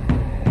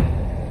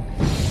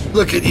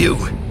 Look at you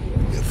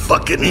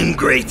fucking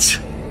ingrates.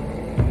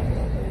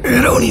 I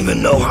don't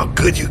even know how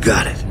good you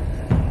got it.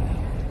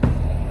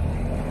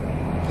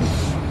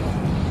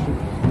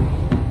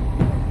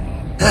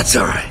 That's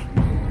alright.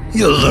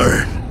 You'll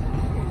learn.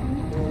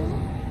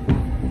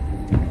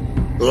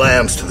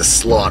 Lambs to the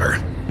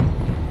slaughter.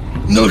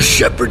 No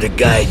shepherd to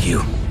guide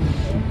you.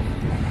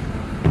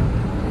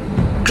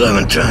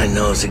 Clementine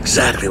knows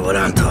exactly what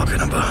I'm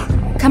talking about.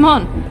 Come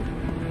on.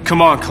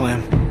 Come on,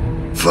 Clem.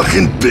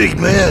 Fucking big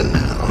man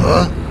now,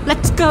 huh?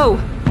 Let's go.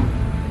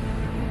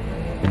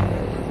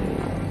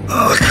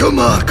 Oh, come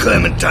on,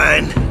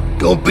 Clementine.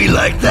 Don't be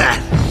like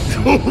that.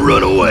 Don't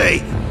run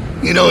away.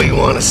 You know you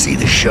want to see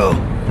the show.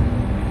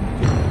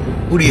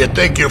 Who do you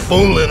think you're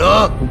fooling,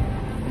 huh?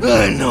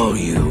 I know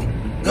you.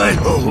 I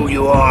know who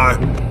you are.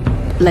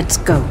 Let's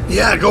go.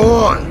 Yeah, go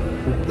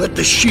on. Let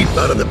the sheep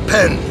out of the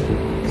pen.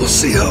 We'll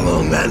see how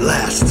long that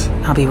lasts.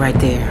 I'll be right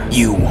there.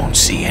 You won't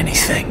see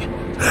anything.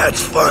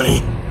 That's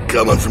funny,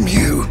 coming from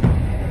you.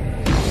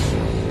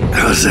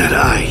 How's that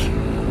eye?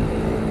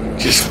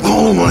 Just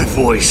follow my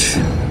voice.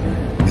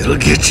 It'll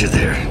get you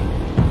there.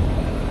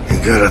 You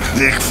got a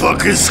thick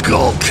fucking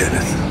skull,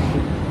 Kenneth.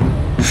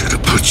 Should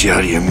have put you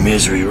out of your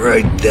misery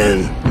right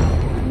then.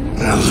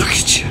 Now look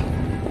at you.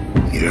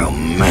 You're a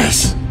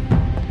mess.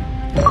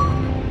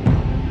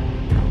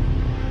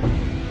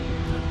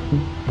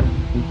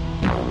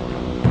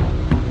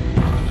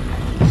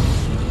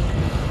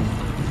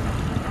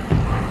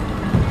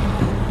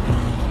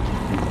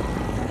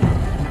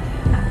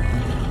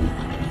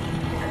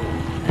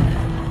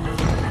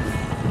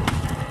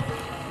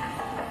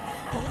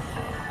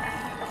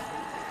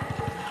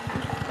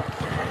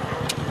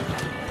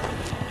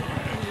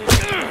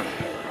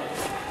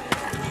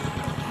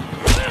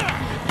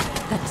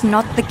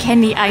 Not the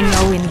Kenny I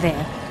know in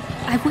there.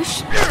 I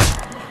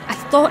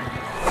thought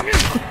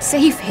I could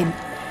save him.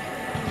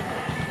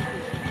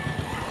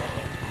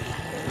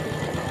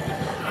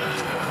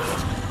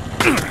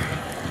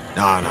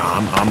 Nah,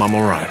 I'm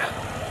all right.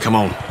 Come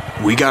on,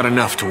 we got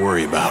enough to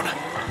worry about.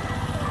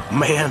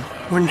 Man,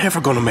 we're never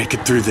gonna make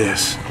it through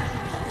this.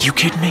 You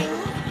kidding me?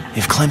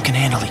 If Clem can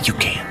handle it, you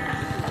can.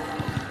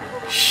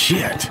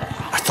 Shit.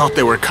 I thought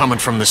they were coming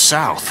from the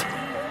south.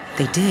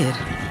 They did.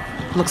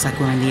 Looks like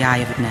we're in the eye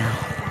of it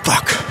now.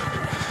 Fuck.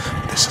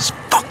 This is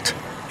fucked.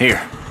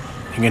 Here,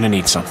 you're gonna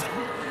need something.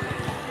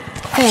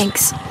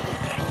 Thanks. Someone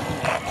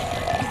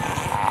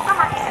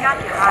got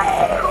you, hon.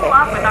 Cool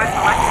off with our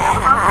selection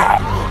of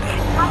love.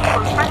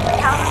 Possible friendly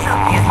house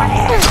associate ready.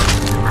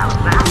 How's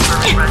that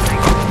for running?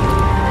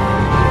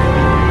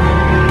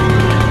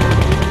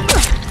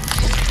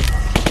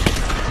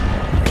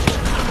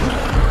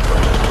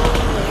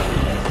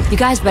 You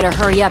guys better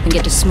hurry up and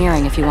get to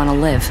smearing if you want to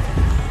live.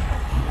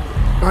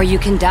 Or you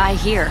can die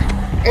here.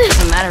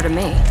 Doesn't matter to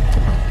me.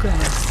 Oh, God.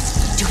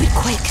 Do it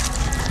quick.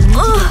 We need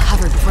to get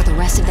covered before the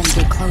rest of them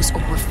get close or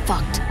we're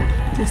fucked.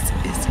 This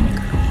isn't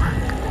gonna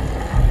work.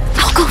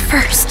 I'll go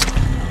first.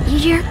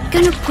 You're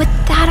gonna put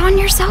that on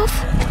yourself?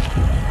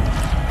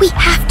 We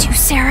have to,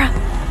 Sarah.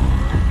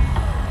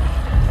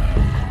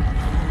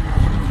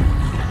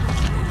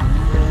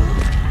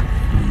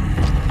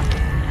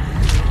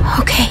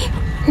 Okay,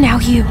 now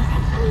you.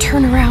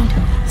 Turn around.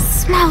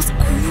 Smells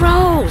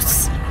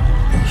gross.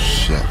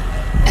 Shit.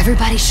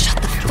 Everybody shut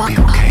the fuck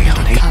It'll be okay, up and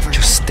honey. get covered.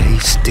 Just stay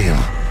still.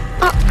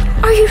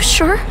 Are you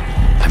sure?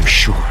 I'm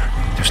sure.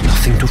 There's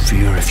nothing to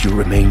fear if you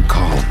remain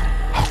calm.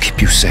 I'll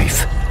keep you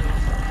safe.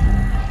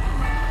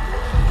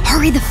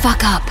 Hurry the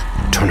fuck up.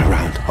 Turn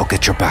around. I'll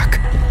get your back.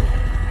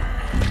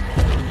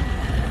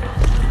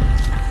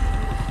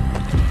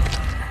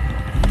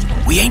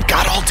 We ain't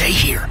got all day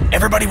here.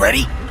 Everybody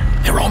ready?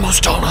 They're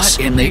almost on us.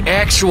 What in the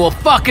actual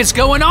fuck is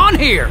going on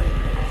here?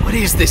 What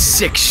is this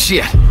sick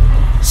shit?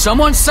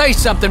 Someone say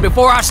something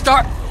before I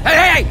start.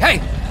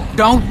 Hey!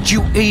 Don't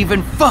you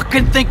even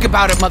fucking think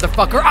about it,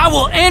 motherfucker. I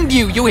will end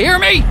you. You hear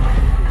me?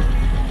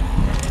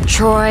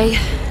 Troy,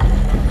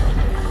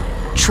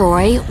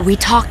 we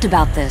talked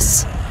about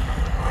this.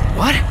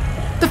 What?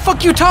 The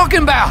fuck you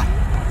talking about?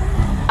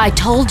 I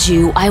told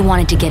you I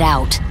wanted to get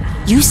out.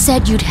 You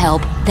said you'd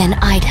help, then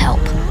I'd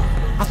help.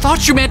 I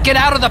thought you meant get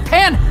out of the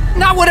pen,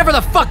 not whatever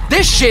the fuck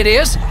this shit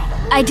is.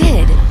 I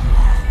did.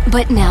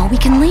 But now we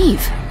can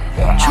leave.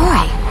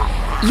 Troy,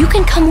 you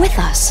can come with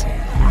us.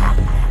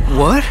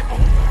 What?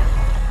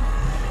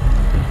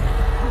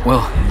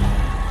 Well,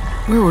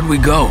 where would we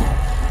go?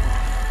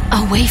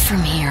 Away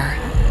from here.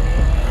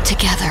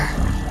 Together.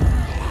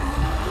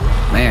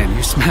 Man,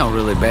 you smell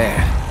really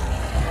bad.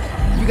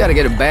 You gotta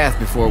get a bath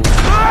before we...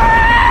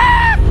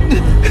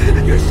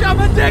 You shot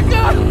my dick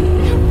up!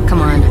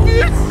 Come on.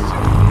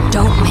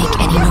 Don't make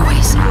any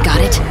noise, got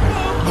it?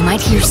 They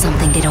might hear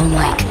something they don't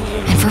like.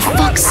 And for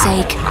fuck's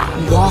sake,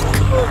 walk.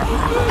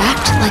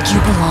 Act like you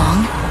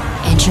belong,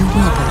 and you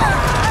will belong.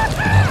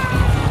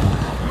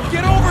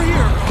 Get over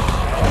here!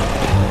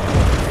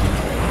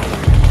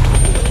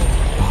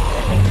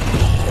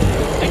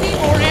 I need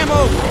more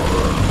ammo!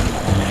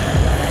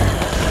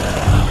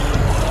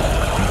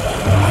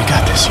 We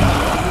got this, yo.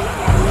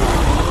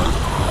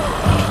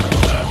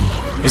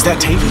 Is that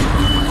Tavy?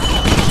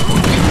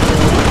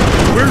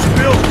 Where's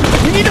Bill?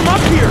 We need him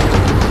up here!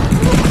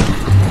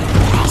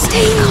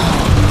 Stay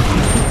calm.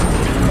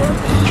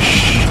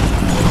 Shh.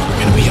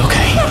 We're gonna be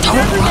okay. Don't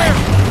run.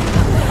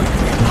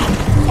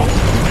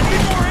 I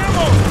need more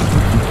ammo!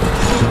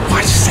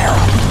 Where's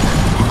Sarah?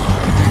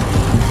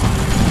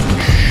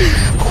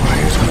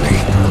 Quiet,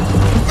 honey.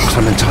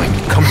 Clementine,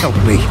 come help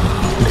me.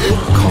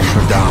 Calm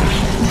her down.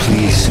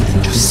 Please,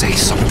 just say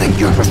something.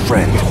 You're her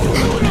friend.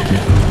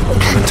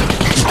 Clementine.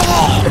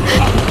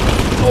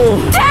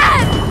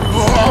 Dad!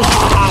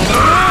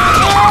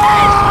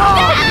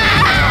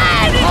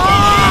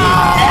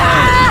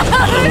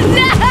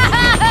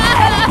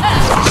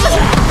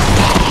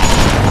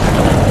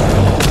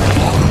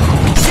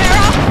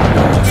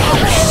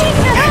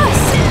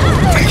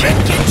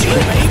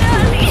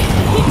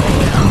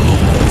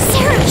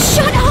 Sarah,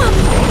 shut up!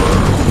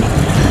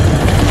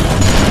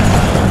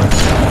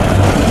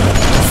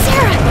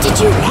 Sarah, did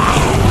you...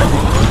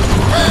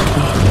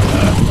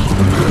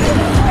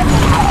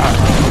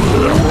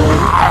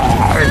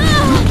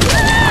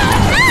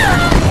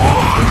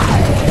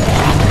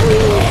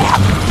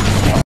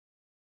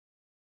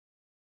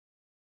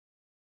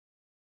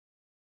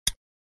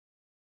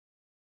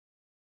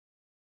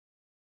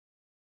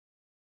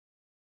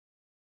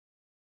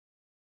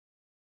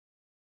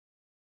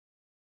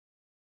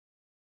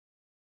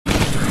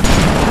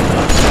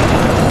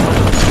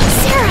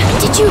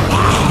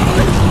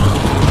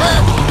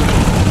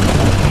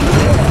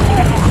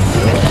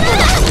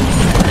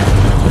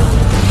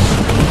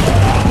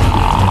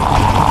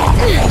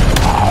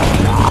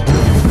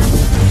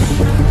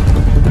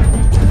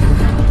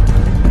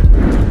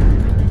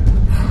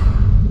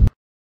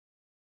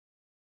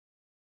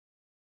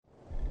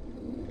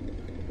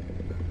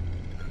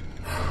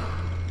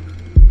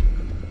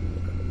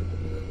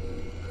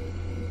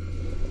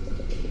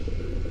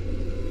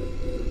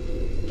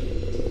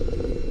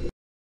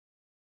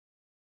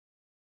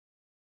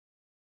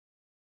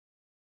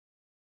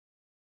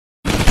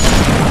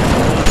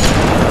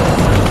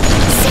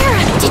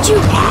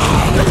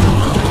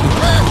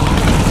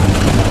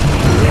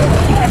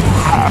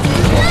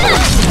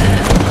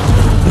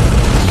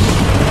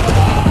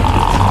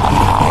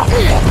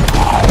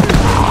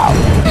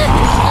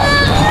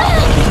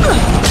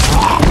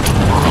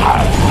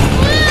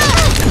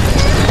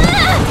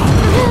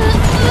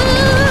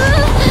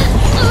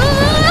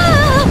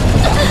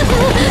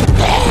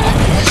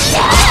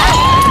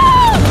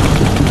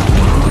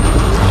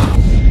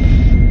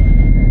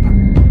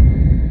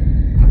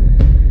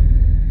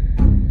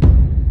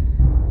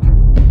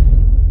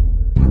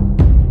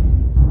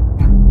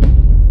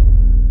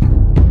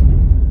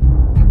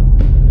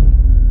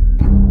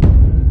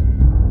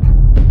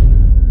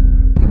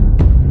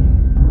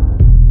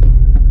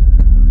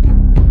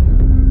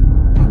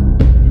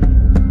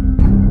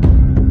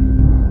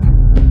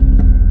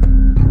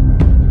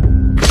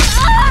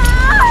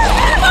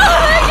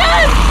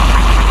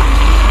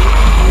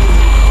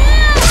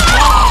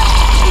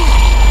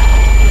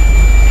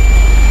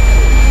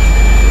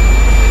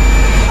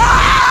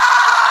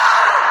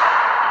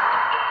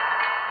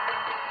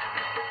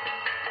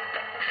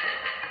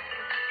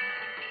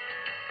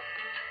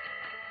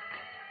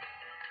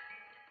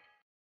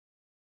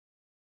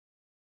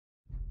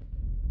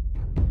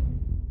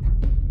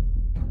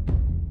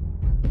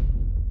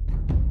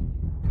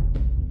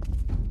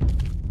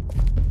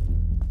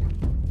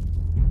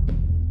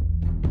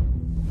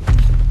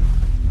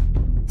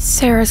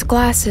 Sarah's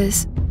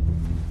glasses.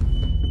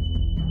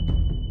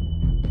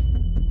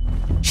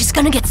 She's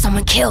gonna get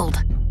someone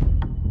killed.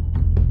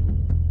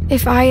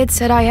 If I had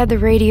said I had the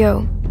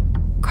radio,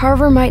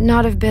 Carver might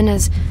not have been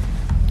as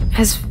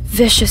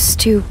vicious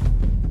too.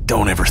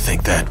 Don't ever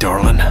think that,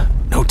 darling.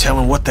 No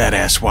telling what that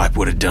asswipe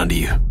would have done to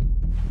you.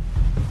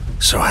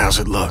 So how's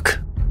it look?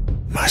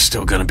 Am I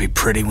still gonna be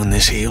pretty when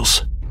this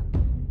heals?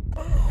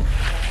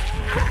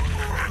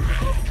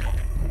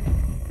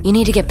 You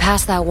need to get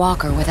past that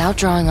walker without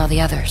drawing all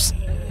the others.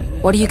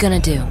 What are you gonna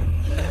do?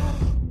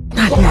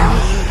 Not now.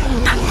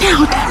 Not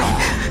now, Daddy.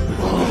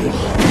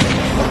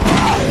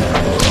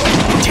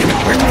 Damn it,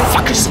 where the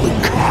fuck is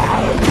Luke?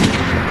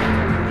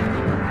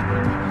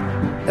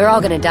 They're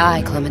all gonna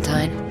die,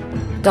 Clementine.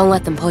 Don't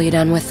let them pull you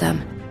down with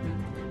them.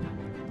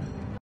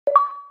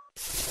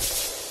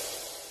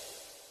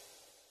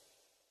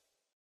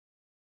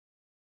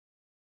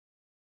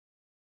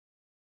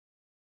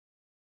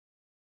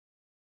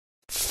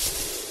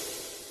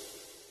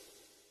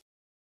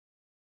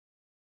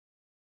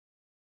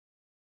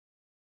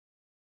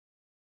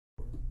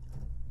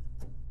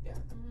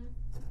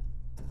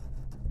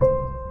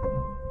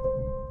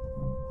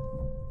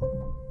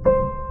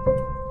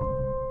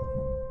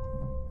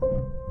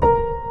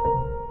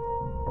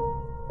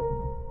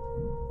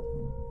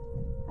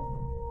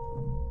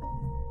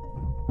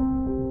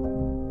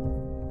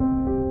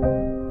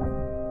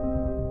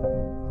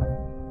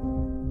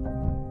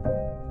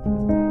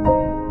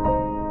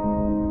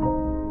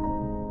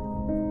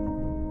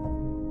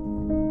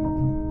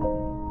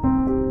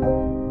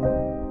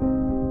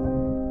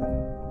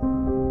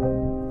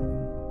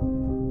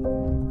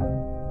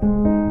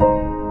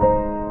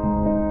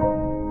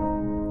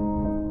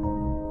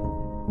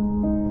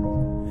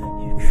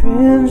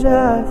 Cringe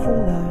at the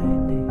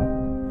lightning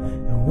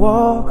and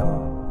walk on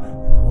the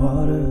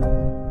water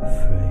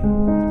afraid.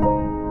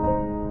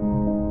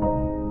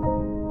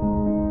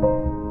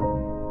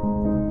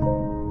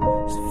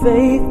 It's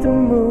faith to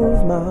move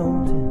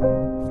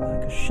mountains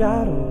like a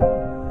shadow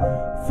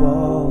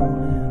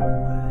falling away.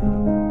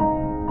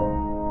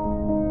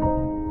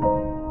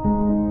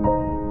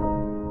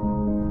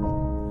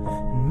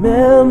 And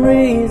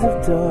memories of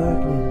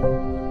darkness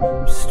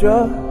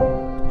obstruct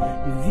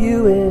your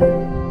view in the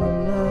night.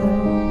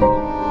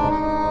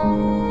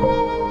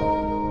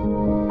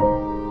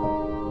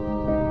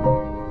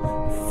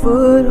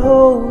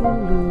 Foothold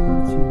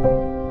eludes you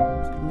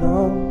as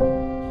lungs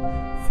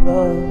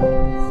flood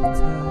with the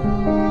tide.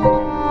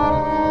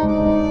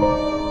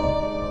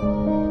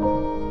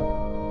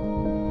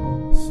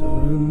 So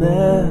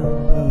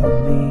remember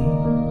me,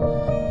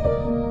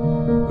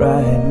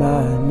 write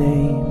my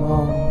name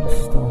on the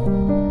stone.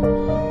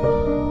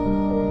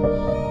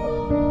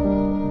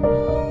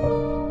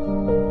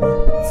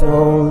 But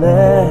don't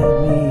let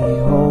me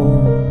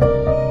hold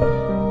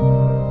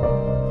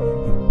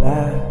you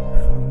back.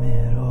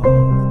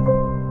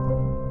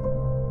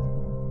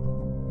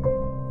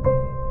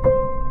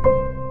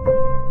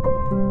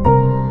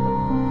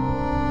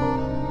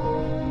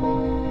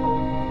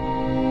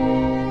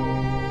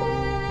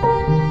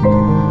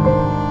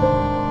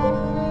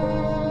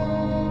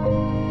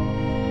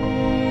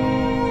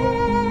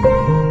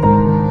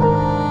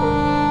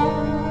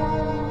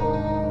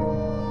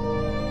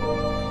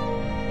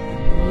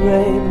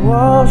 Rain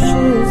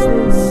washes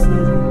the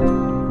city,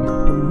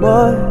 the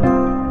mud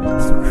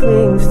still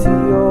clings to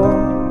your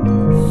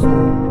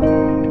soul.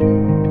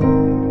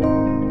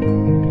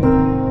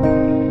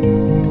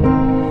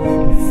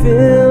 You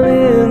fill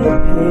in the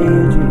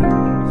pages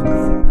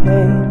with the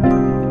pain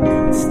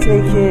that's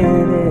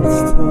taking its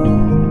toll.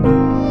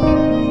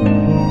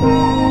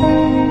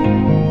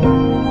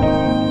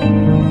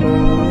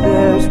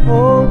 There's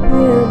hope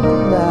in the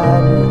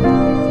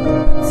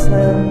madness,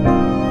 pretend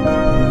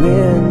you're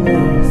in